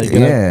 and then they're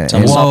gonna Yeah,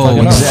 tell me and- stop Whoa,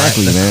 fucking up.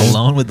 exactly, the man.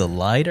 cologne with the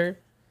lighter.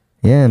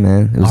 Yeah,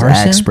 man. It was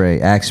Arson? axe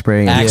spray, Axe and,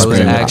 spray.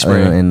 Axe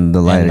spray. and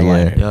the lighter. the Yeah,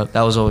 lighter. Yep,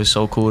 that was always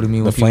so cool to me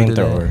The when people did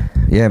that. flamethrower.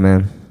 yeah,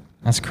 man.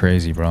 That's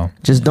crazy, bro.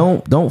 Just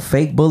don't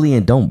fake bully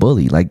and don't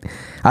bully. Like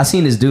I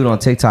seen this dude on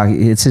TikTok.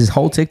 It's his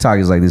whole TikTok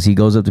is like this. He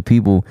goes up to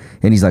people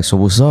and he's like, "So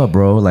what's up,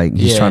 bro?" Like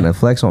he's Yeah. trying to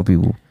flex on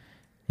people.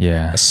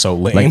 Yeah. That's so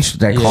lame. Like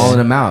they're Yeah. calling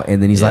him out,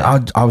 and then he's Yeah.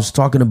 like, I was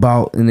talking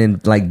about," and then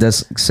like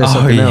says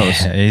something else.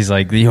 He's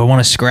like, "You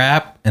want to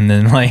scrap?" And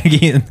then like,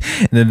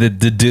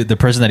 the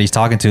person that he's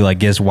talking to like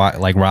gets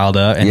like riled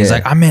up, and he's Yeah.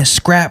 like, "I meant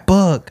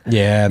scrapbook."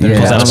 yeah, Yeah, they're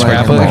pulls pulls out out a a I'm like,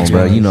 scrapbook. come on,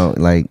 bro. You know,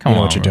 like Come You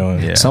know on, what you're bro.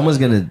 doing. Yeah. someone's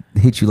gonna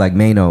hit you like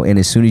Mano, and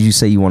as soon as you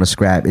say you want to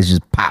scrap, it's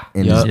just pop,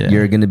 and Yup. it's-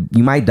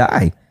 you might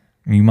die.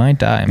 You might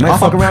die. You might man.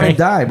 fuck a around and prank.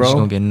 die, You're just bro.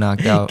 gonna get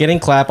knocked out. Getting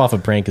clap off a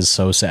prank is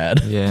so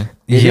sad. Yeah.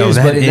 It Yo, is,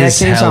 that but in that is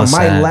case, I hella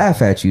might sad.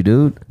 laugh at you,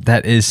 dude.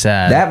 That is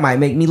sad. That might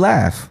make me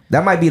laugh.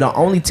 That might be the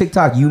only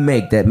TikTok you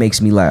make that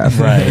makes me laugh.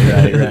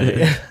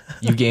 Right.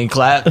 You getting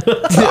clapped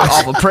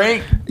off a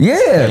prank?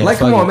 Yeah, like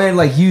come fuck on, it. man.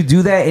 Like you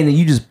do that and then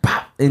you just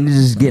pop and you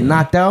just get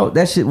knocked out.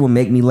 That shit will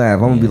make me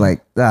laugh. I'm gonna be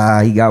like,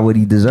 he got what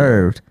he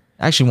deserved.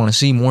 I actually want to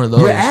see more of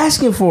those. You're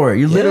asking for it.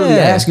 You're literally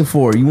Yeah. asking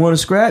for it. You want to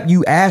scrap?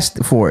 You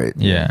asked for it.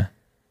 Yeah.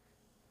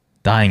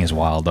 Dying is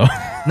wild though.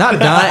 Not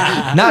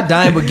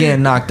dying, but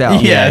getting knocked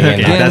out. Yeah, okay,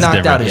 getting that's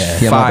knocked out different.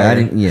 is Yeah, my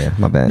fire. bad.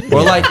 My bad.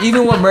 Or like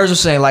even what Merz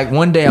was saying, like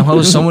one day I'm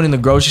hoping someone in the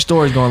grocery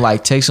store is going to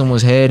like take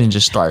someone's head and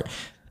just start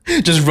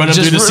Just running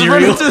through the run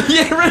cereal. through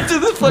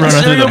the fucking Running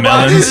through cereal the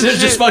box. melons.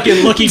 There's just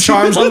fucking Lucky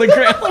Charms on the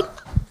ground.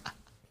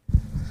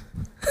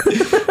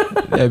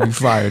 That'd be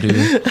fire,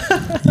 dude.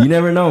 You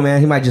never know, man.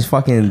 He might just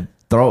fucking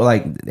throw,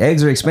 like,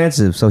 eggs are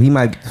expensive, so he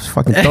might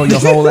fucking throw your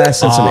whole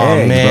ass in some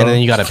eggs, man, bro. and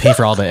then you got to pay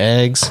for all the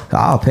eggs.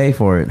 I'll pay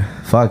for it.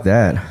 Fuck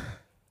that.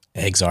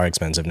 Eggs are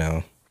expensive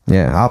now.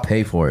 Yeah, I'll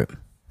pay for it.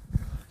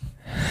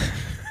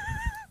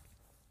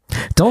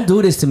 Don't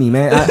do this to me,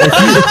 man.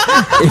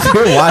 If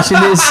you're watching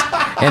this,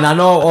 and I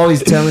know I'm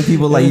always telling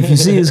people, like, if you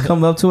see this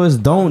come up to us,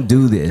 don't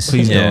do this.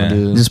 Please Yeah. don't,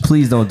 dude. Just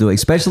please don't do it.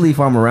 Especially if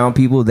I'm around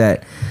people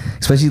that,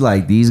 especially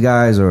like these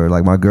guys or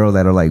like my girl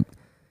that are like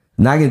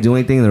not gonna do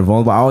anything, they're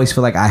vulnerable. I always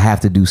feel like I have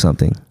to do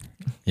something.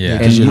 Yeah.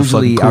 And you're the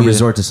usually fucking I queen.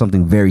 resort to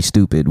something very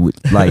stupid,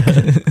 like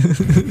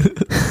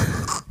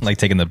Like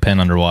taking the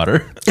pen underwater.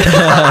 Just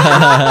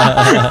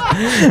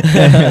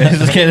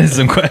getting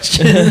some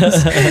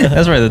questions.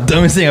 That's probably the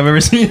dumbest thing I've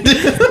ever seen.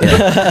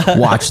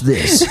 watch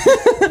this.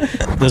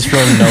 This from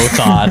No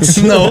Thoughts.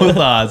 No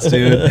thoughts,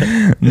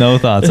 dude. No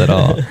thoughts at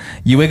all.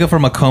 You wake up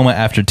from a coma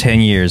after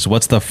 10 years.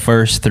 What's the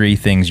first 3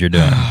 things you're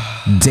doing?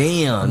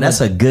 Damn, that's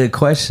a good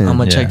question. I'm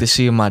gonna Yeah. check to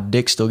see if my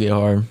dick still get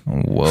hard.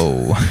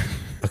 Whoa.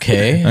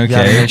 Okay. You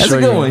gotta Okay. make That's sure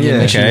a good you- one, you yeah.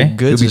 make sure Okay. your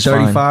goods It'll be is fine.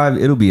 35.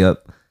 It'll be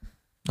up.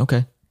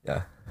 Okay.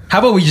 Yeah. How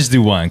about we just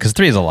do one? Because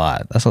 3 is a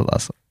lot. That's a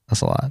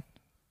lot.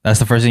 That's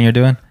the first thing you're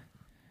doing?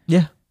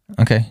 Yeah.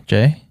 Okay.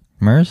 Jay?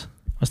 Mers?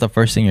 What's the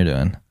first thing you're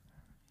doing?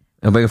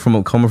 I'm back from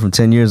a coma from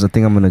 10 years. I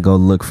think I'm gonna go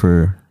look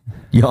for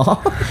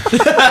y'all.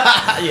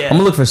 I'm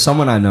gonna look for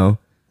someone I know.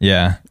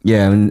 Yeah.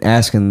 Yeah, and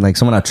asking like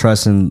someone I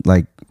trust and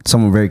like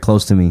someone very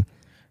close to me.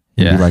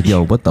 And Yeah. Be like,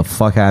 yo, what the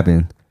fuck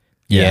happened?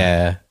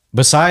 Yeah.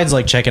 Besides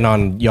like checking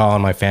on y'all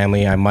and my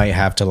family, I might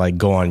have to like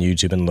go on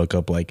YouTube and look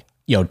up like,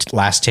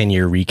 last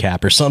 10-year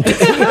recap or something.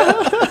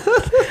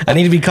 I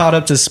need to be caught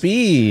up to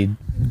speed.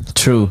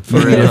 True. For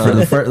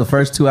the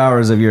first 2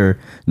 hours of your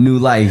new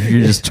life,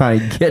 you're just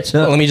trying to catch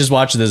up. Let me just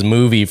watch this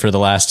movie for the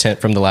last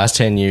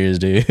 10 years,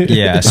 dude.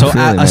 Yeah. So,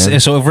 feel it, man.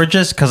 so if we're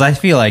just, because I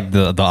feel like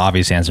the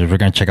obvious answer is we're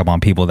going to check up on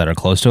people that are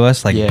close to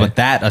us. Like, Yeah. but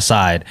that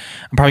aside,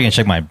 I'm probably going to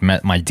check my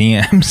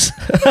DMs.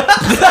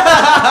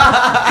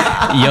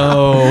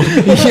 Yo,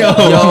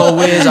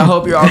 Wiz, I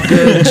hope you're all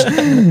good.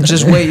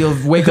 Just wait, you'll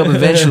wake up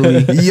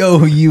eventually.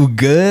 Yo, you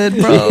good,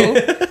 bro?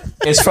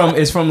 It's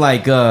from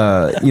like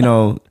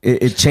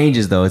it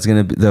changes though. It's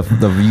gonna be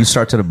the you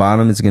start to the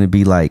bottom. It's gonna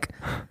be like,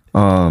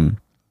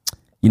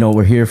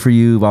 we're here for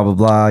you, blah blah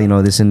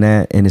blah. This and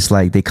that, and it's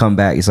like they come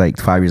back. It's like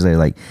 5 years later,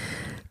 like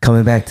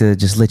coming back to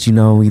just let you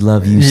know we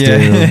love you still.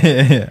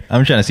 Yeah.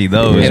 I'm trying to see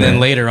those. And then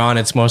later on,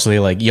 it's mostly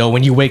like,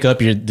 when you wake up,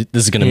 this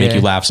is going to make Yeah.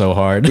 you laugh so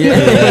hard.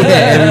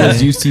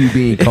 Everyone's used to you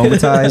being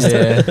comatized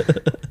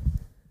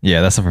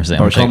Yeah, that's the first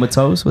thing. or I'm checking.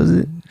 comatose. Was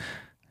it?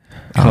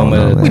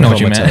 We know what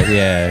you meant.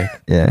 Yeah.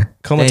 Yeah. Man,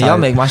 Comatose. y'all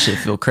make my shit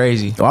feel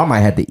crazy. Oh, I might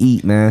have to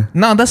eat, man.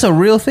 No, that's a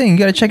real thing. You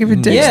got to check if your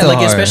dick's Yeah, still like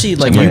hard. especially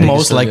like my you dick is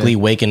most still likely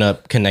good. waking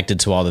up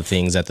connected to all the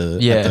things at the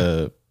Yeah. at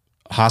the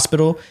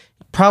hospital.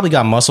 Probably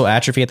got muscle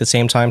atrophy at the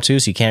same time too,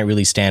 so you can't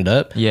really stand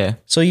up. Yeah.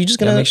 So you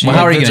just Yeah, gonna make sure Well,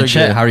 how are you goods going to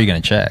check? good. How are you going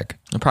to check?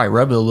 I'll probably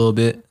rub it a little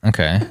bit.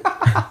 Okay.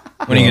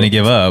 When are you going to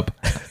give up?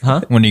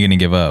 Huh? When are you going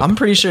to give up? I'm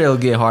pretty sure it'll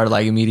get hard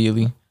like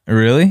immediately.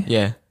 Really?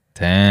 Yeah.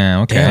 Damn.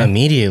 Okay. Damn,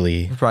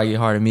 immediately. It'll probably get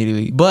hard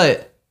immediately.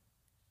 But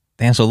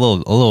Damn. So a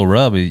little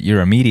rub,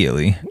 you're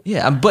immediately.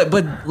 yeah, but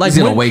like He's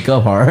gonna when- wake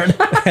up hard.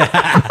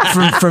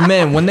 for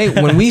men when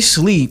we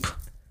sleep,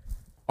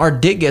 our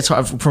dick gets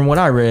hard. From what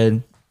I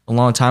read a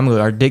long time ago,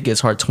 our dick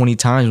gets hard 20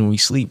 times when we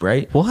sleep,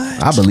 right? What?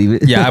 I believe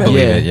it. Yeah, I believe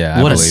Yeah. it.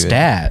 Yeah. What I a believe it.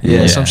 stat.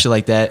 Yeah, some shit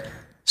like that.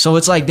 So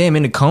it's like, damn,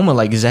 in the coma,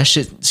 like, is that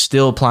shit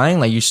still applying?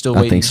 Like, you're still I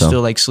waiting, think so.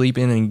 still like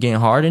sleeping and getting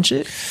hard and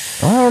shit?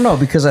 I don't know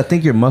because I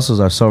think your muscles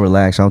are so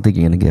relaxed. I don't think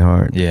you're gonna get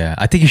hard. Yeah,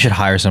 I think you should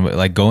hire somebody.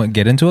 Like, go and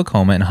get into a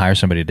coma and hire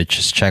somebody to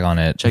just check on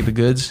it. Check the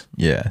goods.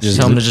 Yeah. Just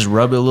tell them to just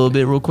rub it a little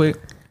bit real quick.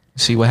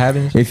 See what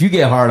happens. If you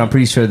get hard, I'm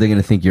pretty sure they're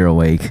gonna think you're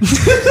awake.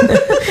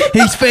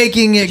 He's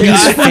faking it, He's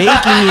guys. faking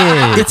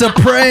it. It's a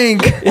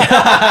prank.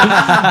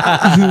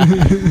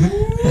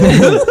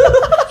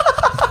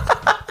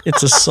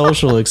 It's a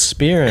social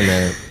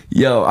experiment.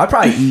 Yo, I'd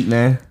probably eat,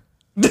 man.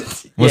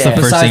 What's Yeah. the first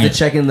Besides thing? the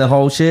checking the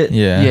whole shit.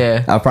 Yeah.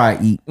 Yeah. I'll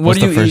probably eat. What What's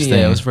do the you first eat? thing?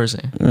 Yeah, what's the first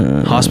thing?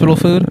 Hospital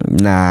food?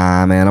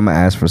 Nah, man. I'm gonna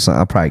ask for some.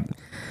 That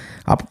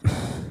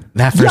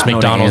You first don't know the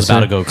McDonald's answer. about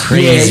to go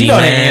crazy, you know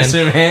the man.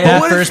 answer, man.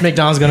 That What if- first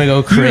McDonald's gonna go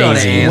know the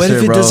crazy. answer. What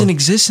if it bro. doesn't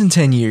exist in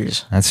 10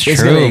 years? That's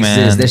It's true, gonna man.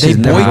 exist. That They shit's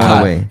never going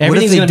boycott. away.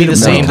 Everything's they gonna be do the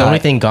the same. The boycott? only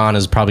thing gone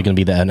is probably gonna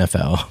be the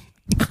NFL.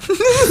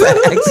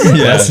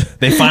 Yes.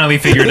 They finally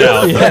figured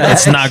out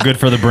it's not good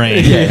for the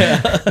brain. They're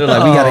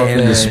like, we gotta Oh, end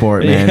this man.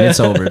 sport, man. It's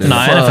over. dude.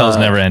 Nah, NFL's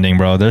never ending,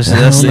 bro.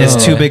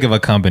 It's too big of a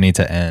company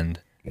to end.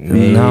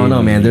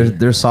 No, man.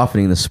 They're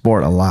softening the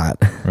sport a lot.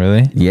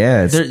 Really?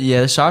 Yeah,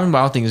 They're sorry, but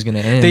I don't think it's gonna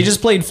end. They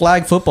just played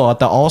flag football at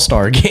the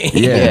All-Star game.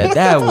 yeah,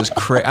 that was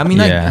crazy. I mean,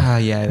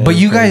 that But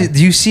was you crazy. guys,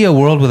 do you see a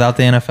world without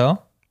the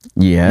NFL?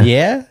 yeah.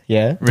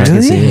 Yeah. I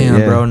can see it, Damn,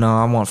 yeah. bro, no,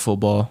 I want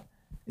football.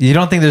 You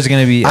don't think there's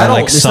going to be I don't-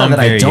 like it's not some that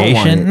I don't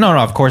want variation? it. No,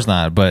 of course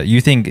not. But you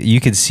think you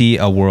could see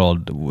a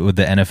world with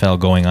the NFL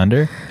going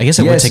under? I guess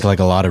it would Yes. take like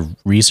a lot of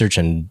research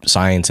and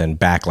science and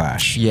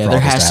backlash. Yeah, for there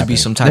all this has to be happen.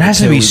 some type There of has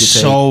to pill be we could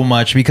take. so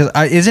much because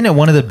isn't it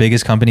one of the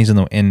biggest companies in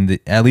the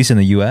at least in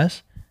the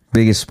U.S.?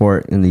 Biggest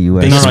sport in the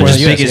U.S. Biggest No, sport in just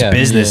the US, biggest yeah.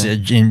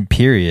 business in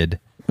period.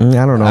 I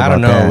don't know. I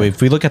don't about know. that. If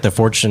we look at the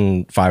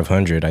Fortune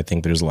 500, I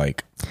think there's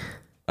like,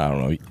 I don't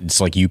know, it's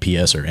like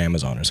UPS or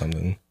Amazon or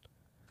something.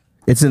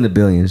 It's in the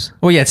billions.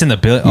 Well, yeah, it's in the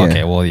bill. Yeah.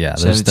 Okay, well, yeah,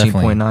 there's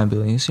definitely 17.9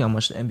 billion. You see how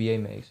much the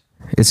NBA makes?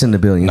 It's in the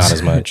billions. Not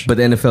as much. But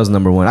the NFL's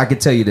number one. I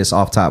could tell you this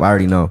off top. I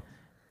already know.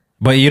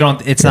 But you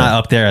don't. It's not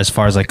up there as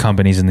far as like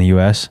companies in the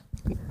U.S.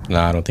 No,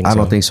 I don't think I so.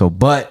 don't think so.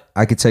 But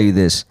I could tell you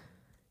this: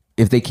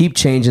 if they keep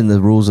changing the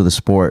rules of the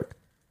sport,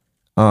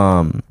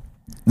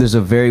 there's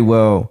a very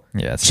well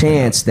Yeah, it's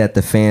chance that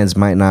the fans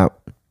might not.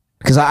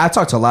 Because I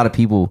talk to a lot of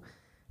people,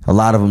 a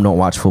lot of them don't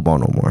watch football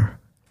no more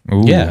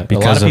Ooh, Yeah, a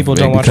lot of people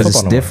don't watch because football it's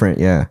no more. different.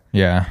 Yeah,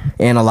 Yeah,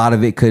 and a lot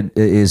of it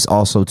is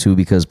also too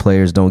because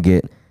players don't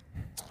get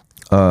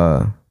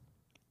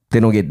they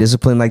don't get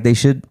disciplined like they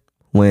should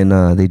when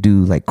they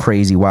do like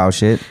crazy wild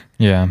shit.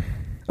 yeah.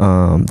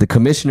 The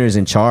commissioner is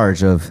in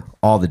charge of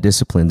all the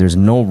discipline. There's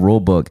no rule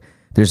book.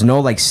 There's no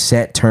like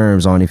set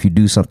terms on if you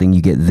do something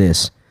you get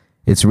this.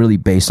 It's really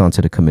based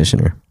onto the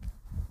commissioner.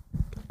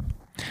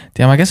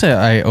 Damn, I guess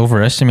I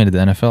overestimated the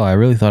NFL. I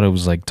really thought it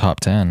was like top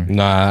 10.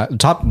 Nah,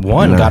 top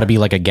one Nah. got to be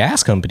like a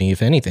gas company,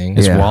 if anything.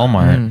 It's Yeah.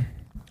 Walmart.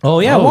 Oh,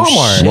 yeah, Oh,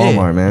 Walmart. shit.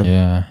 Walmart, man.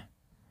 Yeah.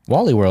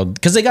 Wally World.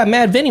 Because they got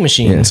mad vending Yeah.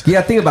 machines.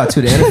 Yeah, think about it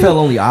too. The NFL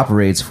only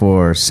operates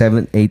for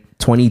 7, 8,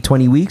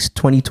 20 weeks,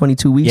 20,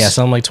 22 weeks. Yeah,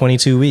 something like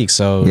 22 weeks.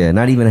 So Yeah,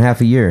 not even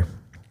half a year.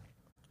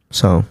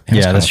 So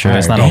Yeah, that's true.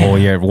 It's not a whole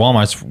year.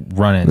 Walmart's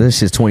running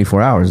this is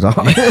 24 hours, dog.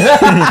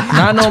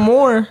 Not no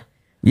more.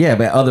 Yeah,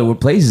 but other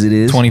places it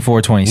is.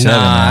 24, 27.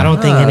 Nah, I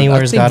don't think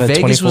anywhere's got a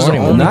Vegas 24 was the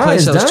anymore. only Nah, place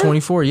it's that was done?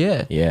 24.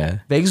 Yeah, Yeah.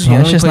 Vegas was Yeah, the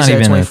it's only just place not that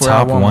had even in the 24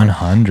 hour top Walmart.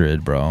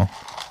 100, bro.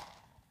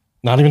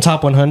 Not even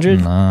top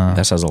 100? Nah.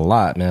 That says a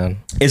lot, man.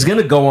 It's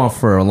gonna go on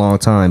for a long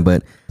time,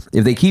 but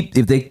if they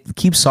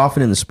keep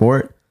softening the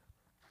sport,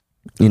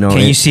 you know, Can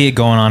you see it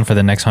going on for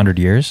the next 100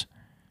 years?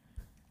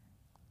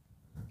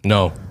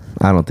 No.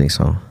 I don't think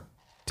so.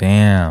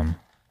 Damn.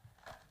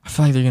 I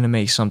feel like they're gonna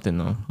make something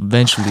though.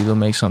 Eventually, they'll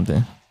make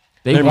something.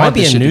 They There want might be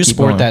this a shit to new keep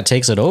sport going. that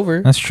takes it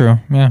over. That's true.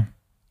 Yeah.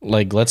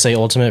 Like, let's say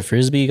Ultimate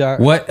Frisbee got.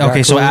 What? got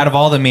Okay, so cool. out of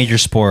all the major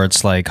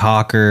sports, like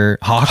Hawker.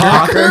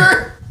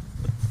 Hawker.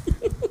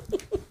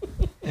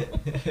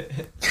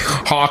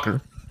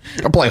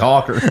 I play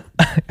Hawker.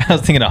 I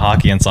was thinking of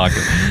hockey and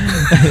soccer.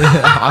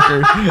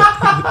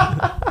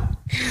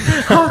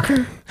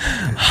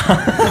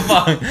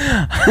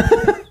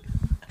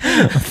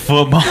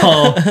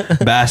 Football,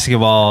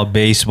 basketball,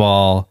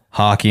 baseball,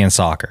 hockey, and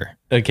soccer.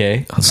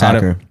 Okay.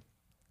 Soccer.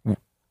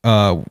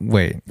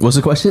 Wait. What's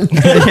the question?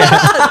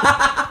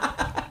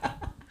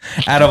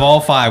 Out of all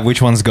five,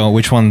 which one's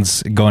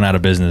going out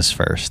of business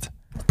first?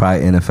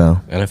 Probably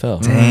NFL.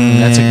 NFL.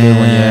 That's a good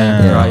one.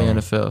 Yeah, Yeah. probably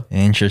NFL.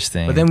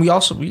 Interesting. But then we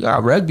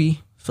got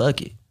rugby.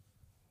 Fuck it.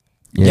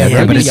 Yeah, Yeah,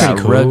 Rugby but it's got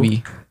pretty cool.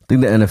 rugby. I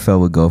think the NFL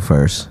would go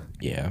first.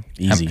 Yeah. how,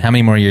 Easy. how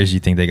many more years do you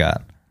think they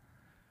got?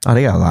 Oh,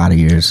 they got a lot of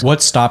years.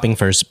 What's stopping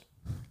first?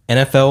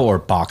 NFL or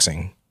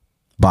boxing?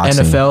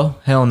 Boxing. NFL,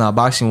 hell no,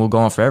 boxing will go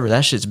on forever.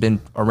 That shit's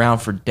been around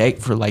for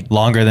like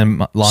Longer than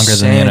the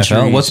NFL.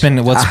 Centuries.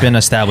 What's been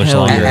established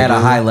hell longer? At a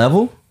high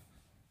level? What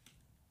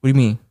do you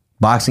mean?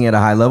 Boxing at a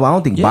high level? I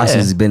don't think Yeah. boxing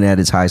has been at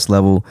its highest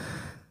level.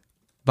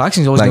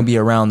 Boxing's always Like- gonna be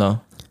around though.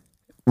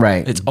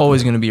 Right. It's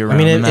always gonna be around.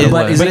 mean, no it- matter it-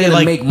 what. but is But it it, going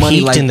like, to make money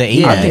peaked like in the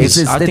Yeah, 80s.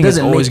 it I think it's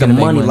doesn't always make the gonna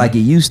make money money. like it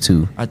used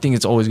to. I think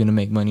it's always gonna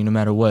make money no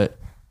matter what.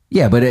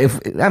 Yeah, but if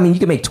I mean you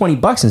can make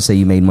 $20 and say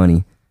you made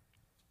money.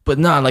 But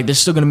nah, like they're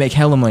still gonna make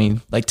hella money.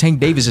 Like Tank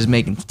Davis is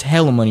making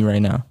hella money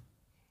right now.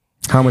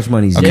 How much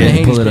money is Devin okay.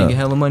 Haney's Pull it making up.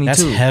 hella money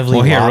That's too. heavily.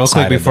 Well, here, real quick,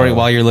 lopsided, before though.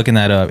 while you're looking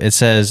that up, it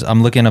says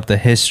I'm looking up the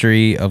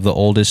history of the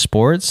oldest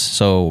sports.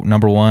 So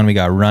number one, we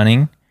got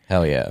running.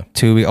 Hell yeah.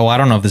 Two, I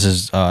don't know if this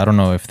is. I don't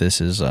know if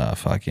this is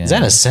fucking. Is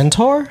that a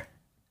centaur?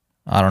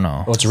 I don't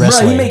know. Oh, it's Bro,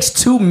 wrestling. he makes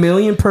 $2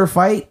 million per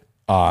fight.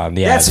 Yeah,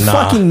 That's nah.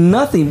 fucking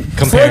nothing.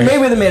 Compare- Floyd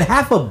Mayweather made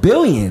 $500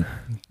 million.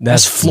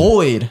 That's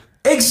Floyd.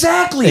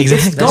 Exactly.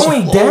 Exactly. It's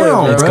going Floyd,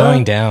 down, bro. It's bro.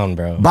 going down,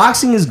 bro.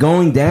 Boxing is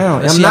going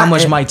down. Let's see how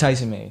much Mike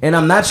Tyson made. And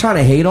I'm not trying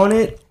to hate on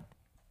it.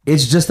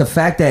 It's just the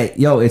fact that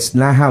it's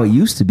not how it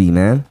used to be,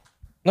 man.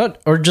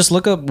 Not, or just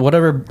look up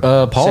whatever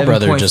Paul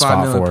brother just 7.5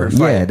 fought million for. per fight.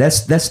 Yeah,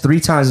 that's 3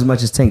 times as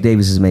much as Tank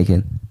Davis is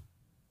making.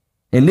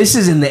 And this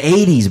is in the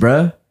 80s,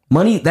 bro.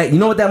 Money that you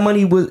know what that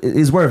money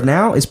is worth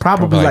now? It's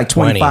probably Probably like like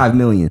 20. 25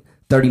 million,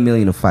 30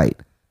 million a fight.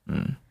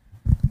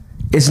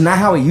 It's not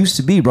how it used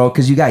to be, bro,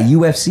 because you got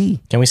UFC.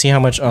 Can we see how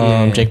much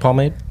Jake Paul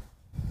made?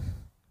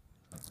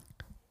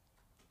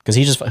 Because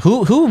he just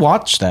who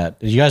watched that?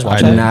 Did you guys watch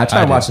I that? did. Nah, I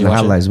tried did. watching You the watch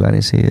it? highlights, but I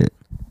didn't see it.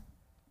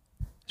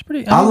 It's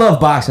pretty. I love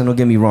boxing. Don't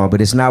get me wrong,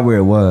 but it's not where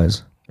it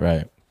was.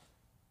 Right.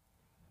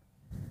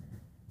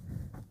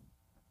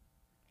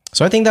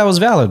 So I think that was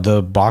valid.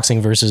 The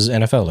boxing versus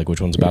NFL, like which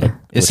one's better?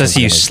 It says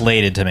he was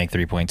slated to make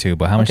 3.2,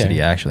 but how much Okay. did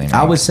he actually make?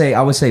 I would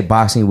say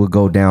boxing would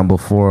go down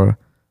before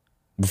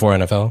before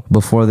NFL. the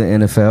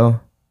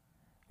NFL.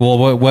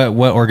 Well,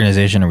 what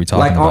organization are we talking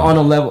Like about? on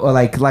a level,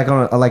 like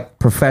on a like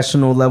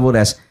professional level.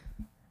 That's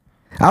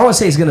I won't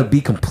say it's gonna be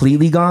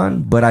completely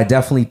gone, but I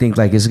definitely think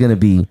like it's gonna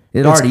be.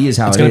 It already is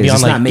how It's it going to is. be on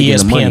It's like not making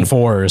the money. ESPN4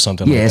 or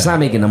something. Yeah, like it's that. not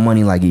making the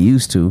money like it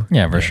used to.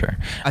 Yeah, for sure.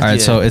 All right, yeah.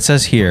 so it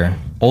says here,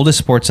 oldest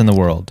sports in the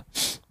world.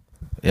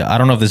 Yeah, I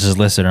don't know if this is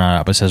listed or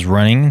not, but it says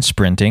running and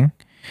sprinting.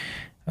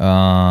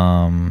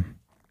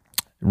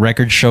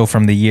 Record show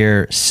from the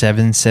year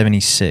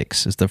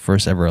 776 is the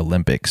first ever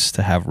Olympics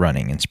to have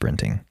running and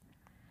sprinting.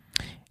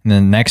 And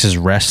then next is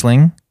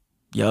wrestling.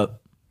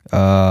 Yup.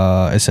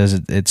 It says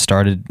it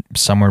started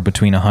somewhere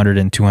between 100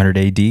 and 200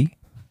 AD.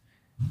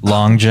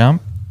 Long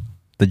jump,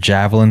 the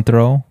javelin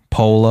throw,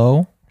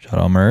 polo, shout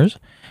out Mers,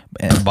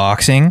 and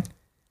boxing.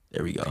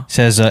 There we go.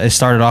 Says it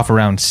started off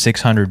around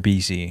 600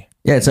 BC.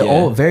 Yeah, it's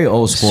a very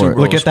old sport.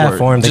 Super Look at that sport.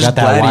 form. They Just got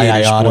that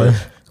gladiator Y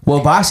sport. Well,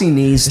 boxing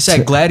needs. It's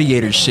that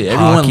gladiator shit.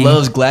 Everyone Hockey.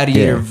 loves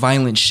gladiator Yeah.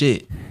 violent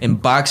shit,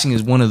 and boxing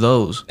is one of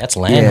those. That's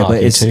land yeah, hockey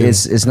but it's too.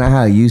 it's not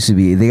how it used to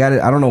be. They got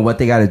to. I don't know what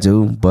they got to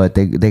do, but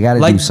they got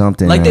to do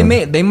something. Like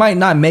man. they might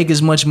not make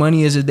as much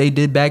money as they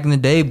did back in the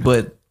day,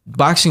 but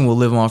boxing will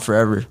live on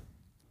forever.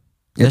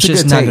 It's a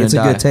shit's good not take. gonna It's a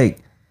die. good take.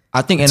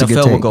 I think It's a good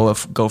NFL will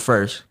take. go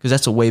first because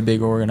that's a way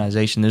bigger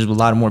organization. There's a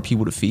lot more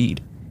people to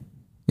feed.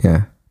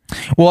 Yeah.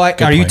 Well,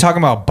 are you point. talking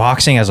about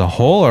boxing as a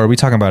whole, or are we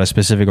talking about a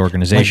specific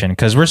organization?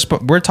 Because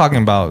we're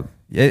talking about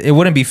it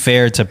wouldn't be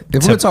fair to. If we're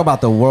gonna talk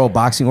about the World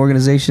Boxing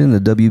Organization,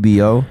 the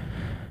WBO,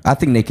 I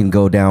think they can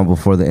go down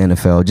before the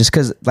NFL just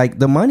because, like,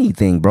 the money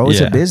thing, bro. It's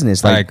Yeah, a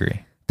business. I Like,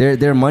 agree.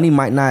 Their money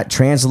might not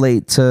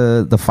translate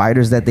to the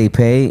fighters that they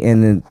pay,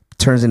 and then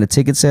turns into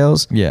ticket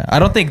sales. Yeah, I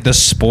don't think the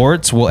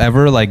sports will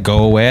ever like go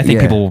away. I think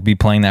Yeah. people will be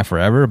playing that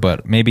forever.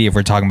 But maybe if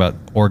we're talking about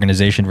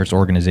organization versus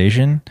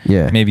organization,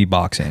 Yeah. maybe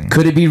boxing.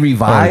 Could it be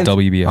revived?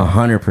 WBO.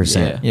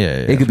 100%. Yeah, yeah,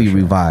 It could for be sure.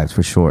 revived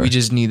for sure. We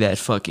just need that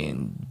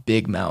fucking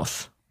big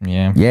mouth.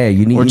 Yeah, Yeah,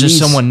 you need Or you just need-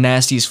 someone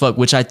nasty as fuck,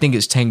 which I think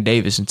is Tank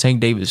Davis, and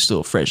Tank Davis is still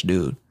a fresh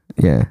dude.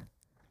 Yeah.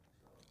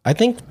 I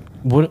think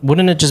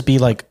wouldn't it just be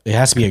like it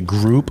has to be a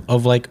group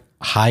of like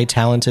high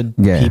talented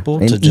Yeah. people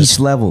in to each just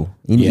level.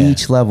 In Yeah.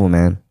 each level,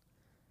 man.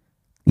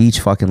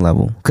 Each fucking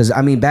level. Because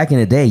I mean, back in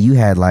the day, you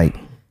had like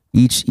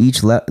each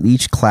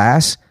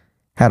class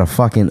had a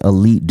fucking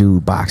elite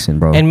dude boxing,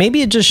 bro. and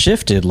maybe it just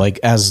shifted like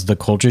as the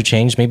culture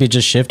changed. Maybe it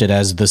just shifted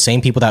as the same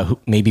people that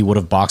maybe would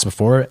have boxed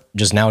before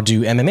just now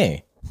do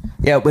MMA.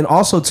 yeah, but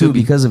also too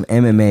because of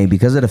MMA,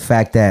 because of the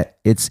fact that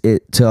it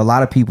to a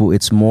lot of people,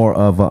 it's more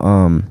of a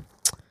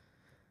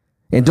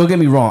And don't get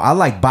me wrong, I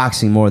like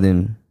boxing more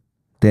than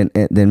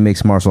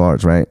mixed martial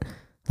arts, right?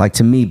 Like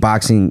to me,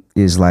 boxing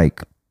is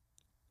like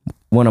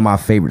one of my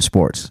favorite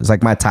sports. It's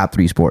like my top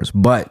 3 sports.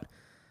 But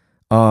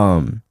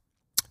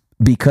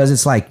because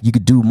it's like you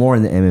could do more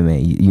in the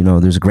MMA. You know,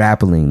 there's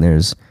grappling,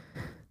 there's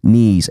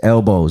knees,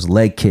 elbows,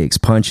 leg kicks,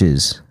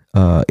 punches.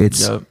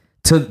 It's Yup.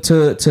 to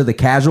the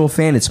casual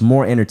fan, it's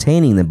more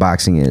entertaining than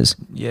boxing is.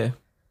 Yeah.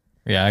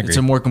 yeah, I agree. It's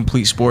a more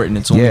complete sport, and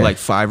it's only Yeah. like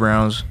 5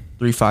 rounds,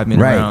 3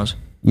 5-minute Right. rounds.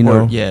 You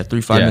know? Or, yeah,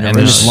 3 5 yeah, minute and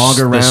rounds. there's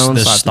longer rounds.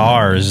 The 5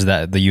 stars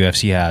that the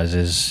UFC has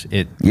is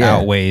it Yeah.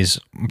 outweighs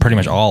pretty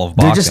much all of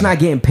boxing. They're just not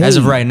getting paid. As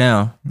of right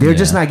now. They're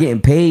just not getting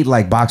paid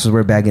like boxers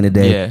were back in the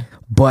day. Yeah.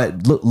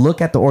 But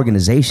look at the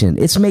organization.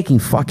 It's making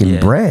fucking Yeah.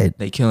 bread.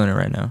 They killing it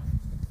right now.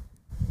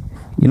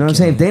 You know what I'm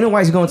saying? If Dana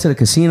White's going to the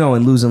casino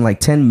and losing like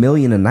 10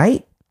 million a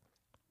night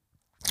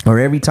or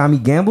every time he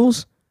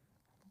gambles,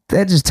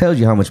 that just tells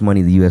you how much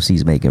money the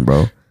UFC's making,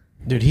 bro.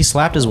 Dude, he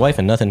slapped his wife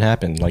and nothing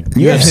happened. Like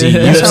Yeah. UFC,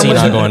 That's how UFC much-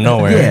 not going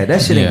nowhere. Yeah,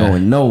 that shit ain't Yeah.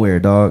 going nowhere,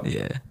 dog.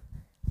 Yeah.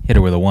 hit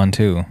her with a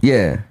 1-2.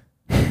 Yeah.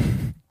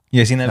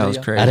 You guys seen that? That was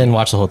video? crazy. I didn't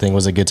watch the whole thing.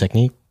 Was it good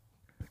technique?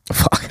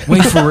 Fuck.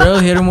 Wait, for real?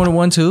 Hit him with a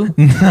 1-2?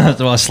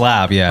 Well, a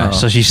slap, yeah. Oh.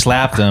 So she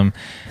slapped him.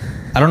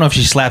 I don't know if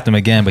she slapped him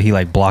again, but he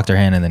like blocked her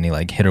hand and then he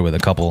like hit her with a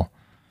couple.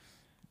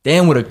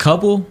 Damn, with a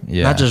couple?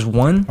 Yeah. Not just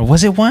one? Or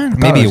was it one?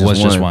 Maybe it it was was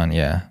just just one. one.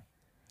 Yeah.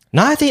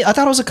 No, I thought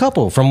it was a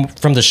couple from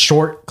the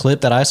short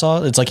clip that I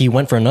saw. It's like he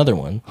went for another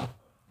one.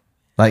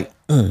 Like,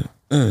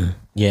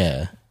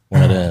 Yeah,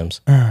 one of them.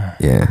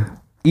 yeah.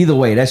 Either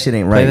way, that shit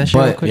ain't Play right. that shit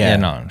real But quick? yeah. Yeah,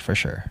 no, for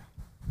sure.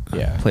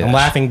 Yeah, Play I'm that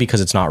laughing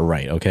because it's not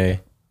right. Okay,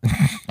 I'm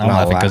Not laughing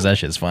allowed. because that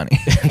shit's funny.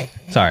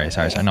 sorry.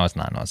 No, it's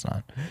not. No, it's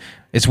not.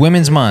 It's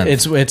Women's Month.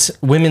 it's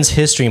Women's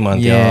History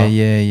Month, yeah, y'all.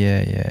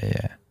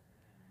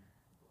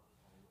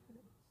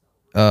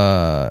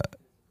 yeah.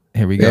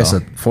 Here we go. it's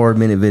a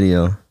 4-minute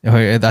video.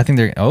 I think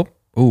they're.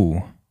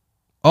 Two.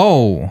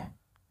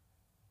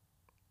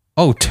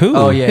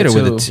 Oh, yeah, hit her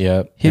with two. a t-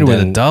 Yep. Hit her And with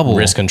a then double.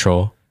 wrist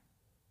control.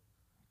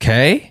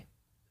 Okay.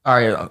 All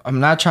right, I'm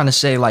not trying to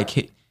say like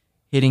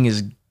hitting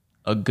is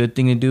a good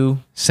thing to do.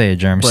 Say it,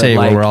 Germ. But, Say it,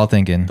 like, what we're all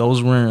thinking.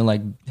 Those weren't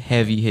like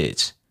heavy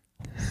hits.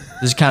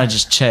 Just kind of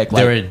just check.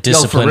 Like, They were yo, for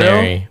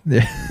disciplinary.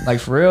 real? Like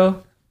for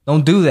real,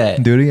 don't do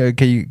that. Duty,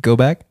 can you go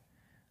back?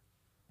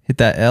 Hit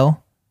that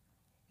L.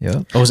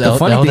 Yep. Oh, was The L,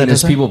 funny L thing that is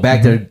does that? people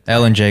back there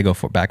L and J go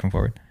back and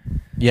forward.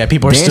 Yeah,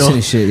 people are dancing still.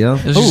 and shit, yo.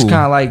 It was just Ooh.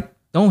 kind of like,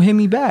 don't hit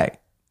me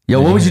back.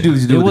 Yo, what would you do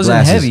if you do It with the wasn't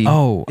glasses? heavy.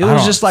 Oh, it I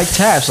was don't- just like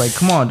taps. Like,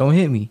 come on, don't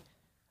hit me.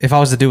 If I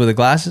was to do it with the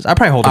glasses, I'd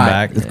probably hold them All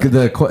right, back.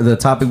 the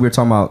topic we were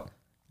talking about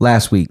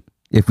last week.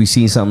 If we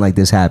see something like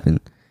this happen,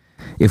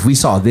 if we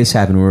saw this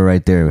happen, we were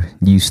right there.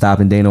 You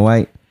stopping Dana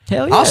White?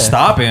 Hell yeah. I'll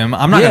stop him.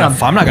 I'm not Yeah,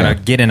 gonna. I'm not gonna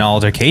get in an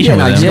altercation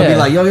like, with just him. gonna be Yeah.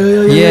 like, yo, yo,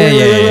 yo, yo, Yeah, yo, yeah, yo, yo,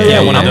 yeah, yo, yeah,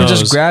 yo. one I'm of gonna those.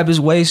 just grab his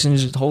waist and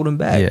just hold him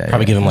back. Yeah.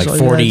 Probably give him like That's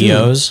all you 40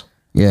 gotta do. O's.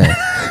 Yeah,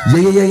 yeah,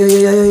 yeah, yeah, yeah,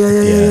 yeah, yeah,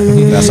 yeah, yeah.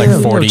 Yeah, that's like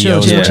Yo, 40 chill,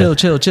 O's. chill, Yeah. chill,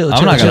 chill, chill.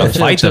 I'm not chill, gonna chill,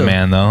 fight chill. the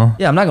man though.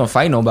 Yeah, I'm not gonna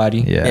fight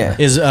nobody. Yeah. Yeah.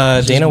 Is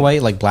Dana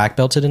White like black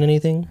belted in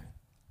anything?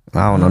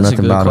 I don't know That's a nothing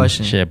good about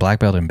question. Shit, black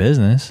belt in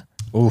business.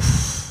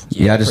 Oof.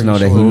 him. Yeah, I just pretty know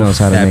that sure. he knows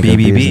how to That make a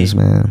BBB. business,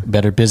 man.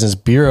 Better Business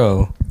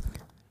Bureau.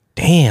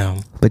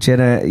 Damn. But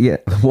yeah, yeah.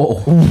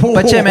 Whoa.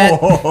 But yeah, man.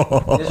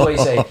 This is what he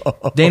say.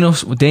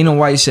 Dana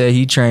White said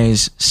he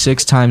trains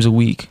 6 times a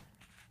week.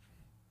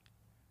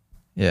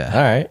 Yeah.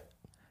 All right.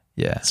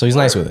 Yeah. So he's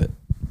nice with it.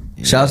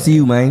 Shouts to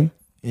you, man.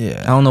 I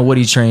Yeah. don't know what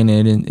he trained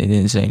in. It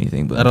didn't say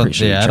anything, but I don't. I'm pretty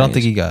sure Yeah. I don't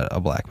think trains. he got a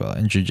black belt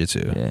in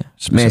jiu-jitsu. Yeah.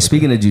 Man,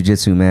 speaking of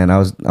jujitsu, man,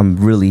 I'm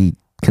really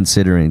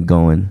considering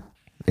going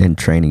and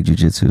training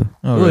jujitsu.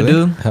 Oh, Do it, really?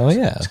 dude. Hell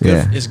yeah.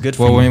 Yeah. It's good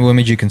for Well, you. what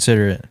made you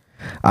consider it?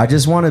 I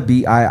just want to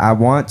be. I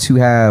want to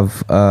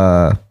have.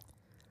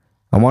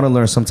 I want to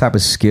learn some type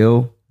of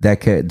skill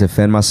that could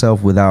defend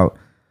myself without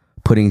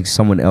putting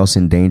someone else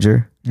in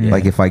danger.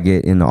 Like if I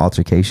get in an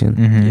altercation,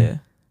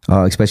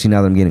 Yeah. especially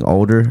now that I'm getting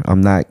older,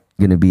 I'm not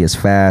gonna be as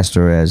fast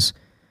or as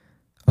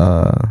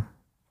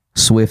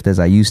swift as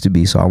I used to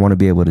be. So I want to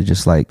be able to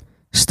just like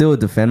still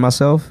defend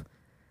myself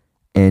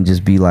and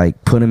just be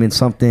like put him in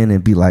something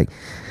and be like,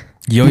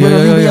 Yo, "You yo, gonna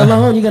yo, leave me yo, yo.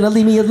 alone? You gonna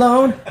leave me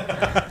alone?"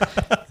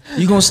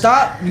 You gonna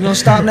stop? You gonna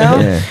stop now?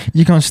 Yeah.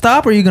 You gonna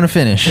stop or you gonna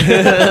finish?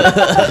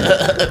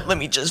 Let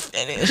me just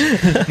finish.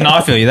 No,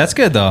 I feel you. That's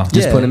good though.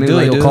 Just Yeah, put him in do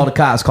like, it, yo, dude. call the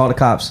cops, call the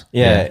cops.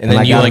 Yeah. And And I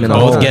then you got like him in the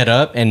both hole. get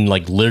up and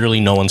like literally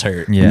no one's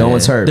hurt. Yeah. No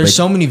one's hurt. There's Like,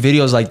 so many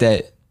videos like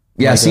that.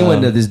 yeah, I Like, seen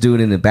when this dude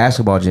in the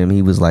basketball gym,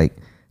 he was like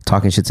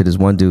talking shit to this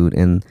one dude,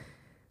 and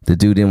the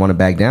dude didn't want to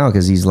back down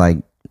because he's like,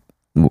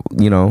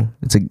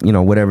 it's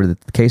whatever the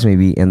case may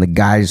be, and the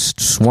guy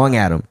swung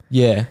at him,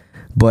 Yeah.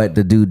 but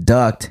the dude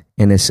ducked,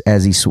 and as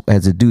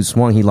the dude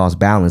swung, he lost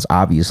balance,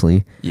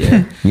 obviously.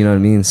 Yeah. You know what I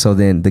mean? So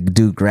then the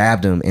dude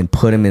grabbed him and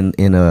put him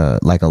in a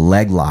like a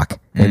leg lock,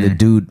 and the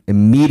dude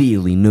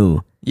immediately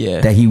knew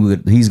Yeah. that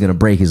he's gonna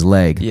break his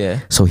leg. Yeah.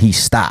 So he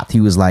stopped.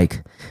 He was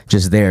like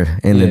just there,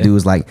 and the Yeah. dude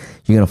was like,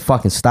 "You're gonna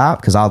fucking stop,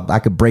 because I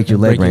could break your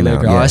leg Break right your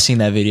now." leg. Oh, Yeah. I seen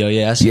that video.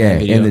 Yeah, I seen Yeah, that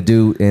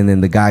video. and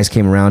then the guys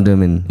came around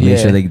him and made Yeah.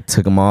 sure they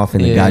took him off,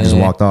 and the guy just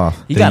walked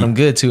off. He got him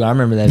good too. I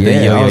remember that Yeah,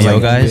 video. I was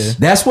like, guys.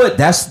 That's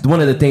one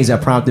of the things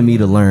that prompted me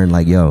to learn.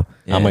 Like, yo,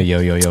 I'm a yo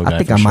guy. I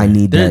think for I might sure.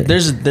 need that.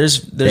 There's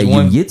that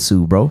one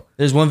jiu-jitsu, bro.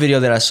 There's one video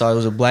that I saw. It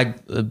was a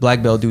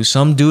black belt dude.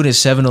 Some dude at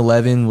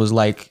 7-Eleven was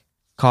like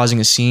causing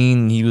a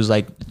scene. He was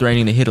like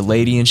threatening to hit a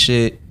lady and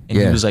shit. And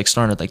Yeah. he was like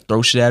starting to like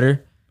throw shit at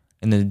her.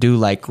 And the dude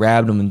like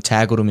grabbed him and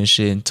tackled him and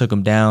shit and took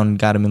him down and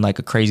got him in like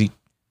a crazy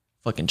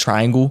fucking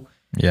triangle.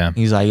 Yeah.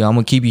 He's like, yo, I'm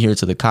gonna keep you here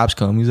till the cops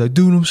come. He's like,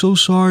 dude, I'm so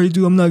sorry,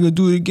 dude. I'm not gonna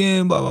do it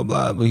again. Blah blah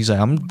blah. But he's like,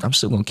 I'm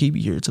still gonna keep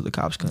you here till the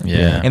cops come.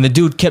 Yeah. And the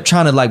dude kept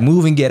trying to like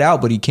move and get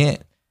out, but he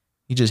can't.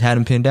 He just had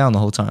him pinned down the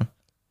whole time.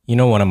 You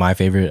know, one of my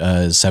favorite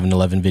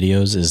 7-Eleven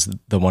videos is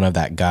the one of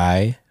that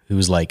guy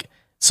who's like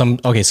some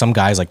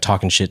guy's like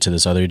talking shit to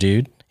this other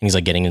dude, and he's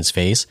like getting in his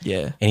face.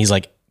 Yeah. And he's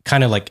like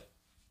kind of like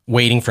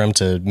waiting for him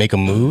to make a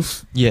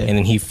move. Yeah. And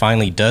then he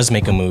finally does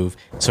make a move.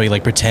 So he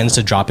like pretends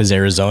to drop his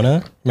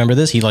Arizona. Remember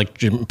this? He like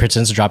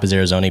pretends to drop his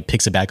Arizona. He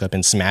picks it back up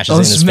and smashes it in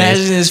his smashes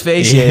face. in his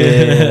face. Yeah, yeah,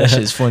 yeah. That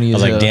shit's funny I as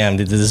was hell. like, damn,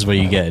 this is what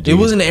you get, dude. It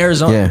wasn't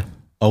Arizona. Yeah,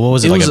 Oh, what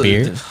was it? It Like was a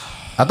beer?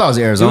 I thought it was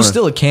It Arizona. was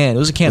still a can. It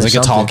was a can. It was of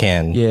like a tall something.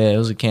 can. Yeah, it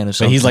was a can of But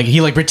something.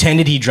 he like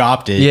pretended he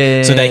dropped it.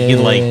 Yeah, So that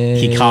yeah,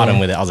 he caught him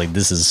yeah. with it. I was like,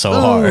 this is so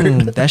hard.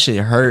 that shit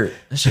hurt.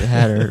 That shit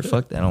had hurt.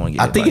 Fuck that. I don't want to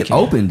get. I think by a it can.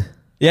 opened.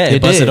 Yeah, It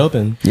it busted did.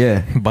 open.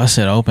 Yeah, Bust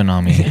it open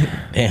on me.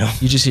 Damn.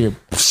 You just hear.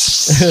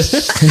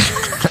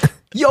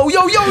 yo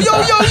yo yo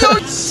yo yo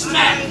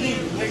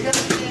yo.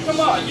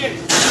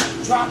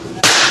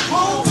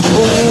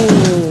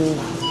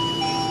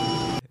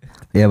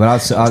 yeah, but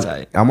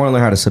I want to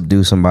learn how to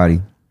subdue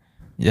somebody,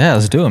 Yeah,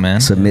 let's do it,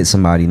 man. submit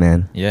somebody,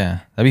 man. Yeah,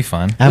 that'd be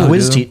fun. Have Dude,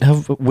 Wiz, dude.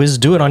 have Wiz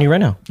do it on you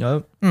right now.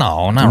 Yup.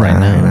 No, not right Nah,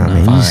 now. nah, man.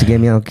 You Fine. used to get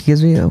me on.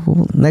 Gives me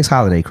next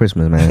holiday,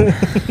 Christmas, man.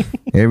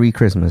 Every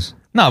Christmas.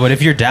 No, but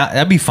if you're down,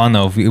 that'd be fun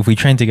though. If we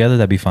train together,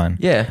 that'd be fun.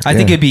 Yeah. I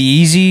think Yeah. it'd be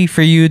easy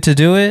for you to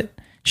do it.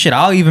 Shit,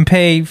 I'll even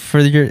pay for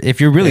your if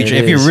you're really It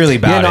if you're is. really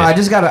about Yeah, no, it. I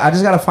just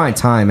gotta find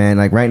time, man.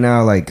 Like right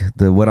now, like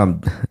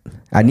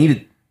I need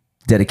to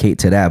dedicate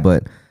to that,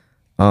 but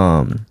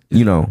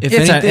You know, If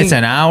It's anything,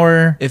 an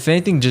hour. if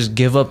anything, just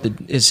give up the.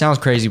 It sounds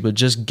crazy, but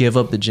just give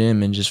up the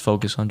gym and just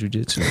focus on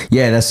jujitsu.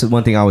 yeah, that's the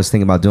one thing I was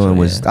thinking about doing.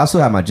 Was I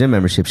still have my gym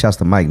membership? Shouts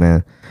to Mike,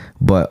 man.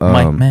 But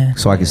Mike, man.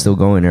 so I can still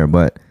go in there.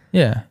 But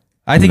Yeah,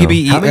 I think it'd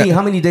be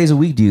how many days a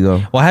week do you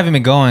go? Well, I haven't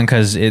been going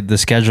because the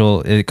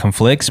schedule it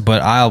conflicts,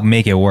 but I'll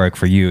make it work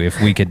for you if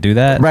we could do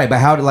that. Right, but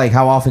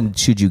how often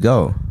should you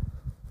go?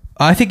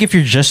 I think if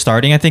you're just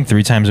starting, I think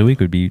 3 times a week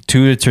would be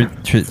 2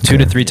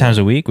 to 3 times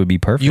a week would be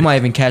perfect. You might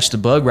even catch the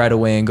bug right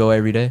away and go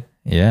every day.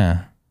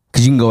 yeah.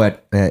 Because you can go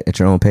at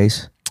your own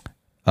pace.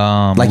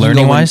 Like you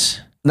Learning go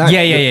wise. Not-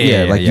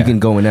 Yeah. Like you can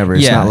go whenever.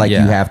 It's Yeah, not like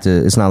yeah. you have to.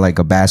 It's not like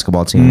a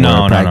basketball team.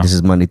 No, where practice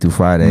is Monday through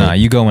Friday. No,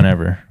 you go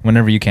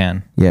whenever you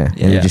can. Yeah, and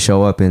you Yeah. just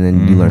show up and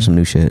then you learn some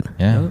new shit.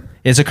 Yeah,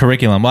 it's a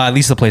curriculum. Well, at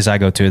least the place I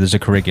go to, there's a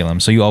curriculum,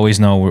 so you always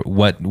know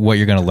what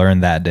you're gonna learn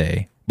that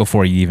day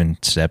before you even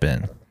step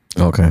in.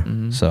 Okay.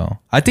 So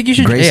I think you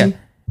should. Gracie?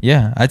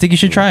 Yeah, I think you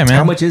should try, man.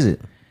 How much is it?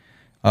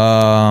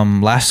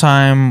 Last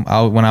time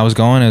when I was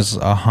going is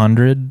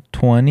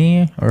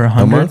 120 or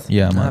 100 month?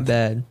 Yeah, a Not month.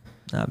 bad.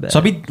 Not bad. So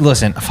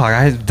listen, fuck,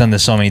 I've done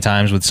this so many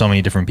times with so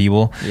many different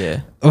people.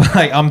 yeah.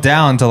 Like I'm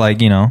down to if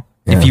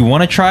Yeah. you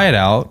want to try it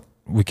out,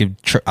 we could.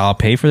 I'll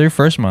pay for your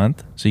first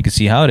month so you can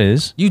see how it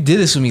is. You did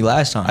this with me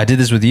last time. I did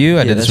this with you.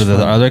 I did this that's with the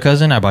fun. other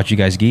cousin. I bought you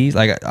guys geese.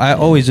 Like I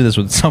always do this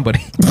with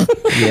somebody.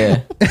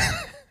 Yeah.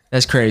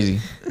 That's crazy.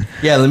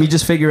 Yeah, let me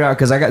just figure out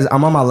because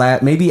I'm on my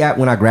last. Maybe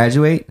when I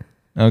graduate,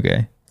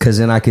 Okay. because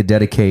then I could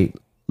dedicate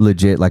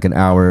legit like an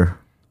hour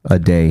a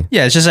day.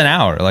 Yeah, it's just an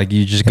hour. Like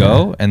you just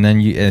go, and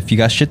then if you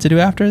got shit to do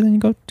after, then you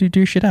go do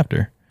your shit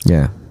after.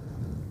 Yeah.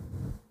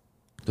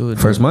 Do it,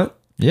 First dude. month.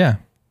 Yeah.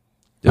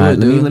 Do All it, right,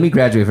 dude. let me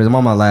graduate first. I'm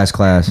on my last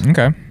class.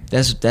 Okay.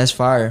 That's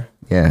fire.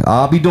 Yeah,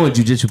 I'll be doing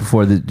jujitsu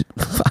before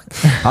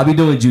I'll be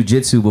doing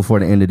jujitsu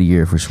before the end of the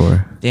year for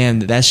sure.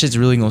 Damn, that shit's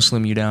really gonna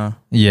slim you down.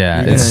 Yeah,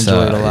 You're gonna it's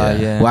enjoy it a lot.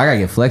 Yeah. Well, I gotta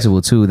get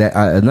flexible too. That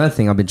another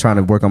thing I've been trying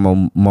to work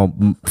on my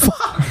You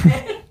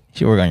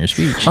should work on your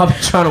speech. I'm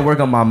trying to work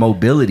on my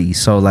mobility.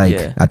 So like,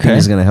 Yeah. I think Okay.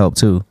 it's gonna help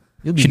too.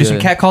 You'll You be should do some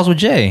good. cat calls with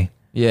Jay.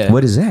 Yeah.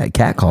 What is that?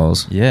 Cat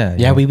calls. Yeah.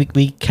 Yeah, we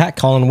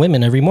catcalling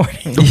women every morning.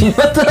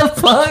 What the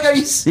fuck? Are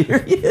you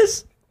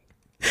serious?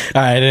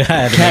 All right, I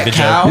had to make the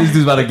joke. This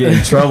dude's about to get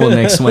in trouble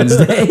next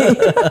Wednesday. You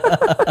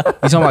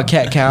talking about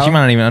cat cow? She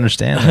might not even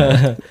understand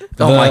that.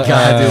 Oh my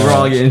god, dude, we're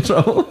all getting in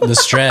trouble. The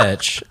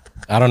stretch.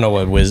 I don't know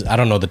I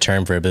don't know the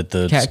term for it, but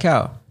the cat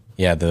cow.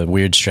 yeah, the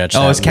weird stretch.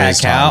 Oh, that it's cat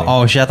Wiz cow. taught me.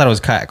 Oh shit, I thought it was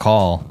cat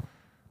call.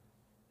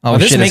 Oh Well,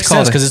 this shit, makes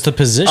sense because it's the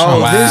position. Oh,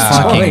 Wow. this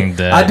Fucking joint.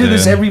 dead, I do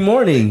this dude. every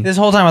morning. This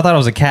whole time I thought it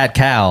was a cat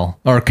cow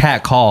or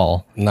cat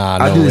call Nah,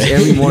 no I do this way.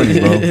 every morning,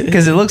 bro.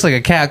 because it looks like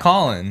a cat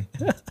calling.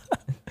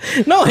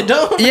 No, I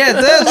don't. Yeah, it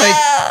does.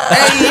 Like,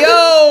 hey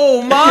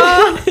yo,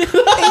 ma,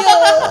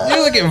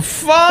 you're looking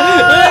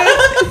fine.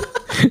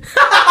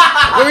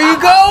 Where are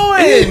you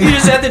going? You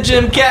just at the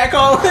gym cat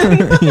calling.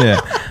 Yeah,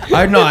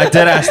 I know. I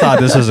dead ass thought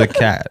this was a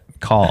cat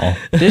call.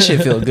 This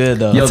shit feel good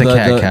though. It's a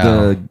cat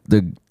cow.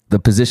 The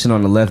position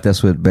on the left,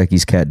 that's what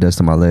Becky's cat does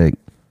to my leg.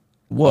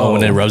 Whoa,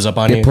 when it rubs up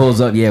on It you, pulls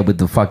up, yeah, with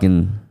the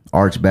fucking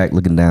arch back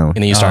looking down. and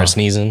then you start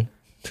sneezing.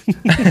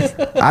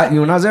 When I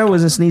was there, I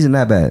wasn't sneezing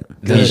that bad.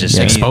 He's just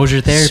Exposure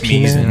therapy,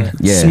 sneezing. man.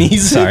 Yeah.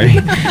 Sneeze. Sorry.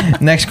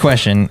 Next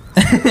question.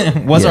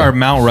 What's Yeah. our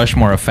Mount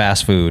Rushmore of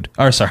fast food?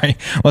 Or sorry,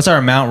 what's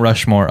our Mount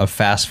Rushmore of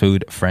fast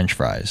food French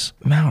fries?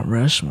 Mount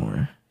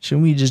Rushmore.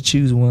 Shouldn't we just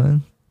choose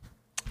one?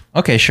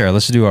 Okay, sure.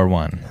 Let's do our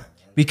one.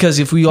 Because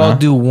if we all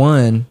do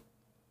one,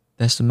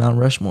 that's the Mount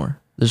Rushmore.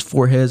 There's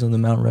 4 heads on the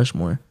Mount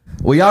Rushmore.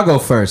 Well, y'all go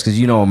first because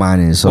you know what mine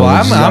is. So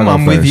Well, y'all go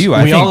I'm with first. you.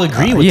 I We think, all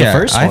agree with the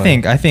first one.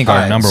 I think All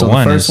our right, number so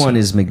one the first is one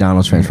is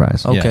McDonald's French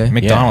fries. yeah, Okay.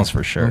 McDonald's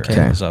for sure. Okay.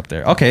 Is up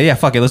there. Okay, yeah,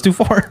 fuck it. Let's do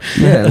 4.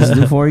 Yeah, let's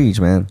do 4 each,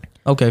 man.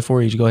 Okay,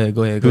 4 each. Go ahead.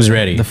 Who's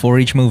ready? The 4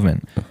 each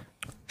movement.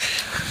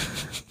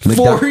 each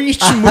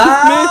movement.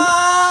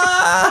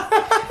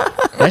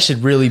 That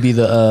should really be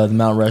the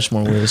Mount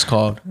Rushmore what it's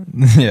called.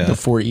 Yeah. The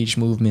 4 each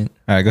movement.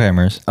 All right, go ahead,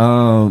 Mers.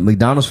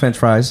 McDonald's French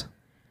fries.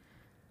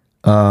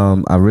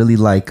 I really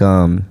like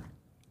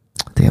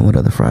damn, what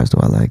other fries do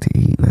I like to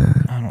eat,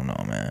 man? I don't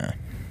know, man.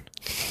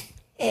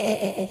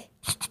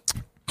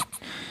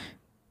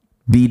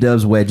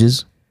 B-Dubs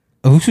wedges.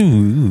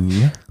 Ooh.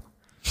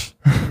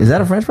 Is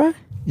that a French fry?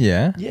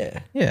 Yeah. Yeah.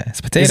 Yeah, it's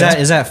potato.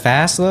 Is that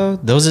fast though?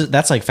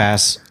 That's like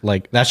fast.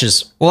 Like that's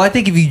just. well, I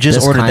think if you just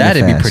That's ordered kinda that,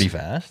 it'd be fast. pretty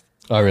fast.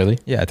 Oh really?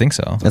 Yeah, I think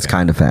so. That's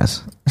kind of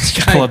fast.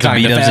 Pull up the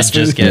kinda beat-ups fast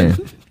and just food. get.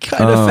 Yeah.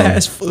 Kind of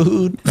fast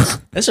food.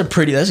 That's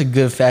a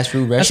good fast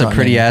food That's a restaurant.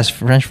 pretty name. ass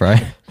French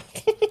fry.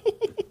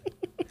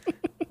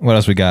 What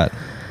else we got?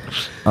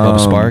 Bubba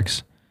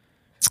Sparks.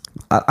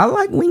 I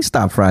like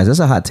Wingstop fries. That's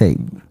a hot take.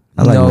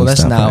 I like No, Wingstop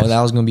that's not. fries.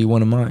 That was gonna be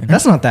one of mine.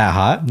 That's not that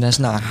hot. That's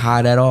not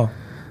hot at all.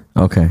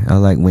 Okay, I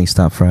like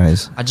Wingstop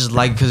fries. I just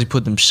like because he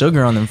put them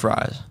sugar on them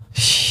fries.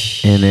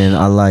 And then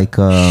I like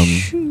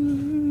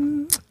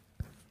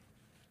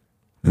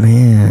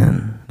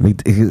man,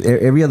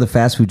 every other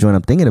fast food joint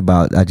I'm thinking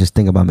about, I just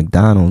think about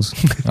McDonald's.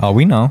 Oh,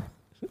 we know.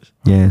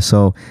 Yeah,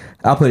 so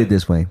I'll put it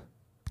this way: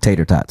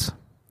 tater tots.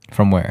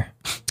 From where?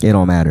 It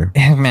don't matter.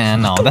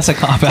 Man, no, that's a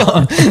cop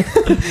out. The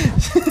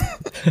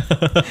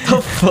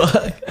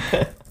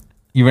fuck?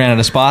 You ran out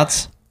of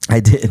spots? I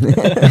did.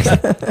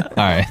 All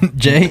right.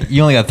 Jay,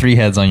 you only got 3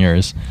 heads on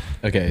yours.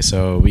 Okay,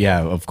 so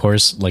yeah, of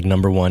course, like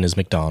number 1 is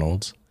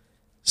McDonald's.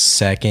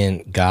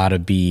 Second, gotta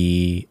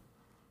be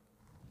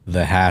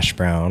the hash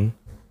brown.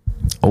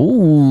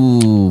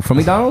 Oh, from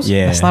McDonald's?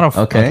 Yeah, That's not a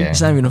Okay.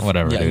 It's not even a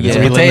whatever, yeah, dude. yeah. It's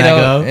We a letting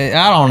that potato. go?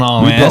 I don't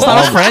know, man. It's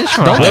not a French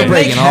fry. Don't they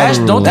breaking make all the hash?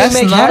 Don't rules. they make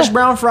That's not hash a-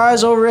 brown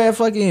fries over at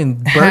fucking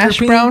Burger Hash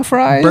King? brown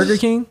fries? Burger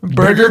King?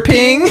 Burger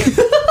Ping? Is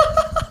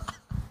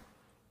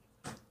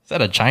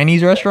that a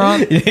Chinese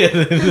restaurant? Burger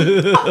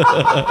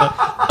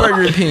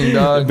King,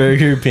 dog.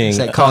 Burger King. It's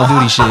that Call of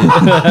Duty shit.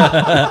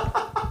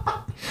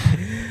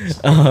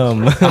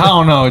 I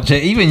don't know,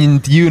 Jay.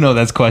 Even you know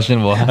that's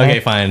questionable. Okay,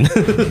 fine.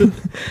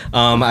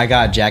 I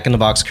got Jack in the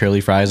Box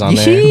curly fries on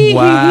there.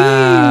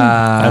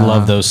 Wow. I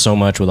love those so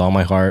much with all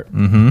my heart.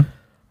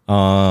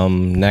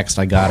 Mm-hmm. Next,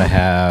 I gotta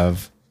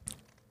have.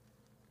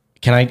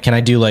 Can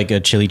I do like a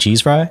chili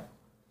cheese fry?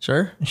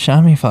 Sure.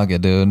 Show me fuck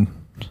it, dude.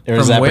 Or is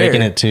From that where?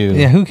 breaking it too?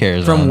 Yeah, who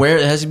cares? From man? where?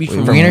 It has to be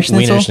from Wiener Schnitzel?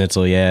 Wiener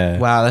Schnitzel, yeah.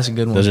 Wow, that's a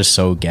good one. Those are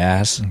so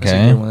gas. That's a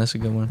Okay. good one. That's a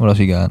good one. What else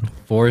you got?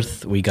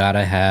 Fourth, we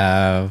gotta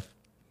have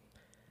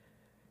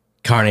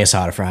carne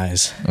asada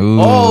fries. Ooh.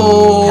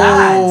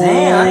 God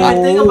damn, I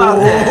didn't even think about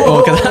that.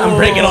 Oh, because I'm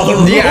breaking all the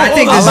rules. Yeah, I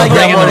think this I is like that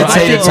breaking more the- than I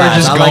think tater we're tots.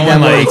 just I like that going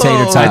more than like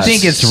tater tots. I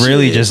think it's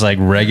really just like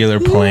regular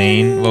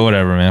plain. Well,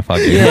 whatever, man. Fuck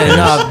it. Yeah,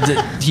 no,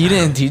 he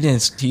didn't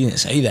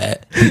say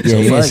that. Yeah, you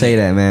didn't say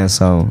that, man.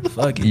 So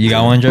Fuck it. You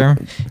got one,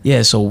 Germ?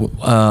 Yeah, so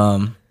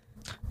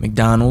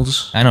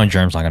McDonald's, I know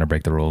Germ's not gonna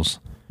break the rules.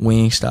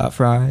 Wingstop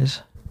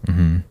fries,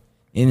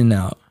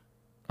 In-N-Out.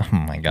 Oh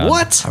my god.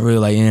 What? I really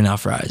like In-N-Out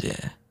fries.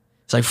 Yeah,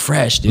 it's like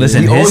fresh, dude.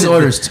 Listen, he always his-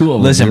 orders 2 of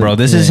them. Listen, dude. bro.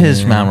 This is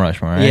his Mount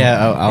Rushmore, right?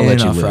 Yeah, I'll let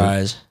you In-N-Out live.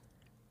 fries.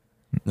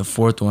 The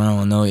fourth one, I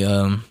don't know.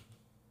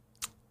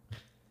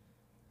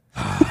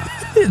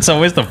 It's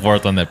always the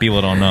fourth one that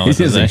people don't know. He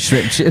says isn't like it?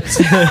 shrimp chips.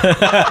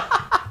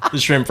 The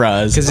shrimp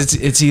fries. Because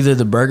it's either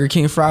the Burger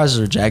King fries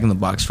or Jack in the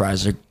Box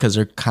fries, because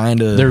they're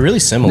kind of They're really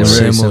similar.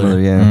 They're very Similar.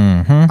 similar,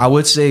 yeah. I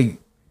would say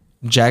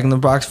Jack in the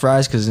Box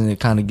fries, because then it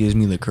kind of gives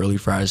me the curly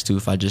fries too.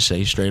 If I just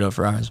say straight up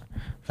fries,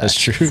 That's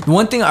true.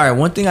 One thing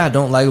I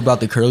don't like about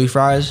the curly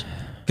fries,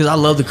 because I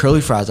love the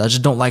curly fries, I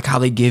just don't like how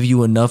they give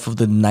you enough of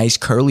the nice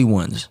curly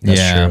ones. That's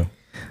Yeah. true.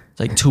 It's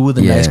like 2 of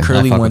the Yeah, nice I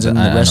curly I fuck ones, with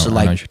and it. the rest I are know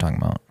what like you're talking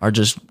about. are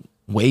just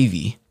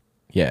wavy.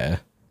 Yeah.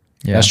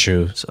 Yeah. That's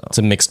true. So- It's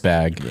a mixed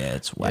bag. Yeah,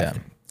 it's whack.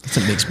 It's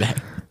a mixed bag.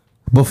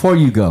 Before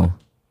you go,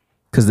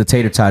 because the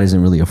tater tot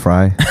isn't really a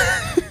fry.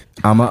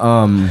 I'm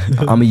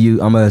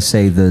gonna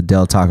say the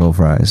Del Taco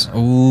fries.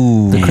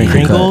 Ooh, The crinkle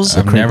Crinkles? cut.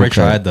 I've The never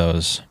crinkle cut. tried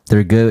those.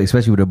 They're good,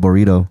 especially with a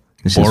burrito.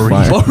 It's just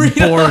Burrito. fire.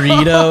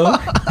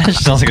 Burrito. That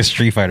sounds like a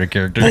Street Fighter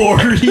character.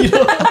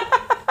 Burrito.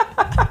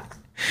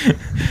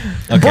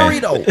 Okay.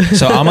 Burrito.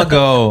 So I'm gonna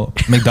go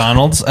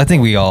McDonald's. I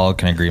think we all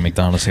can agree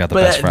McDonald's got the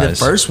best But fries.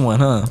 the first one,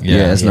 huh?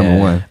 Yeah, that's number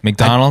 1.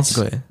 McDonald's.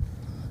 Go ahead.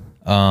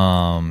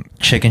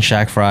 Chicken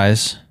Shack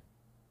fries.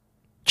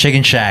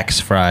 Chicken Shack's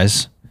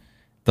fries.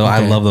 Though I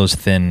Okay. love those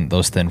thin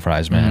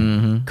fries,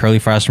 man. Curly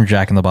fries from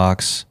Jack in the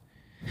Box.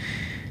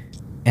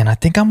 And I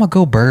think I'm gonna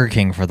go Burger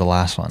King for the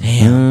last one.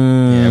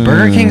 Yeah,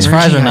 Burger King's Burger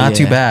fries King, are not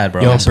too yeah. bad,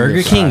 bro. Yo, That's some Burger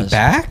good King fries.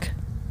 back?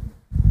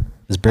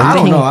 Is Burger I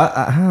don't King? know.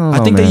 I don't know.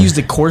 I think they man. use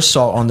the coarse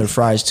salt on their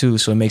fries too,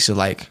 so it makes it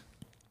like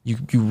you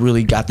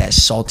really got that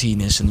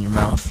saltiness in your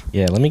mouth.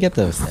 Yeah, let me get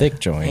the thick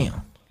joint.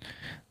 Damn,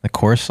 The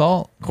coarse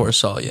salt, coarse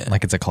salt, yeah.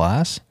 like it's a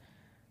class.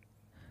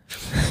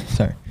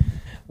 Sorry.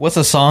 What's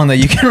a song that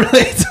you can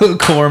relate to a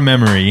core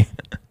memory?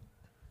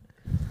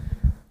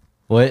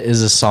 What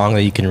is a song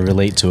that you can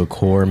relate to a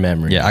core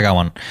memory? Yeah, I got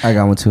one. I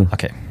got one too.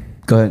 Okay.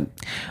 Go ahead.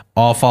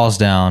 All Falls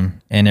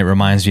Down, and it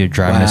reminds me of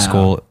driving to Wow.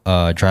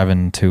 school,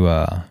 driving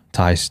to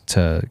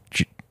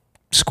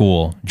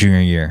school junior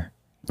year.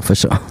 For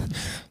sure. I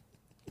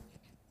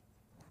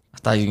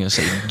thought you were gonna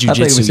say I thought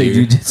you would jujitsu. say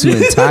here. jujitsu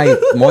and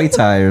Muay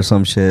Thai or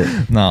some shit.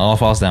 No, All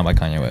Falls Down by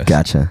Kanye West.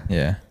 Gotcha.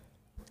 Yeah,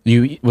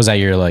 Was that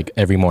your like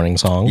every morning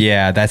song?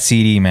 yeah, that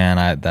CD, man.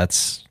 I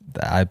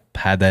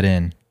had that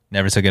in.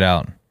 Never took it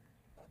out.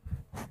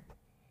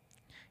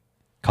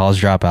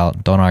 College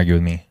dropout. Don't argue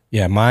with me.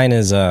 Yeah, mine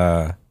is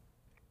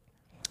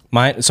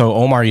mine. So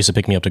Omar used to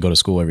pick me up to go to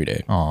school every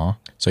day. Aw.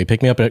 So he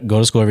picked me up to go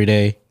to school every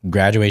day.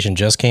 Graduation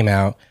just came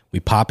out. We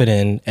pop it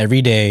in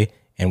every day,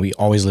 and we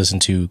always listen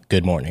to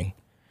Good Morning.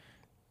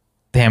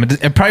 Damn,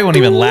 it probably won't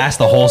even last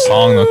the whole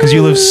song though, because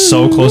you live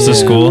so close to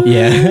school.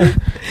 Yeah,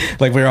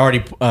 like we're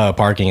already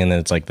parking, and then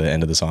it's like the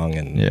end of the song,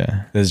 and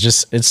Yeah.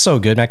 it's so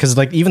good, man. Because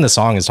like even the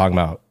song is talking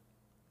about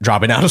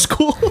dropping out of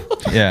school.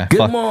 Yeah. Good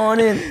fuck.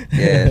 morning.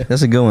 Yeah,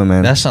 that's a good one,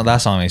 man. That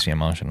song makes me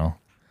emotional.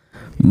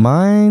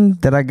 Mine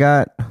that I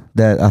got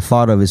that I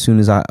thought of as soon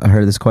as I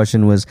heard this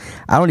question was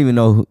I don't even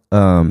know.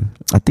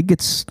 I think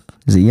is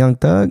it Young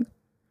Thug?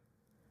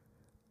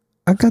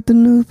 I got the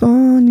new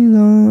phone, you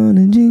on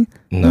the G.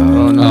 No,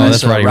 Oh, no, Oh,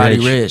 that's that's Roddy Roddy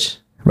Ricch. Rich.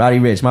 Roddy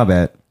Rich, my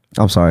bad.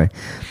 I'm sorry,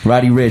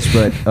 Roddy Ricch.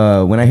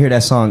 But when I hear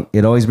that song,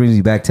 it always brings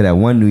me back to that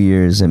one New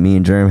Year's that me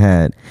and Germ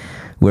had,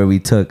 where we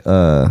took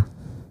a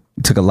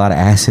lot of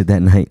acid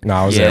that night. No,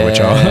 I was there with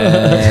y'all.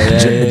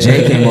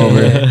 Jay came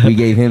over. We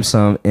gave him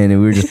some, and then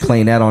we were just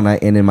playing that all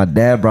night. And then my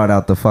dad brought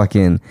out the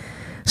fucking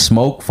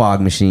smoke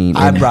fog machine.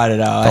 I And- brought it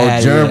out.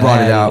 Oh, Germ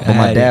brought it out, but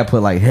my dad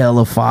put like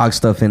hella fog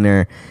stuff in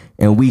there,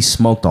 and we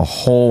smoked the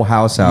whole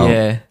house out.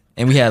 Yeah,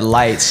 and we had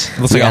lights.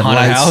 Looks like a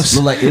haunted house.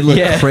 It looked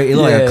crazy. It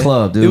looked like a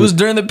club, dude. It was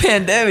during the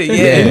pandemic. Yeah,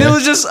 Yeah. and it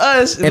was just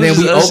us. And then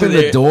we opened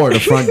the door, the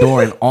front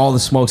door, and all the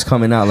smoke's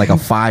coming out like a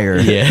fire.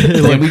 Yeah, it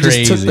Then looked we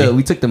just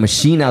crazy. took the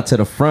machine out to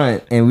the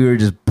front, and we were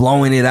just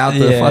blowing it out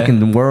the Yeah.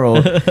 fucking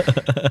world.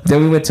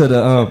 Then we went to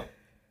the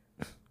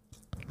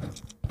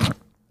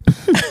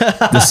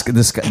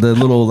the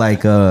little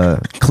like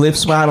cliff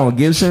spot on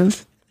Gibson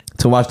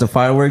to watch the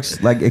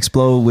fireworks like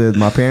explode with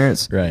my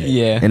parents. Right.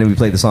 Yeah, And then we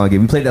played the song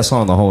again. We played that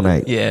song the whole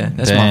night. yeah,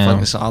 that's Damn. my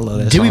fucking song. I love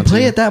that. Did song we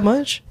play too. it that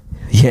much?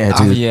 Yeah,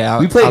 dude. yeah,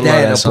 we I played love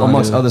that, that song,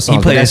 amongst dude. other songs.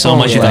 He played That it so song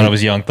much was you thought like it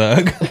was Young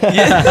Thug.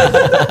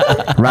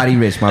 Roddy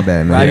Ricch. My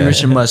bad, man. Roddy Yeah.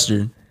 Ricch and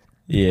Mustard.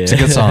 Yeah. It's a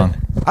good song.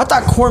 I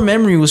thought Core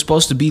Memory was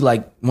supposed to be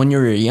like when you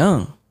were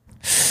young.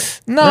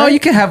 No, you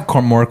can have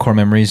more core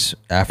memories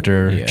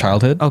after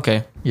childhood.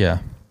 Okay, Yeah.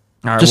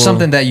 all right, Just well,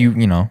 something that you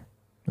know,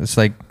 it's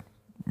like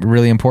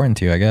really important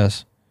to you, I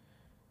guess.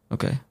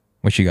 Okay,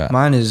 What you got?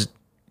 mine is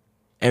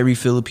every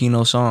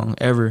Filipino song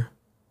ever.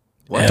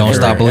 Don't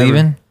Stop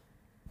Believing.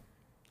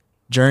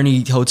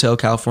 Journey, Hotel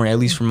California. At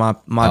least for my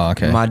Oh,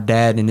 okay. my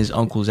dad and his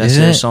uncles. That's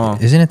Isn't their it,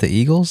 song. Isn't it the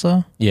Eagles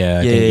though? Yeah.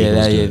 I yeah, think yeah,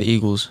 Eagles do it. the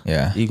Eagles.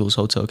 Yeah. Eagles,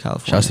 Hotel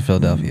California. Shouts to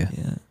Philadelphia.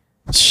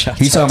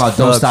 He's talking about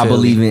Don't Fuck Stop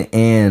Philly. Believing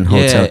and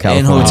Hotel Yeah, California.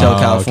 and Hotel Oh,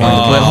 California,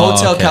 okay. but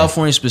Hotel okay.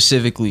 California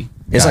specifically.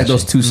 It's like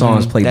those two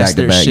songs played That's back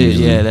to their back. shit.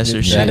 usually. Yeah, that's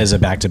their shit. That is a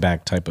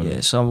back-to-back type of.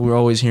 Yeah, so we're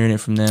always hearing it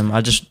from them.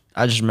 I just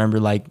remember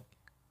like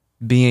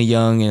being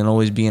young and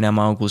always being at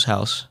my uncle's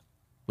house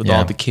with Yeah.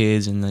 all the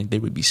kids, and like they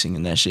would be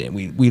singing that shit.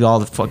 And we'd all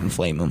fucking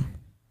flame them.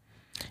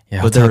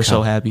 Yeah, But they were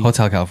so happy.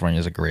 Hotel California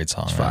is a great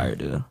song. It's man. fire,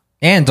 dude.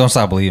 And Don't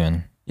Stop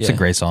Believing. It's a Yeah.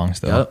 great song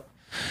still. Yup.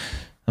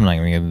 I'm not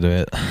even gonna do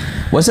it.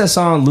 What's that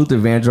song Luther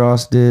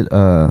Vandross did?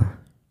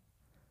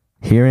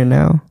 Here and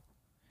Now.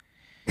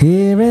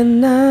 Here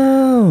and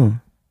Now.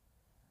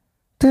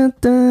 Dun,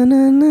 dun,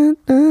 dun, dun,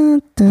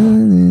 dun,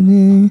 dun,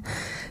 dun.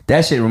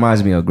 That shit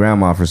reminds me of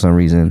Grandma for some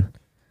reason.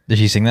 Did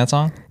she sing that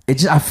song It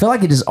just I feel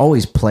like it just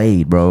always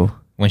played, bro.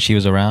 when she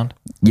was around?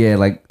 Yeah,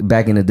 like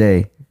back in the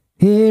day.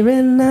 Here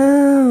and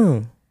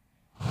Now.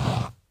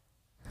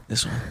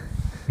 This one.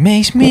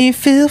 Makes me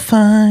feel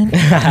fine.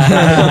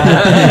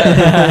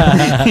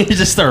 You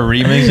just start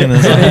remixing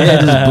the song.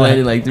 Yeah, just played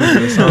it like 3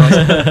 different songs.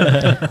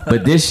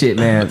 But this shit,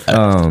 man,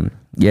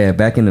 yeah,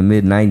 back in the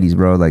mid '90s,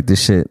 bro, like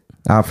this shit.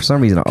 For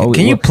some reason, I always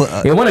Can you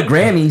it won a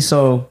Grammy,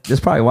 so that's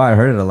probably why I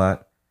heard it a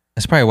lot.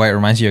 That's probably why it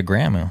reminds you of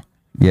grandma.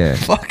 Yeah,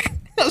 Fuck.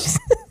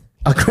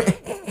 a Gra-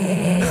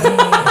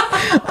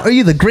 Are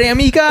you the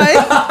Grammy guy?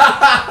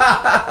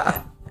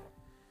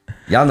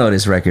 y'all know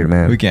this record,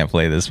 man. We can't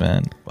play this,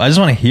 man. I just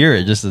want to hear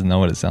it just to know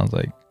what it sounds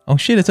like. Oh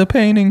shit, it's a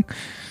painting.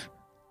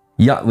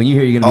 Yeah, when you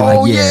hear, it, you're gonna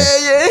be like,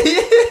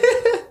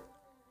 yeah.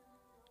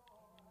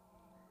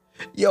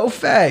 Yo,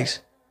 facts.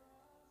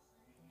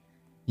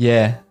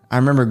 Yeah, I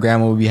remember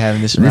Grandma would be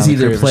having this. This around the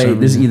either crib for some played.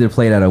 This reason. either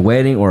played at a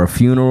wedding or a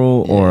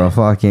funeral or a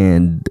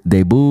fucking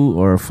debut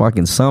or a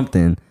fucking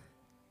something.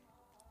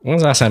 When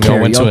was the last time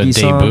y'all went to a Karaoke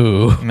song?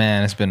 debut?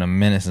 Man, it's been a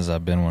minute since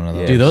I've been one of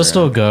those. Do those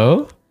still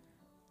go?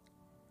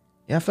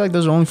 Yeah, I feel like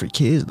those are only for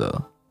kids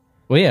though.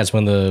 Well, yeah, it's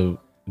when the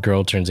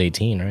girl turns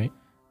 18, right?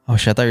 Oh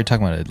shit, I thought you were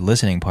talking about a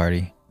listening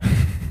party.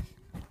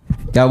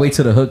 Gotta wait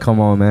till the hook come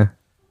on, man.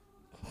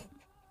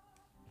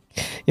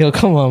 Yo,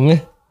 come on,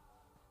 man.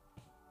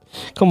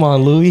 Come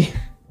on, Louis.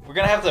 We're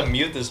gonna have to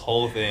mute this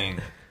whole thing.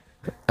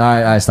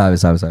 All right, stop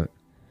it.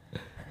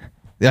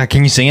 Yeah,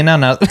 can you sing it now?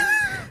 Now.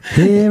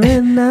 Here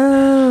and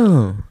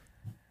now.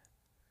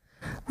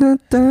 Dun,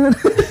 dun.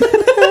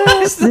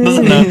 Doesn't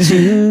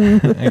know.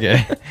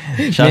 Okay.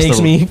 Shouts Makes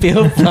to- me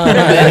feel fine.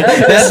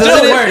 That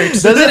still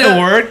works. Doesn't it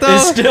work though? It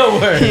still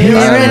works. Here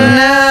and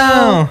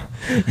now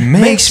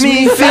makes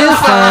me feel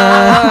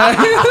fine.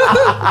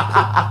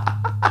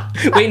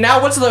 Wait,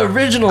 now what's the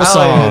original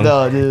song?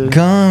 dude.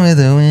 Come with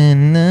the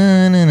wind.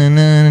 Na, na, na,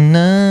 na,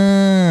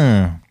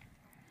 na, na.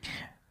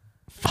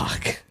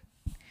 Fuck.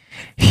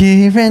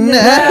 Here and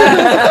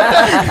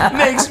now.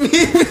 Makes me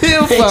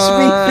feel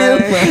fine.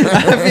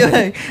 I feel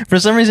like for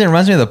some reason it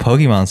reminds me of the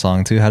Pokemon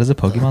song too. How does the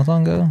Pokemon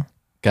song go?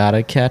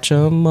 Gotta catch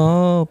 'em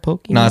all,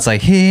 Pokemon. No, it's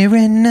like here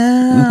and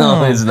now.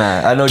 No, it's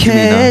not. I know what you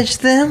mean. though. Catch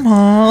them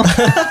all.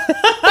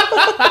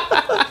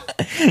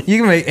 You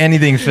can make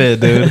anything fit,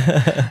 dude.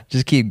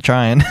 Just keep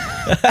trying.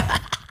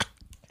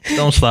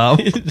 Don't stop.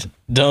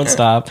 Don't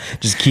stop.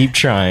 Just keep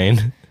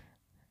trying.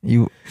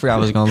 You Forgot I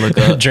was gonna look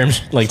up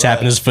Germ's like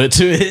tapping his foot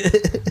to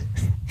it.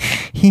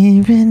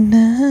 here and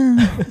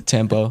now.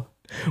 tempo.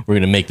 We're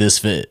gonna make this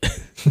fit.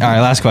 All right,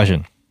 last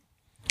question.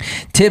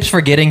 Tips for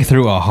getting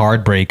through a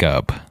hard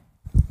breakup.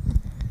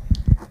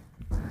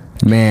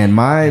 Man,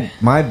 my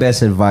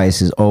best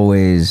advice is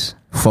always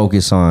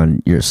focus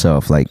on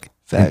yourself, like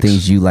the Facts.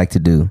 things you like to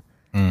do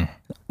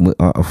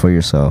for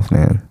yourself,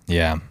 man.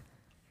 Yeah.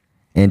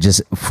 And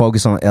just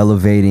focus on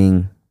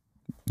elevating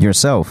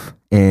yourself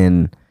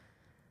and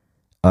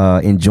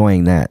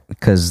enjoying that,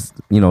 because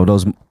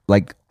those,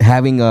 like,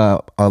 having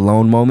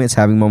alone moments,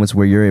 having moments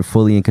where you're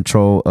fully in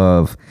control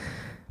of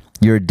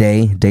your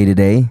day to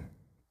day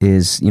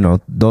is,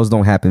 those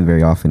don't happen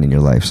very often in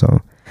your life.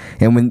 So,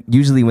 and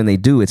usually when they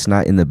do, it's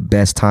not in the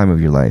best time of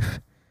your life.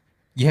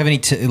 You have any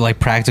like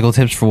practical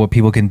tips for what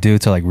people can do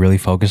to like really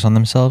focus on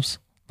themselves?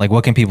 Like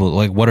what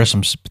are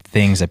some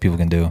things that people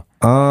can do?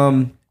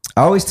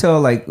 I always tell,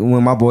 like,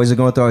 when my boys are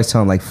going through, I always tell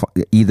them, like,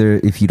 either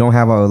if you don't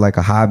have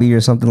a hobby or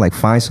something, like,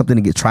 find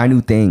something to try new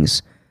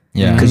things.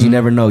 Yeah. Because you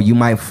never know, you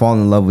might fall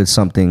in love with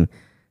something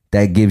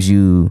that gives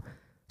you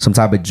some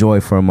type of joy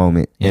for a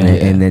moment,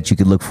 and that you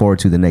could look forward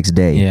to the next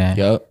day. Yeah.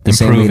 Yep. The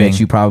same way that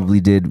you probably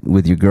did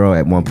with your girl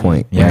at one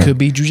point. Yeah. Right? Could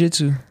be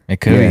jujitsu.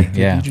 It could be.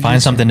 Yeah.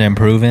 Find something to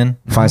improve in.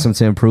 Find something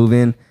to improve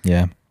in,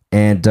 Yeah.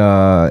 and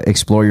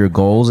explore your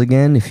goals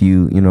again if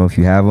you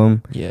have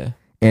them. Yeah.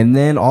 And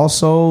then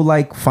also,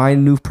 like,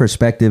 find new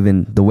perspective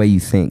in the way you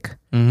think.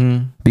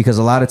 Mm-hmm. Because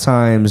a lot of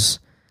times,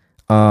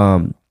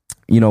 when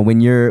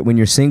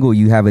you're single,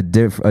 you have a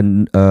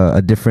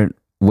different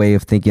way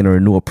of thinking or a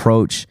new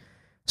approach.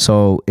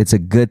 So it's a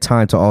good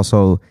time to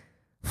also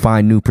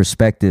find new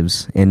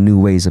perspectives and new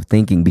ways of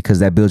thinking, because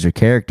that builds your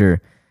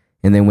character.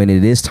 And then when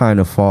it is time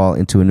to fall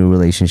into a new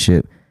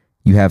relationship,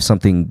 you have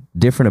something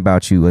different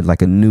about you,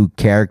 like a new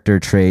character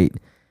trait,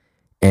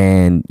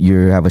 and you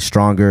have a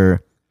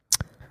stronger,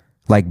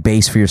 like,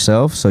 base for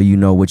yourself, so you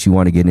know what you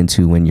want to get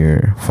into when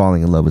you're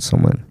falling in love with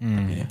someone.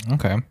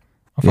 Okay.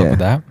 I'll fuck with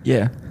that.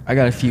 Yeah. I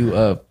got a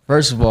few.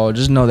 First of all,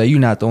 just know that you're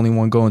not the only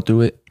one going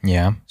through it.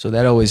 Yeah. So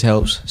that always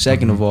helps.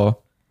 Second of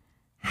all,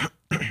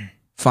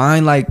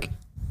 find like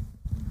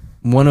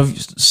one of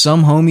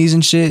some homies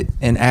and shit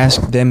and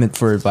ask them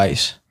for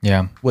advice,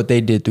 Yeah. what they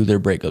did through their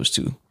breakups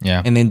too.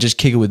 Yeah. And then just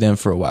kick it with them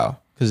for a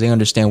while, because they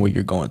understand what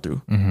you're going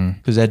through.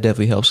 Because that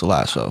definitely helps a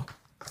lot. So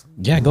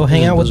Yeah, go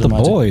hang out with those the are my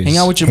tips. boys. Hang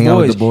out with your Hang out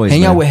boys. with the boys,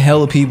 Hang out man. with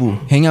hella people.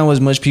 Hang out with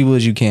as much people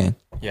as you can.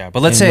 Yeah,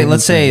 but let's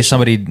And say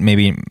somebody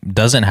maybe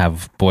doesn't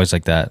have boys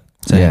like that.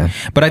 Yeah.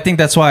 But I think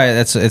that's why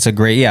it's a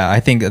great. Yeah, I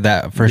think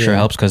that for sure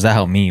helps, because that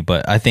helped me.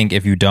 But I think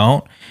if you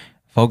don't,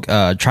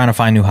 trying to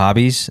find new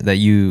hobbies that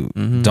you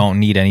don't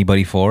need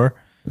anybody for,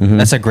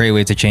 that's a great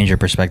way to change your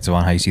perspective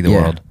on how you see the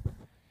Yeah. world.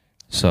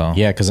 So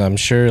Yeah, because I'm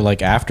sure,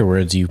 like,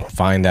 afterwards you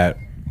find that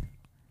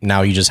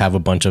now you just have a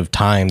bunch of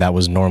time that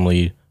was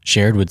normally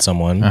shared with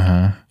someone,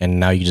 and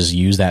now you just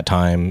use that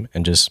time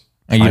and just.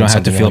 and you find don't have to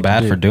something you feel like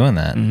bad do. for doing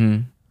that.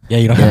 Yeah,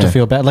 you don't have Yeah. to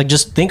feel bad. Like,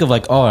 just think of,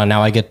 like, oh,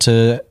 now I get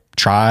to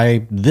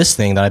try this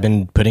thing that I've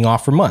been putting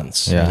off for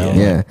months. Yeah. you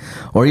know? Yeah.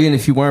 Or even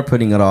if you weren't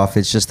putting it off,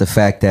 it's just the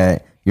fact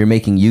that you're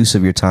making use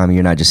of your time and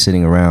you're not just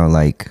sitting around,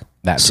 like,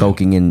 That too.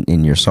 soaking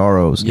in your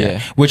sorrows. Yeah.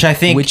 Which I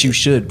think, Which you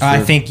should. I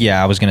for- think,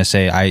 yeah, I was gonna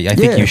say, I Yeah,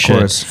 think you of should.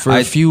 course. for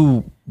a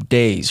few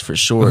days for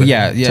sure.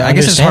 Yeah. To I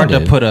guess it's hard to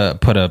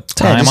understand put a Yeah,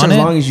 time just on as it.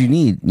 long as you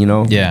need,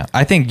 Yeah,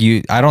 I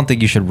don't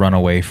think you should run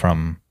away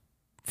from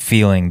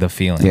feeling the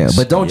feelings. Yeah,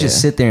 but don't just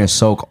Yeah. sit there and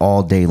soak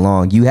all day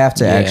long. You have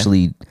to Yeah.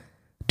 actually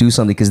do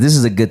something, because this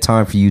is a good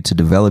time for you to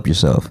develop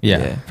yourself. yeah,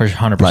 Yeah. for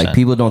 100%. Like,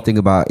 people don't think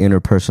about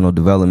interpersonal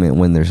development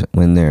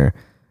when they're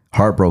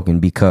heartbroken,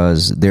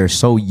 because they're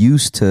so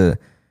used to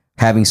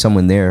having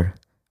someone there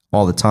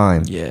all the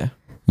time. Yeah.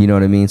 You know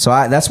what I mean? So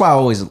that's why I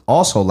always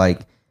also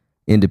like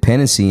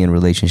independency in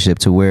relationship,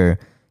 to where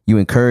you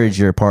encourage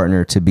your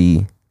partner to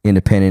be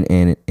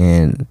independent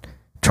and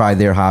try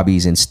their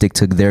hobbies and stick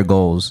to their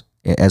goals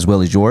as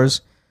well as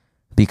yours,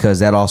 because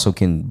that also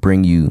can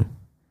bring you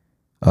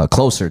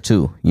closer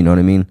too. You know what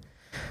I mean?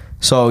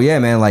 So yeah,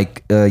 man,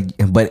 like,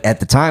 but at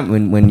the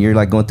time when you're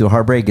like going through a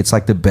heartbreak, it's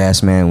like the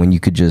best, man, when you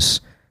could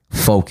just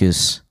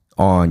focus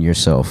on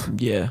yourself.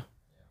 Yeah.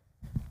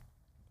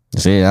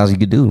 That's it. That's all you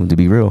could do, to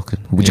be real.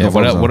 What you Yeah, gonna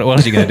focus on? what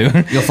else are you gonna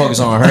do? You'll focus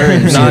on her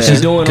and see No, what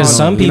she's doing. because on-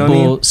 some you know what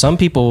I mean? some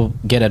people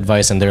get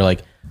advice and they're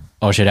like,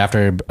 oh shit,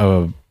 after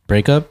a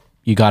breakup,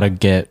 you gotta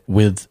get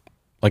with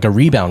like a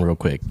rebound real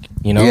quick.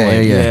 You know? Yeah,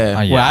 like,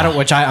 yeah. Yeah.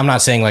 Well, I'm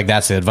not saying like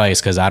that's the advice,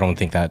 because I don't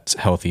think that's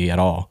healthy at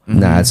all.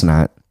 Nah, it's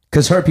not.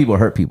 Because hurt people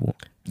hurt people.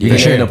 Yeah.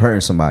 They end up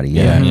hurting somebody.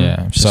 Yeah.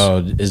 Yeah.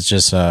 So it's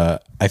just I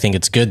think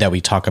it's good that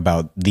we talk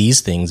about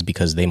these things,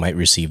 because they might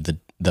receive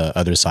the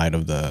other side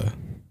of the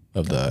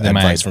advice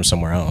might. from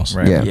somewhere else.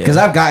 Right. Yeah. Because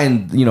I've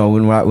gotten,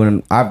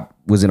 when I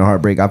was in a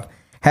heartbreak, I've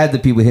had the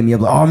people hit me up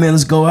like, oh man,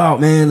 let's go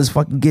out, man. Let's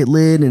fucking get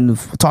lit and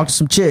talk to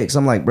some chicks.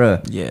 I'm like,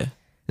 bruh, Yeah.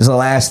 it's the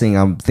last thing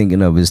I'm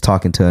thinking of is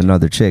talking to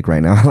another chick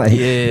right now. Like,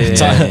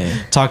 Yeah.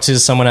 Talk to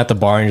someone at the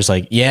bar and you're just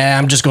like, yeah,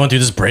 I'm just going through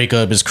this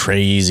breakup. It's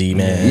crazy,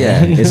 man.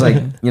 yeah, it's like,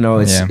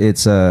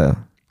 Yeah.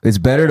 it's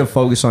better to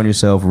focus on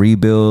yourself,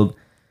 rebuild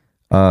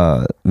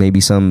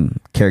maybe some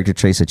character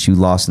traits that you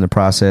lost in the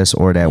process,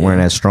 or that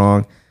weren't as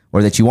strong,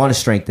 or that you want to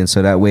strengthen,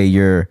 so that way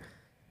you're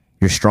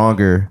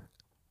stronger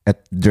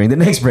during the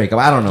next breakup.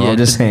 I don't know. I'm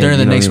just saying during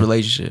the you know next what I mean?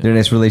 relationship. During the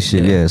next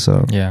relationship, yeah.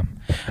 So Yeah,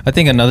 I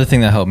think another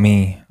thing that helped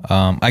me,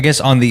 I guess,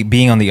 on the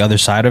being on the other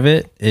side of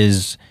it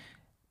is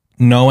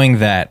knowing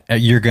that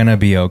you're gonna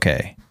be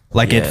okay.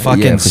 Like it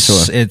fucking Yeah, for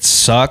sure. it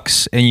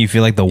sucks, and you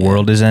feel like the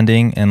world is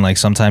ending, and like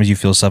sometimes you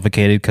feel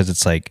suffocated because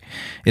it's like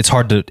it's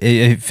hard to.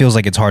 It feels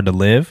like it's hard to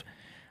live.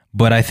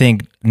 But I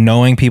think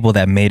knowing people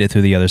that made it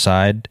through the other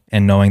side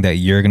and knowing that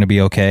you're gonna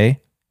be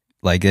okay,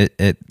 like it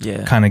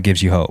kind of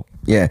gives you hope.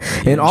 yeah,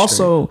 and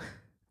also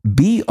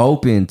be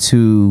open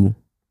to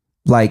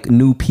like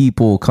new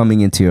people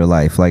coming into your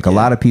life. Like a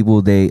lot of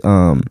people, they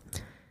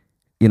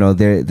you know,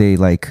 they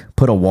like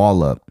put a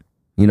wall up,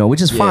 you know,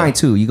 which is fine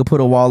too. You can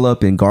put a wall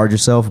up and guard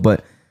yourself,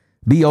 but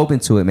be open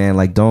to it, man.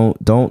 Like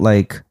don't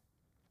like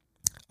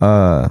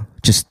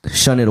just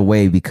shun it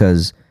away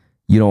because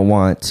you don't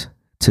want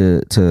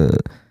to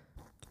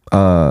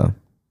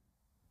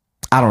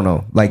I don't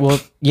know, like Well,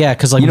 yeah,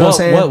 because like You know what I'm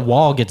saying? what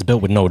wall gets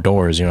built with no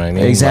doors? You know what I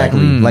mean?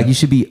 exactly Like, like you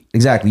should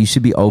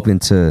be open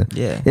to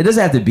it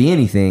doesn't have to be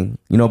anything,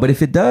 you know, but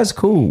if it does,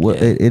 cool. Well,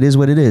 it is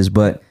what it is,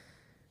 but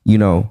you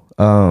know,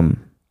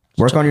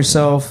 work on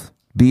yourself,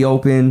 be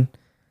open,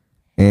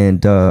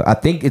 and I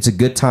think it's a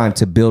good time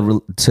to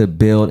build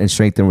and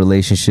strengthen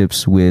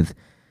relationships with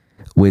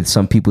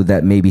some people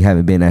that maybe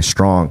haven't been as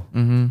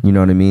strong. You know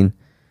what I mean?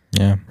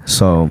 Yeah.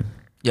 So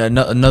Yeah,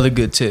 another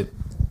good tip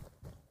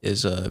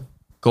is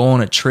go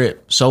on a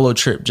trip, solo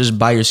trip, just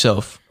by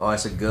yourself, oh,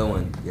 that's a good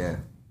one. Yeah,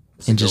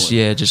 and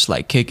just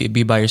like kick it,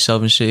 be by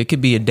yourself and shit. It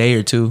could be a day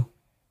or two,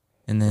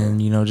 and then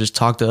you know just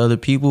talk to other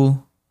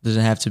people.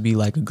 Doesn't have to be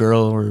like a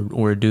girl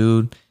or a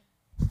dude.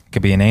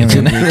 Could be an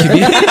alien. It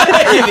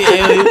could be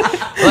alien.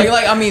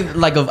 Like I mean,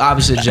 like of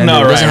opposite gender.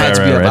 No, It doesn't right, have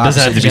to right, be of right. It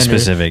doesn't opposite have to be gender.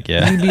 specific,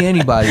 yeah. It can be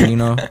anybody, you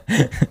know.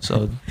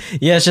 So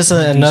yeah, it's just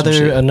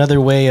another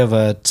way of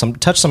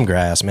touch some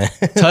grass, man.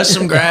 touch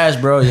some grass,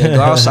 bro. Yeah,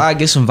 go outside,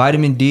 get some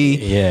vitamin D.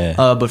 Yeah.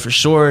 But for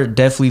sure,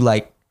 definitely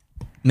like,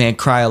 man,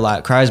 cry a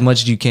lot. Cry as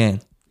much as you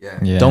can.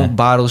 Yeah. Don't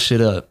bottle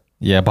shit up.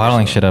 Yeah,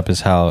 bottling shit up is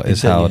how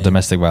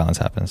domestic violence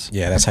happens.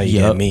 Yeah, that's how you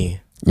Yup. get me.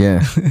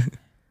 yeah,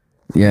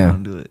 yeah.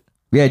 Don't do it.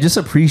 Yeah, just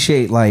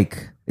appreciate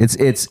like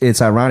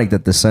it's ironic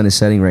that the sun is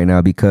setting right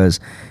now because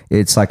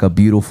it's like a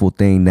beautiful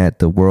thing that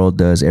the world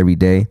does every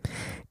day.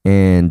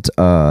 And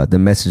the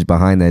message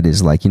behind that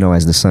is like, you know,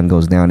 as the sun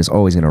goes down, it's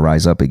always gonna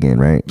rise up again,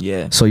 right?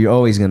 Yeah. So you're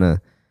always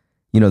gonna,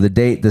 you know,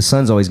 the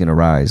sun's always gonna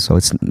rise. So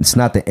it's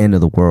not the end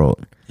of the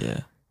world. Yeah.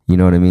 You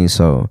know what I mean?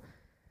 So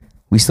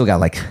we still got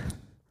like,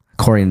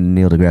 according to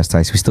Neil deGrasse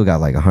Tyson, we still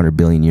got like 100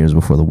 billion years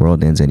before the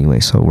world ends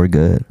anyway. So we're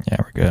good. Yeah,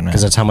 we're good, man.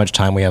 Because that's how much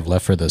time we have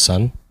left for the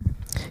sun.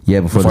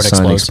 Yeah, before the it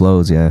sun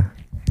explodes. Yeah.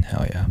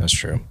 Hell yeah. That's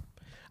true.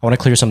 I want to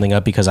clear something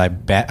up because I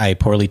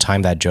poorly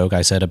timed that joke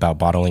I said about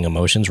bottling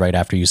emotions right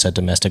after you said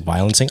domestic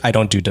violencing. I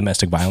don't do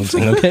domestic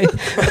violencing, okay?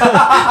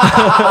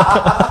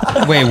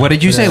 Wait, what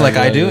did you say? Like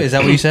I do? Is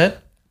that what you said?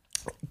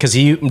 Because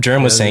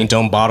Jerem was saying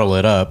don't bottle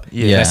it up.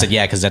 Yeah. And I said,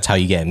 yeah, because that's how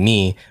you get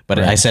me. But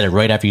I said it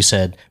right after you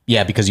said,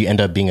 yeah, because you end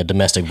up being a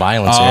domestic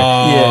violencer.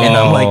 Oh, And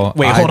I'm like,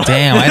 wait, hold on.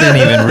 Damn, I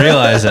didn't even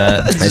realize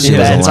that. That shit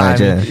was a lie,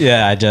 yeah.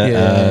 Yeah, I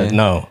just,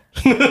 no.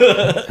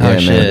 Oh man.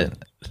 shit.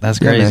 That's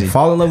Yeah, crazy. man.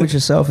 Fall in love with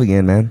yourself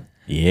again, man.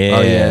 Yeah.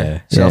 Oh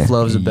yeah. Self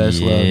love is the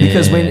best love.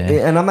 Because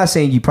and I'm not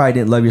saying you probably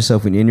didn't love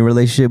yourself in any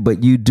relationship,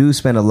 but you do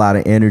spend a lot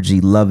of energy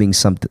loving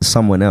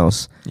someone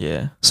else.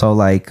 Yeah. So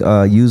like,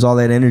 use all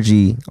that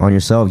energy on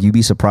yourself. You'd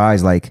be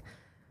surprised, like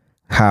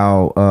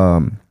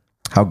how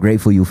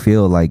grateful you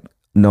feel, like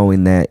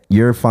knowing that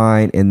you're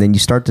fine, and then you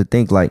start to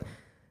think like,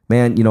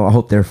 man, you know, I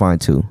hope they're fine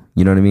too.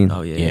 You know what I mean?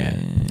 Oh yeah.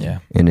 Yeah.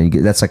 And then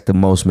that's like the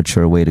most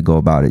mature way to go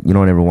about it. You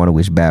don't ever want to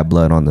wish bad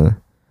blood on the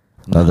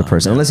other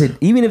person, unless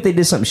even if they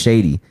did something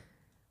shady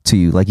to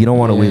you. Like you don't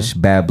want to wish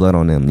bad blood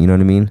on them. You know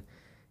what I mean?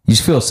 You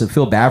just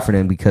feel bad for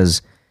them,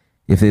 because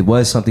if it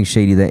was something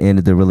shady that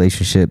ended the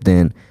relationship,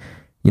 then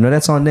you know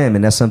that's on them,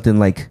 and that's something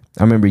like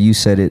I remember you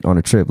said it on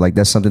a trip. Like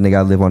that's something they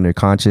gotta live on their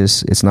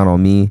conscience. It's not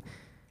on me.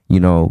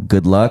 You know,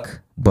 good luck.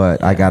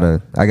 But I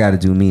gotta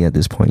do me at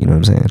this point. You know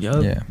what I'm saying?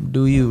 Yup. Yeah.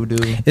 Do you,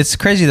 dude? It's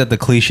crazy that the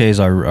cliches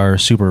are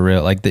super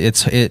real. Like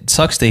it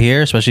sucks to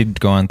hear, especially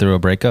going through a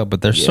breakup,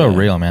 but they're so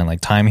real, man.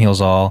 Like time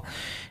heals all,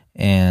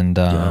 and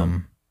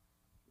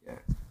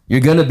You're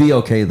gonna be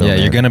okay though. yeah,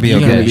 man. you're gonna be You're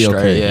okay. gonna be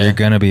straight, yeah. You're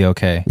gonna be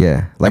okay.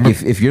 Yeah. Like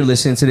if you're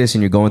listening to this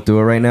and you're going through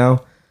it right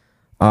now,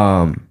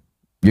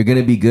 you're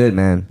gonna be good,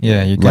 man.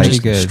 Yeah, you're gonna Like be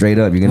good. straight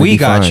up, you're gonna We be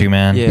got fine. you,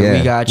 man. Yeah, Yeah.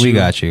 we got you. We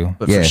got you.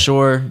 But Yeah. for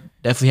sure,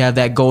 definitely have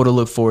that goal to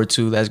look forward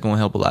to. That's going to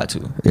help a lot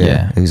too.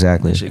 Yeah,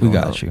 exactly. Shit We gonna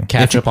got help. you.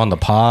 Catch up on the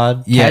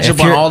pod. Yeah, Catch if up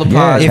on you're- all the yeah,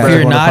 pods. If catch bro. you're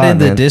up on the not pod, in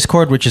the man.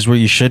 Discord, which is where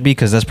you should be,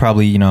 because that's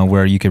probably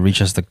where you could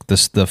reach us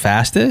the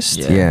fastest.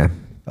 Yeah.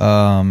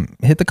 Yeah.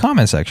 Hit the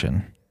comment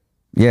section.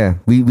 Yeah.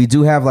 We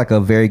do have like a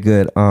very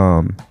good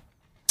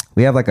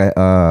we have like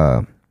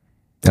a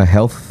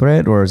health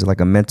thread, or is it like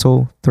a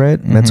mental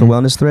thread, mental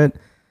wellness thread?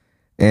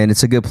 And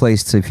it's a good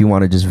place to, if you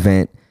want to just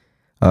vent,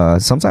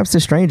 sometimes to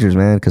strangers,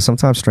 man, because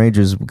sometimes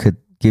strangers could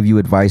give you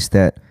advice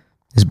that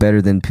is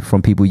better than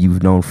from people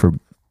you've known for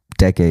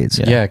decades.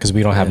 Yeah, because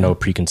we don't have no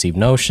preconceived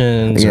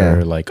notions Yeah.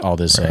 or like all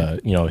this,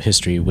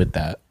 history with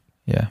that.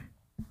 Yeah.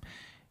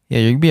 Yeah,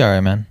 you'll be all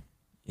right, man.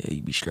 Yeah,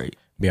 you be straight.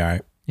 Be all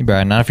right. You'll be all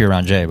right. Not if you're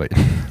around Jay, but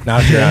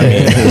Not if you're on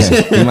me.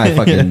 Yeah. You might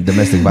fucking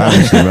domestic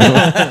violence shit, bro.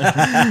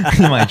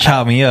 you might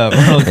chop me up.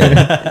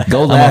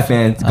 Go laugh,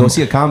 man. Go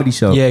see a comedy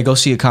show. Yeah, go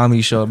see a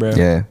comedy show, bro.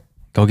 Yeah.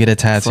 Go get a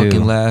tattoo.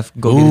 Fucking laugh.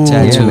 Go get a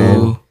tattoo. yeah, man.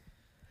 Don't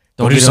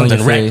Go do get it on your something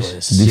face.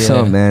 reckless. Do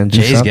something, man. Do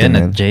Jay's something,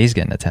 man. Jay's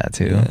getting a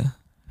tattoo. Yeah.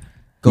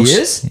 Go He s-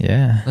 is?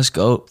 Yeah. Let's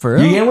go for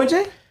You real. getting one,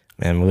 Jay?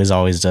 Man, Wiz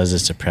always does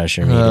this to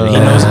pressure me. Oh, dude.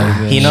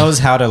 my He knows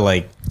how to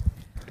like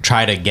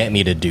try to get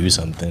me to do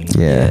something.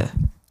 Yeah.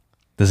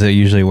 Does it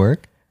usually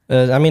work?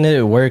 I mean,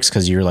 it works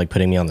because you're like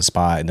putting me on the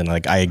spot, and then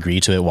like I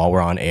agree to it while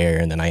we're on air,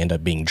 and then I end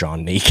up being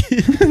drawn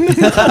naked.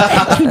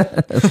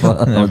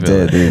 I'm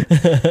dead, dude.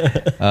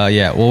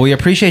 Yeah. Well, we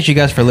appreciate you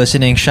guys for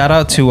listening. Shout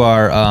out to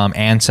our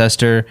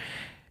ancestor,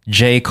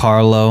 Jay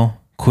Carlo,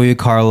 Kuya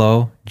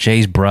Carlo,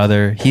 Jay's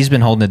brother. He's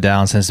been holding it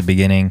down since the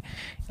beginning.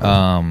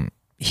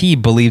 He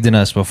believed in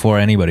us before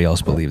anybody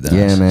else believed in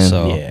us. Yeah, man.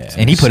 So, Yeah.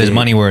 and he put his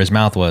money where his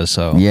mouth was.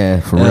 So, Yeah,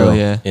 for Hell real.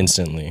 yeah.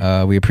 Instantly.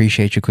 we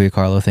appreciate you, Kuya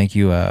Carlo. Thank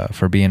you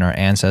for being our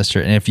ancestor.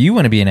 And if you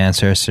want to be an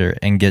ancestor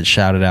and get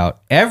shouted out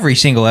every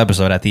single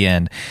episode at the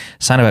end,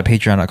 sign up at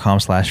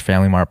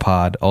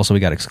patreon.com/FamilyMartPod. Also, we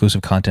got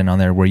exclusive content on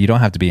there where you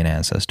don't have to be an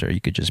ancestor. You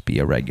could just be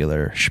a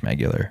regular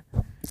schmegular.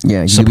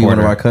 Yeah, you could be one of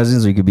Supporter. our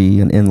cousins or you could be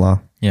an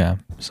in-law. Yeah.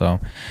 So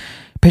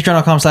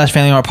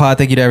patreon.com/FamilyMartPod.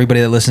 Thank you to everybody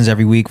that listens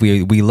every week.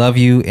 We love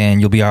you and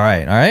you'll be all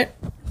right. All right.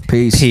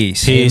 Peace.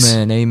 Peace. Peace.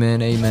 Amen.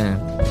 Amen.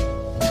 Amen.